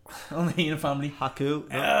one on the Heenan family. Haku.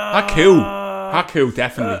 Haku,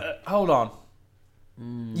 definitely. Hold on.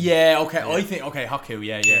 Yeah, okay. I think Haku.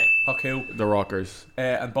 Yeah. Haku. The Rockers.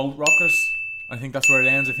 And both Rockers. I think that's where it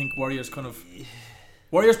ends. I think Warriors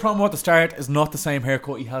promo at the start is not the same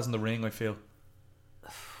haircut he has in the ring, I feel.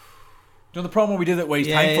 You know the promo we did it where he's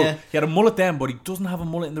Yeah, thankful. yeah. He had a mullet then, but he doesn't have a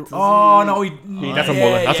mullet in the. Oh no, That's a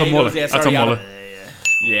mullet. That's a he mullet. does, yeah, That's a sorry, mullet.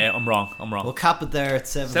 Yeah, I'm wrong. We'll cap it there at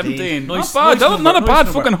 17. 17. Nice- Not bad. nice number, Not a nice bad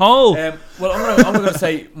number. fucking haul. Well, I'm gonna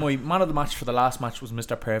say my man of the match for the last match was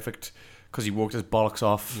Mr. Perfect because he worked his bollocks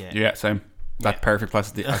off. Yeah. Yeah, same. That perfect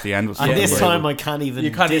place at the end was And fucking this great. time I can't even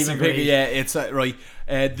You can't disagree. even pick it. Yeah, it's right.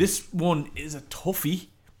 This one is a toughie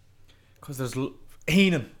because there's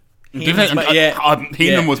Heenan.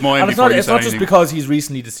 Heenan was mine And it's before not, you it's said not just anything. because he's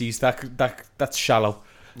recently deceased. That's shallow.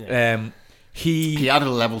 He added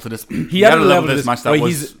a level to this. He added a level to this match that right,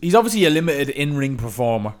 was. he's obviously a limited in-ring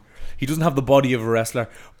performer. He doesn't have the body of a wrestler,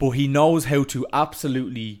 but he knows how to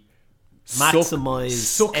absolutely Maximize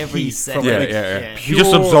suck every heat second. from, Yeah. He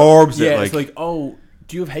just absorbs it, Yeah, like- it's like, oh,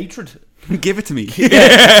 do you have hatred? Give it to me.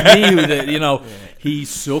 Yeah, me who you know, he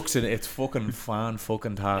sucks in it. It's fucking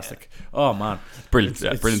fan-fucking-tastic. Oh man, Brilliant,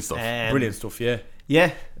 It's- brilliant stuff. Brilliant stuff. Yeah.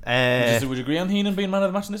 Yeah. Would you agree on Heenan being man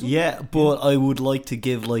of the match in this one? Yeah, but I would like to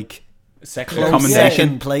give like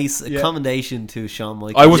Commendation. place a Yeah. commendation to Shawn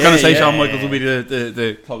Michaels. I was going to say Shawn Michaels will be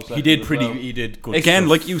the close He did second as well. he did good Again, stuff.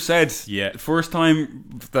 like you said, Yeah. first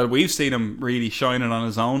time that we've seen him really shining on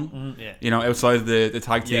his own. Yeah. You know, outside the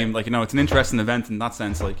tag team, Yeah. like, you know, it's an interesting event in that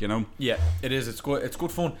sense. Like, you know, Yeah, it is. It's good. It's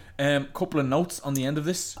good fun. Couple of notes on the end of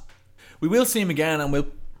this. We will see him again, and we'll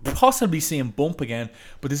possibly see him bump again.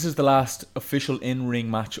 But this is the last official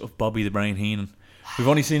in-ring match of Bobby the Brain Heenan. We've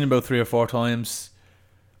only seen him about 3 or 4 times.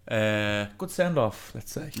 Good send off,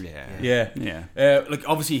 let's say. Yeah. Like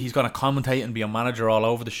obviously he's gonna commentate and be a manager all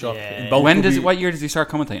over the shop. Yeah. In both what year does he start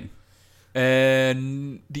commentating?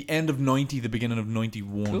 The end of 90, the beginning of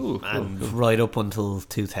 91. Cool. And right up until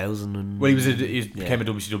 2000. And, Well, he became a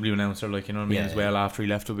WCW announcer, like, you know what I mean, as well after he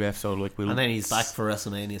left WF. So like, and then he's back for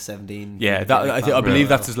WrestleMania 17. Yeah, I believe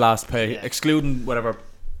that's his last pay, excluding whatever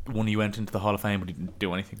one he went into the Hall of Fame, but he didn't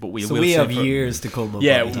do anything. But we have years to come.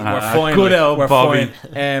 Yeah, Bobby. we're fine. Good old we're Bobby.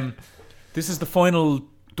 fine. This is the final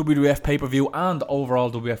WWF pay-per-view and overall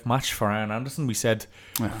WWF match for Arn Anderson. We said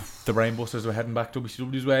the Brainbusters were heading back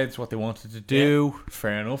WCW's way. It's what they wanted to do. Yeah.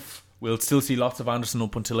 Fair enough. We'll still see lots of Anderson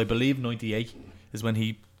up until I believe 98 is when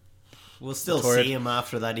he. We'll still see him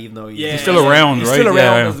after that, even though he's still around, he's right? Still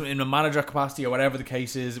around in a manager capacity or whatever the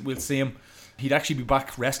case is. We'll see him. He'd actually be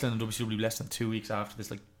back wrestling in WCW less than 2 weeks after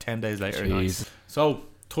this, like 10 days later. Jeez. So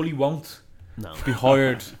Tully won't be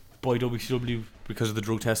hired by WCW because of the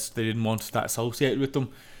drug test. They didn't want that associated with them.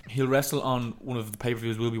 He'll wrestle on one of the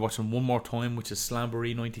pay-per-views we'll be watching one more time, which is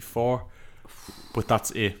Slamboree 94. But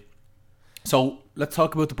that's it. So let's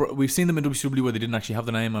talk about we've seen them in WCW where they didn't actually have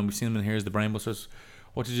the name, and we've seen them in here as the Brainbusters.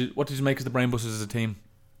 What did you make of the Brainbusters as a team?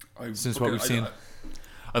 Since what we've seen,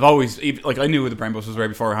 I've always I knew who the Brainbusters were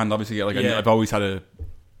beforehand. Obviously, like I've always had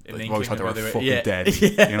I've always thought they were fucking dead.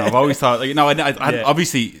 You know, I've always thought, like, no, I had,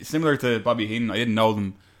 obviously similar to Bobby Heenan, I didn't know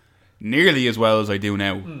them nearly as well as I do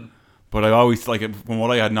now. But I always, like, from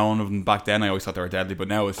what I had known of them back then, I always thought they were deadly. But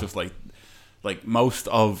now it's just like most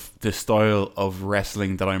of the style of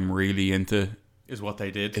wrestling that I'm really into is what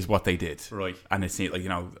they did. Right. And it's like, you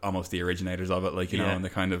know, almost the originators of it, like, you know, and the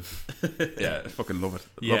kind of I fucking love it.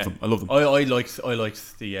 I love them. I liked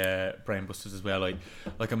the Brainbusters as well.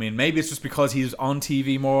 Like I mean, maybe it's just because he's on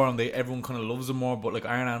TV more and everyone kind of loves him more. But like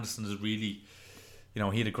Arn Anderson is really, you know,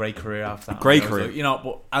 he had a great career after that. Great career. Like, you know,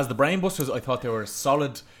 but as the Brainbusters, I thought they were a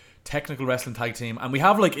solid technical wrestling tag team, and we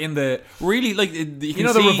have like in the really like you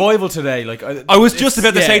know the revival today. Like I was just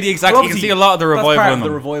about to say the exact. You can see a lot of the revival. That's part in of them.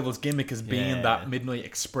 the revival's gimmick as being that Midnight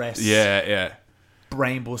Express. Yeah.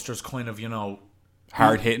 Brainbusters kind of, you know,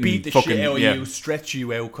 hard hitting, beat the fucking, shit out of you, stretch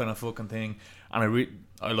you out kind of fucking thing. And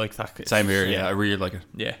I like that. Same here. Yeah, I really like it.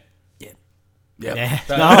 Yeah. No,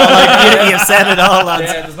 like you said it all, lads.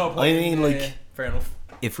 Yeah, there's no point. I mean, like, fair enough.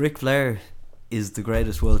 If Ric Flair is the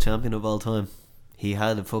greatest world champion of all time, he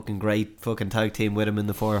had a fucking great fucking tag team with him in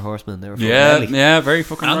the Four Horsemen. They were very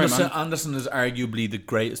fucking Anderson, right, man. Anderson is arguably the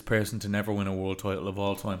greatest person to never win a world title of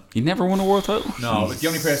all time. He never won a world title? No, but the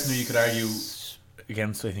only person who you could argue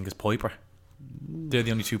against, I think, is Piper. They're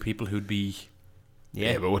the only two people who'd be.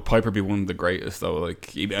 Yeah, but would Piper be one of the greatest though?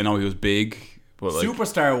 Like, I know he was big, but like,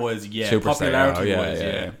 superstar was popularity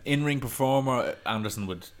was in-ring performer. Anderson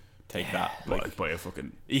would take that by a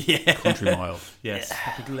fucking country mile. Yes,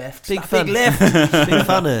 big left, big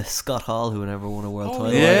fan of Scott Hall, who never won a world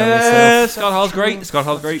title. Yeah, Scott Hall's great. Scott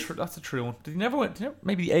Hall's great. That's a true one. Did he never win?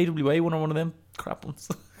 Maybe the AWA won or one of them crap ones.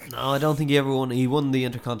 No, I don't think he ever won. He won the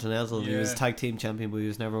Intercontinental. He was tag team champion, but he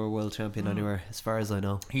was never a world champion anywhere, as far as I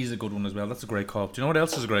know. He's a good one as well. That's a great call. Do you know what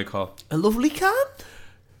else is a great call? A lovely can.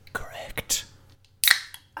 Correct.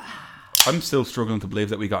 I'm still struggling to believe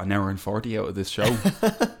that we got an hour and 40 out of this show.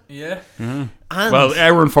 Yeah. And well,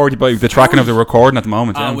 hour and 40 by the tracking of the recording at the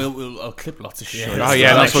moment. I'll clip lots of shit. Oh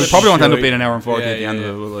yeah, so we probably won't end up being an hour and 40 at the end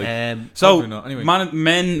of it. So, anyway.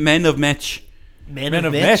 men of match. Men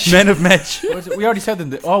of Mitch. Men of Mitch. We already said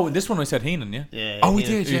this one I said Heenan, yeah? Yeah. Oh, we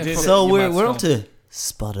did, yeah. So we're up to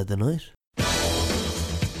Spot of the Night.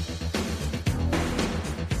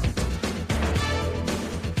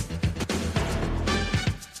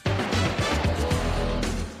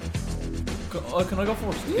 Can I go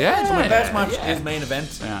first? Yeah. So my best match is main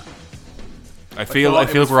event. Yeah. I feel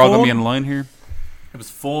we're all going to be in line here. It was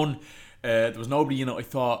fun. There was nobody, I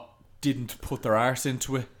thought didn't put their arse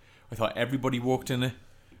into it. I thought everybody worked in it.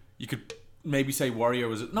 you could maybe say Warrior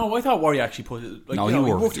was it. No, I thought Warrior actually put it. Like, No, you he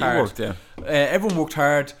know, worked. He hard. worked, yeah. Everyone worked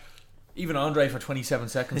hard. Even Andre for 27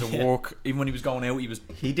 seconds of work. Even when he was going out,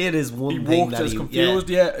 he did his one. He thing walked that as he, confused.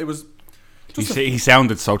 Yeah, it was. He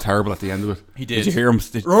sounded so terrible at the end of it. He did. Did you hear him?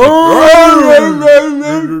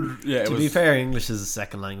 Yeah, to be fair, English is a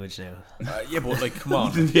second language now. Yeah, but like, come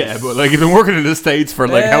on. Yeah, but like, he's been working in the States for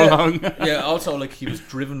like how long? Yeah, also like he was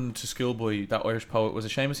driven to schoolboy. That Irish poet was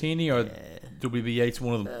it Seamus Heaney or W.B. Yeats?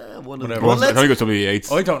 One of them. One of Whatever. them. I think it was W.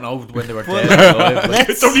 Yeats. I don't know when they were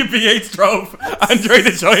dead. W.B. Yeats drove Andre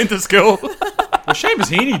the Giant to school. Well, Seamus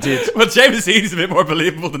Heaney did. Well, Seamus Heaney's a bit more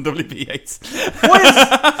believable than W.B. Yeats.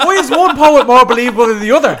 Why is one poet more believable than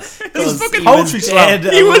the other? This is fucking poetry slam.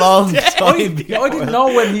 He was long time. I didn't know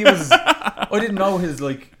when he was. I didn't know his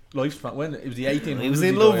like lifespan. When it was the 1800s. He was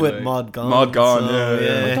in love with Maud Gonne. Maud Gonne,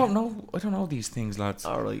 yeah. I don't know these things, lads.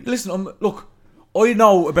 All right. Listen, look. I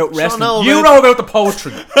know about wrestling. know You about- know about the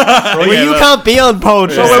poetry. Well, you can't be on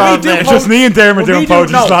poetry. So when slam we do then. It's just me and Dermot doing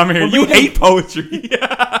poetry slam here. when You we do- hate poetry.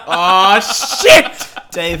 Oh shit!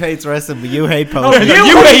 Dave hates wrestling, but you hate poetry.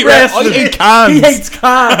 You hate wrestling. He In cans. He hates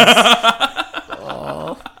cans.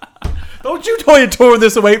 Don't you try and turn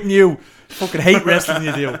this away from you. Fucking hate wrestling,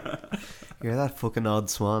 you do. You're that fucking odd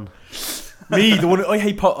swan. Me, the one I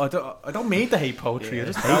hate. I don't mean to hate poetry. I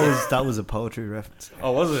just hate it. That was a poetry reference.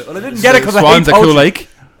 Oh, was it? Well, I didn't get it because I hate Swans at poetry. Cool Lake.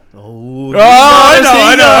 Oh,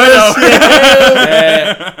 I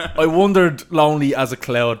know. I wandered lonely as a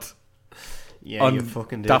cloud yeah, on you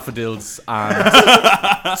fucking did. daffodils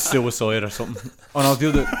and suicide or something. Oh no,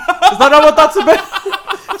 do the. Is that not what that's about?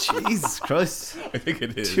 Jesus Christ. I think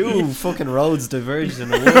it is. Two fucking roads diverged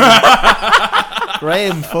in a one.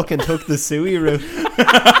 Graham fucking took the Suey route.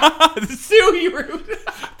 The Suey route.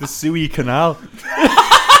 The Suey Canal.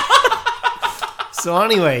 So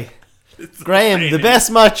anyway, Graham, the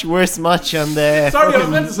best match, worst match, and Sorry, I was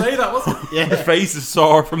meant to say that, wasn't it? yeah. Your face is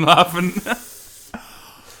sore from laughing.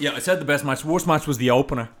 Yeah, I said the best match. Worst match was the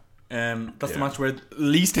opener. That's the match where the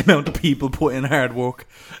least amount of people put in hard work,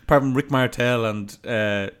 apart from Rick Martel and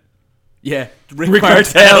Rick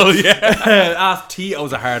Martel. Yeah, asked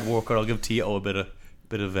Tito's a hard worker. I'll give Tito a bit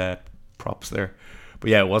of props there. But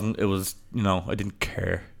yeah, it wasn't. It was, I didn't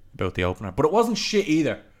care about the opener, but it wasn't shit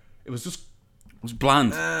either. It was just it was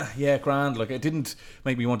bland. yeah, grand. Like it didn't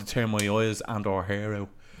make me want to tear my eyes and or hair out.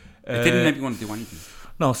 It didn't make me want to do anything.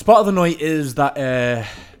 No, spot of the night is that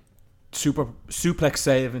super suplex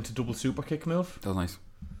save into double super kick move. That was nice.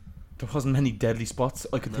 There wasn't many deadly spots.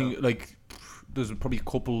 I could think like there's probably a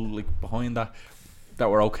couple like behind that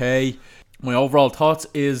were okay. My overall thoughts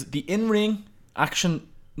is the in-ring action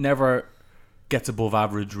never gets above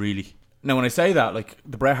average, really. Now, when I say that, like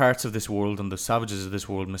the Bret Harts of this world and the Savages of this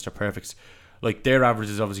world, Mr. Perfects, like their average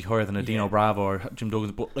is obviously higher than a Dino Bravo or Jim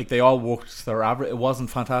Duggan, but like they all worked their average. It wasn't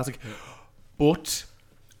fantastic, but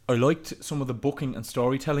I liked some of the booking and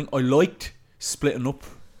storytelling. I liked splitting up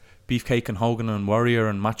Beefcake and Hogan and Warrior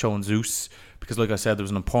and Macho and Zeus, because like I said, there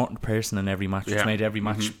was an important person in every match, which made every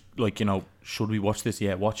match like, should we watch this?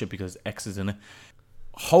 Yeah, watch it because X is in it.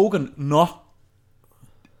 Hogan not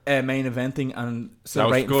main eventing and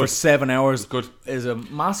celebrating for 7 hours is a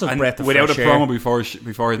massive And breath of without fresh a air. promo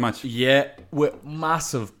before his match. Yeah, with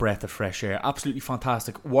massive breath of fresh air. Absolutely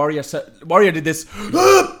fantastic. Warrior did this,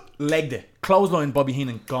 legged it, clothesline Bobby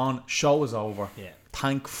Heenan, gone, show was over. Yeah.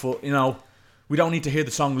 Thankful, we don't need to hear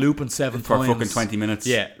the song looping 7 For times. fucking 20 minutes.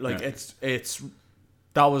 Yeah, it's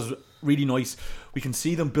that was really nice. We can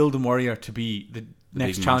see them building Warrior to be the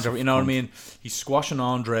next big challenger. massive You know what I cunt. mean? He's squashing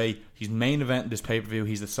Andre. He's main event this pay-per-view.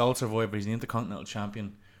 He's the sole survivor. He's the Intercontinental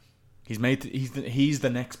Champion. He's the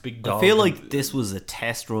next big dog. I feel like this was a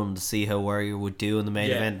test run to see how Warrior would do in the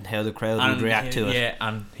main event and how the crowd would react to it. Yeah,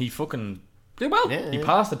 and he fucking did well. He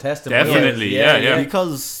passed the test. Definitely, yeah.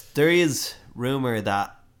 Because there is rumour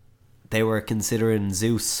that they were considering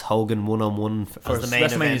Zeus Hogan 1-on-1 For as the main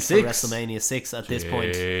WrestleMania event 6. for WrestleMania 6 at this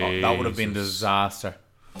point. Oh, that would have been disaster.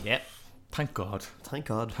 Yeah. Thank God. Thank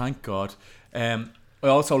God. Thank God. I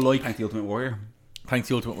also like... Thank the Ultimate Warrior. Thanks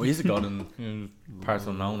the Ultimate. Well, he's a god in parts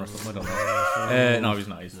unknown or something. I don't know. No, he's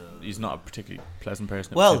not. He's not a particularly pleasant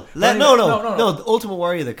person. Well, no. The Ultimate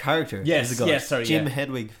Warrior, the character. Yes, is a god. yes, sorry, Jim yeah.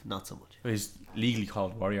 Hedwig, not so much. He's legally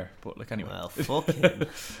called Warrior, but like anyway. Well, fuck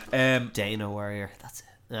him. Dana Warrior. That's it.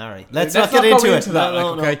 All right. Let's not not get go into it. that.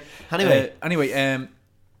 No. Okay. Anyway,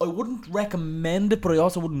 I wouldn't recommend it, but I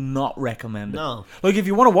also would not recommend it. No. Like if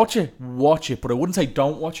you want to watch it. But I wouldn't say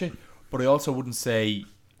don't watch it. But I also wouldn't say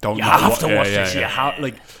Don't you not have wa- to yeah, watch yeah, this. yeah. You have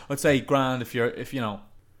like I'd say grand if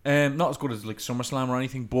not as good as like SummerSlam or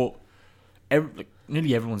anything, but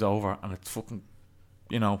nearly everyone's over and it's fucking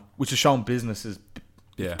which is showing business is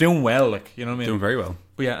Yeah. doing well, like, you know what I mean? Doing very well.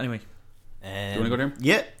 But yeah, anyway. Do you want to go there?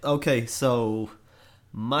 Yeah, okay, so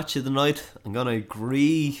match of the night, I'm going to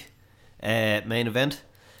agree main event,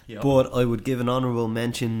 but I would give an honourable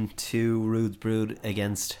mention to Rude's Brood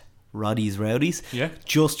against Roddy's Rowdies. Yeah.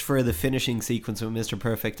 Just for the finishing sequence with Mr.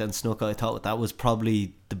 Perfect and Snuka, I thought that was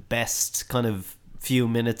probably the best kind of few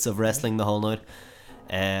minutes of wrestling the whole night.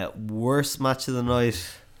 Worst match of the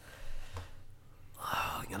night,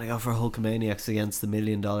 I'm going to go for Hulkamaniacs against the $1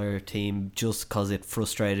 Million Team, just because it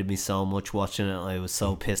frustrated me so much watching it. I was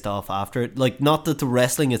so pissed off after it. Like, not that the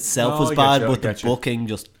wrestling itself was bad, but the booking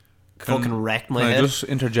just fucking wrecked my head. Can I just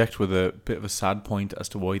interject with a bit of a sad point as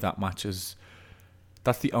to why that match is...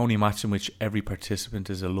 That's the only match in which every participant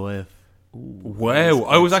is alive. Wow.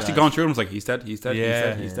 I was actually going through and I was like, he's dead.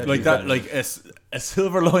 Like that, like a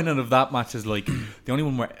silver lining of that match is like the only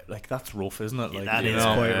one where, like, that's rough, isn't it? Like, that is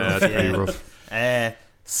quite rough. That's pretty rough.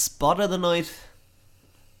 Spot of the night.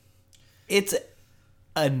 It's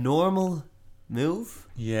a normal move.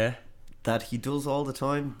 Yeah. That he does all the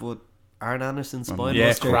time, but Arn Anderson's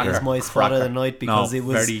Spinebuster is my spot of the night because it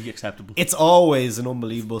was very acceptable. It's always an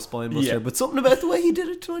unbelievable Spinebuster, but something about the way he did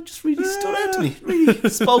it tonight just really stood out to me. Really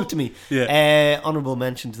spoke to me. Honourable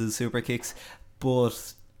mention to the super kicks,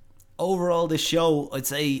 but overall this show, I'd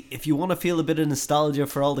say if you want to feel a bit of nostalgia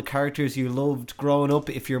for all the characters you loved growing up,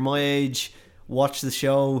 if you're my age, watch the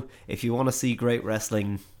show. If you want to see great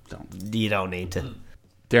wrestling, you don't need to.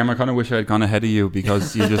 Darren, I kind of wish I had gone ahead of you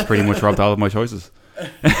because you just pretty much robbed all of my choices.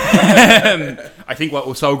 I think what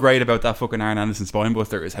was so great about that fucking Arn Anderson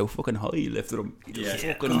Spinebuster is how fucking high he lifted him.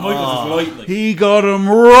 He got him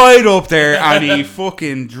right up there and he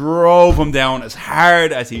fucking drove him down as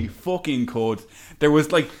hard as he fucking could. There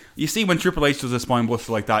was like, you see when Triple H does a Spinebuster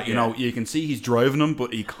like that, you know, you can see he's driving him,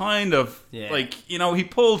 but he kind of like, you know, he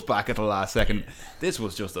pulls back at the last second. This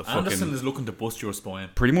was just a fucking... Anderson is looking to bust your spine.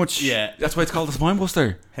 Pretty much. Yeah. That's why it's called a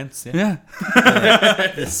Spinebuster. Hence, The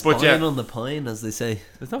spine on the pine, as they say.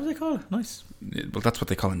 Is that what they call it? Nice. Yeah, well, that's what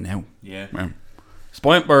they call it now. Yeah.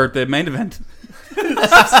 Spine, or the main event.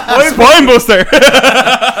 Spinebuster.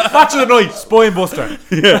 Match of the night, Spinebuster.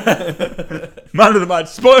 Yeah. Man of the match,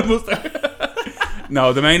 Spinebuster.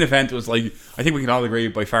 No, the main event was like, I think we can all agree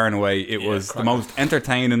by far and away, it was the most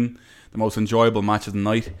entertaining, the most enjoyable match of the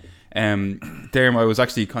night. There, I was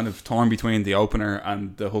actually kind of torn between the opener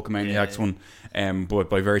and the Hulkamaniacs one, but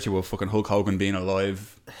by virtue of fucking Hulk Hogan being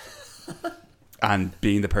alive and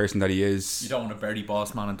being the person that he is, you don't want to bury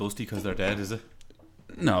Boss Man and Dusty because they're dead, is it?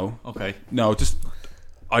 No. Okay. No, just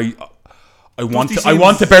I want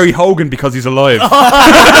to bury Hogan because he's alive.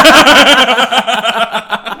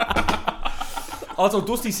 Also,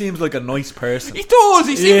 Dusty seems like a nice person. He does.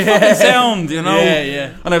 He seems fucking sound, you know.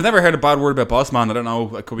 Yeah. And I've never heard a bad word about Boss Man. I don't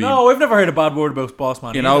know. It could be. No, I've never heard a bad word about Boss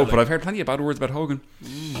Man. You know, but I've heard plenty of bad words about Hogan.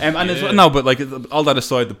 But like all that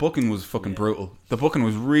aside, the booking was fucking brutal. The booking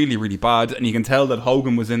was really, really bad, and you can tell that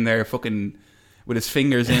Hogan was in there fucking with his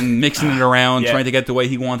fingers in, mixing it around, trying to get the way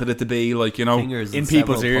he wanted it to be. Like, you know, fingers in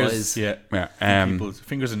people's ears. Pies. Yeah. People's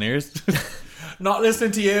fingers and ears. Not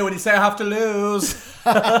listening to you when you say I have to lose.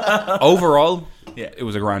 Overall, it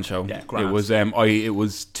was a grand show. Yeah, grand. It was. It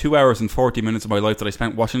was 2 hours and 40 minutes of my life that I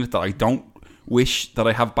spent watching it that I don't wish that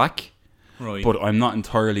I have back. Right. But I'm not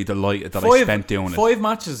entirely delighted that I spent doing it. 5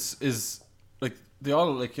 matches is like they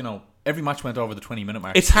all like, you know, every match went over the 20-minute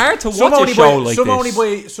mark. It's hard to watch a show like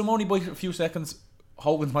this. Some only by a few seconds.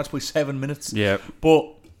 Hogan's match by 7 minutes. Yeah,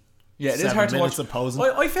 but. Yeah, it is hard to watch. Opposing.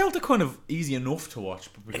 I felt it kind of easy enough to watch.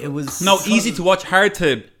 It was easy to watch, hard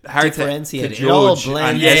to differentiate, to judge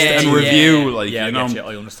and review. Like, yeah, you know,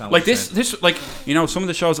 I understand. Like this, like, you know, some of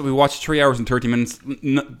the shows that we watch 3 hours and 30 minutes,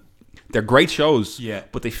 they're great shows. Yeah,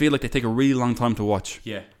 but they feel like they take a really long time to watch.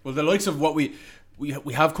 Yeah, well, the likes of what we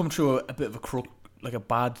have come through a bit of a crook, like a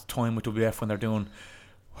bad time with WWF when they're doing,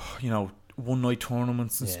 you know, one night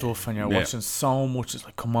tournaments and stuff, and you're watching so much. It's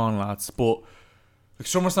like, come on, lads, but. Like,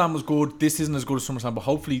 SummerSlam was good. This isn't as good as SummerSlam, but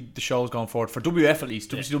hopefully the show's going forward. For WWF at least,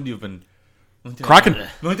 WCW have been cracking.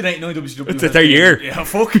 1989 WCW. It's their year. Yeah,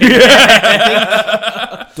 fuck yeah.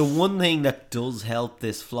 I think the one thing that does help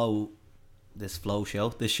this show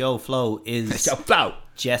flow is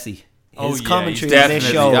Jesse. His commentary in this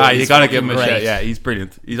show. Yeah, you gotta give him a shot. Yeah, he's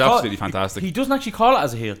brilliant. He's absolutely fantastic. He doesn't actually call it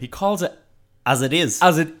as a heel. He calls it as it is.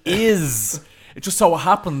 As it is. It just so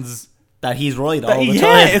happens that he's right all the time.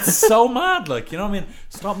 Yeah, it's so mad. Like, you know what I mean?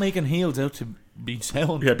 Stop making heels out to be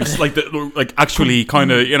sound. Yeah, it's like actually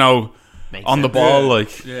kind of, you know, on the ball.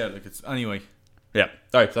 Like, yeah, like it's anyway. Yeah,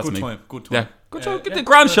 all right, that's good me. Good time. Yeah, good show. Get the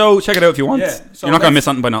grand show. Check it out if you want. Yeah. So you're not gonna miss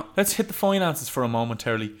something by not. Let's hit the finances for a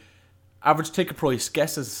momentarily. Average ticket price.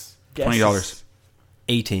 Guesses. $20.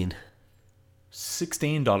 18.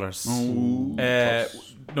 $16.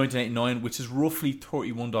 1989, which is roughly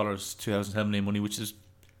 $31 2007 money, which is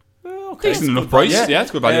okay. Decent enough price. Yeah,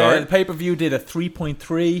 it's good value. The pay-per-view did a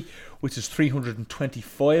 3.3, which is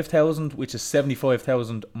 325,000, which is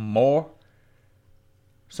 75,000 more.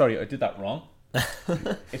 Sorry, I did that wrong.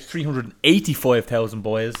 It's 385,000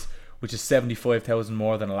 boys, which is 75,000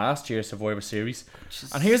 more than last year's Survivor Series.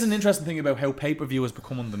 And here's an interesting thing about how pay-per-view has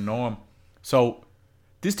become the norm. So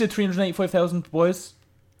this did 385,000 boys.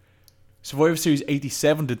 Survivor Series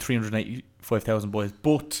 87 did 385,000 boys,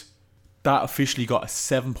 but that officially got a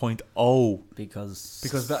 7.0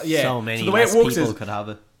 because that, yeah. so many so the way less it works people is could have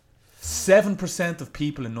it. 7% of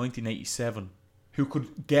people in 1987 who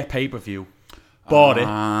could get pay-per-view bought it,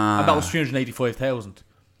 and that was 385,000.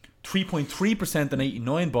 3.3% in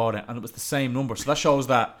 89 bought it, and it was the same number. So that shows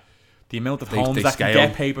that the amount of homes that can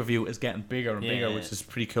get pay-per-view is getting bigger and bigger, which is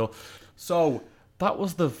pretty cool. So that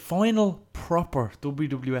was the final proper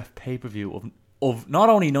WWF pay-per-view of not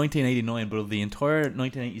only 1989 but of the entire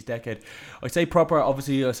 1980s decade. I say proper,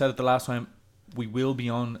 obviously I said it the last time, we will be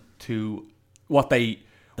on to what I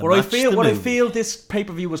feel this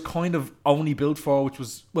pay-per-view was kind of only built for, which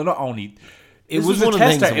was, well, not only, it was a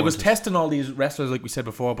tester. It was testing all these wrestlers, like we said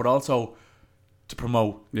before, but also to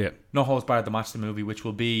promote No Holds Barred, the match, the movie, which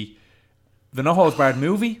will be the No Holds Barred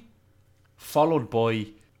movie, followed by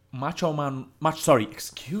Macho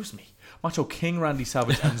King Randy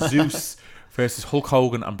Savage and Zeus versus Hulk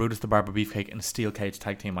Hogan and Brutus the Barber Beefcake in a steel cage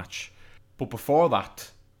tag team match. But before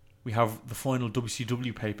that, we have the final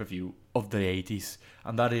WCW pay-per-view of the 80s,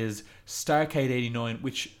 and that is Starrcade 89,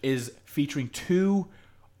 which is featuring two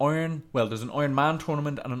there's an Iron Man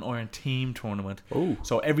tournament and an Iron Team tournament. Oh.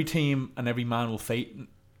 So every team and every man will face...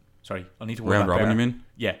 Sorry, I need to word that better. Round robin, you mean?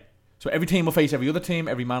 Yeah. So every team will face every other team,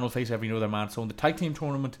 every man will face every other man. So in the tag team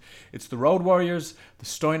tournament, it's the Road Warriors, the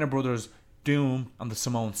Steiner Brothers, Doom, and the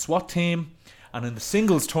Samoan SWAT team. And in the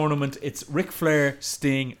singles tournament, it's Ric Flair,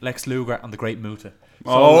 Sting, Lex Luger, and the Great Muta.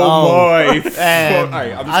 My! I'm just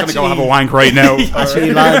going to go have a wank right now.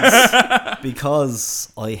 Actually, lads,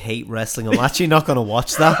 because I hate wrestling, I'm actually not going to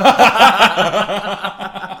watch that.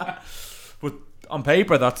 But on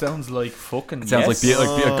paper, that sounds like fucking. It sounds like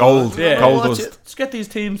gold. Yeah, gold dust. Just get these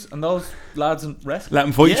teams and those lads and wrestle. Let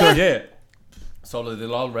them fight each other. Yeah. So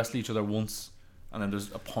they'll all wrestle each other once, and then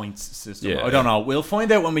there's a points system. Yeah, I don't know. We'll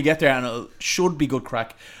find out when we get there, and it should be good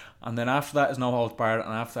crack. And then after that is No Holds Barred,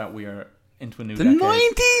 and after that we are into a new decade.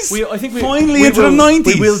 90s. I think finally into the 90s.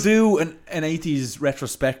 We will do an 80s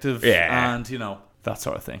retrospective, and that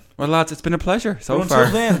sort of thing. Well, lads, it's been a pleasure so far.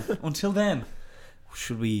 Until then,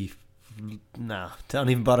 should we? Nah, don't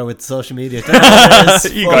even bother with social media. You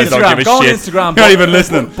guys don't give a shit. Instagram, you're not even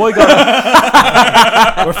listening. Boy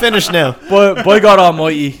God, we're finished now. Boy God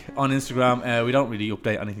Almighty on Instagram. We don't really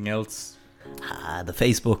update anything else. The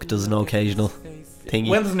Facebook does an occasional thingy.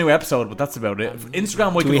 When there's a new episode, but that's about it.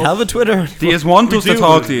 Instagram. Do we have a Twitter? Do you want us to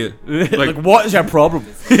talk to you? Like, what is your problem?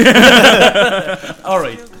 All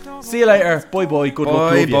right. See you later. Bye bye. Good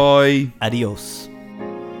luck. Bye. Adios.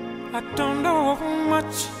 I don't know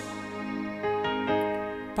much,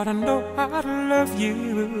 but I know how to love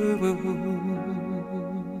you,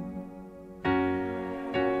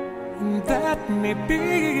 and that may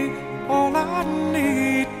be all I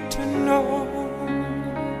need to know.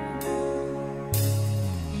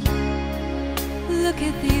 Look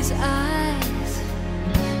at these eyes,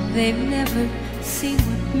 they've never seen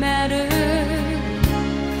what matters.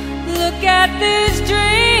 Look at these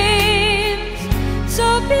dreams,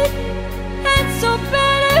 so big and so better.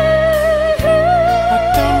 I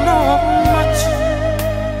don't know much,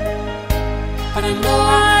 but I know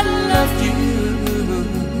I love you,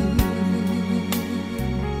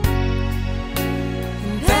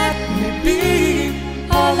 and that may be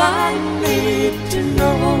all I need to know.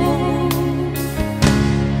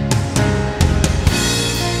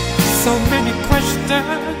 So many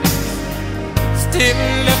questions still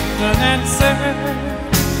left unanswered.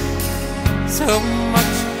 So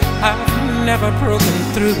much I've never broken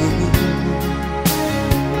through.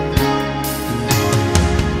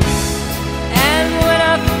 And when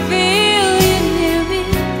I feel you near me,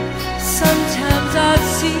 sometimes I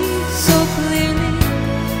see so clearly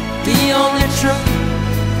the only truth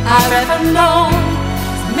I've ever known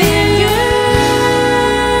is me and you.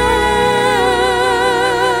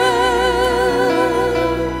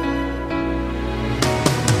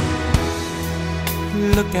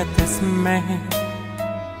 Look at this man,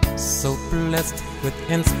 so blessed with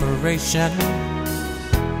inspiration.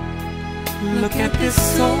 Look at this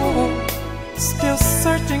soul, still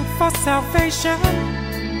searching for salvation.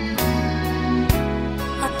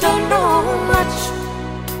 I don't know much,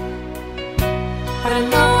 but I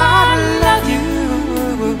know I love you.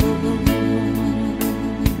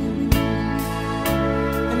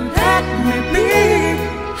 And that may be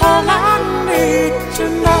all I need to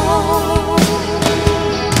know.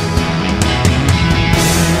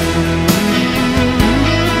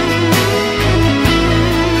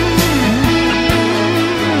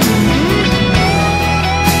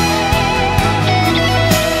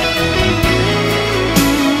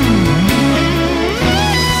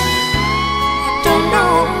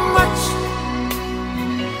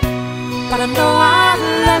 But I know I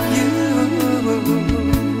love you.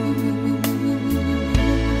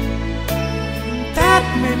 That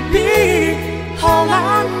may be all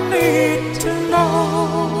I need to know.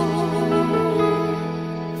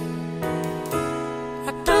 I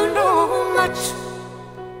don't know much,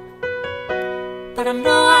 but I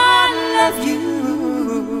know I love you.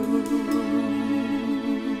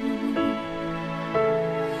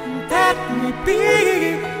 That may be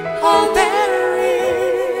all there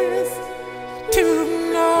is to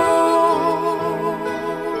know.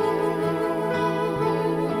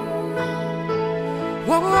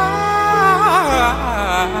 Whoa.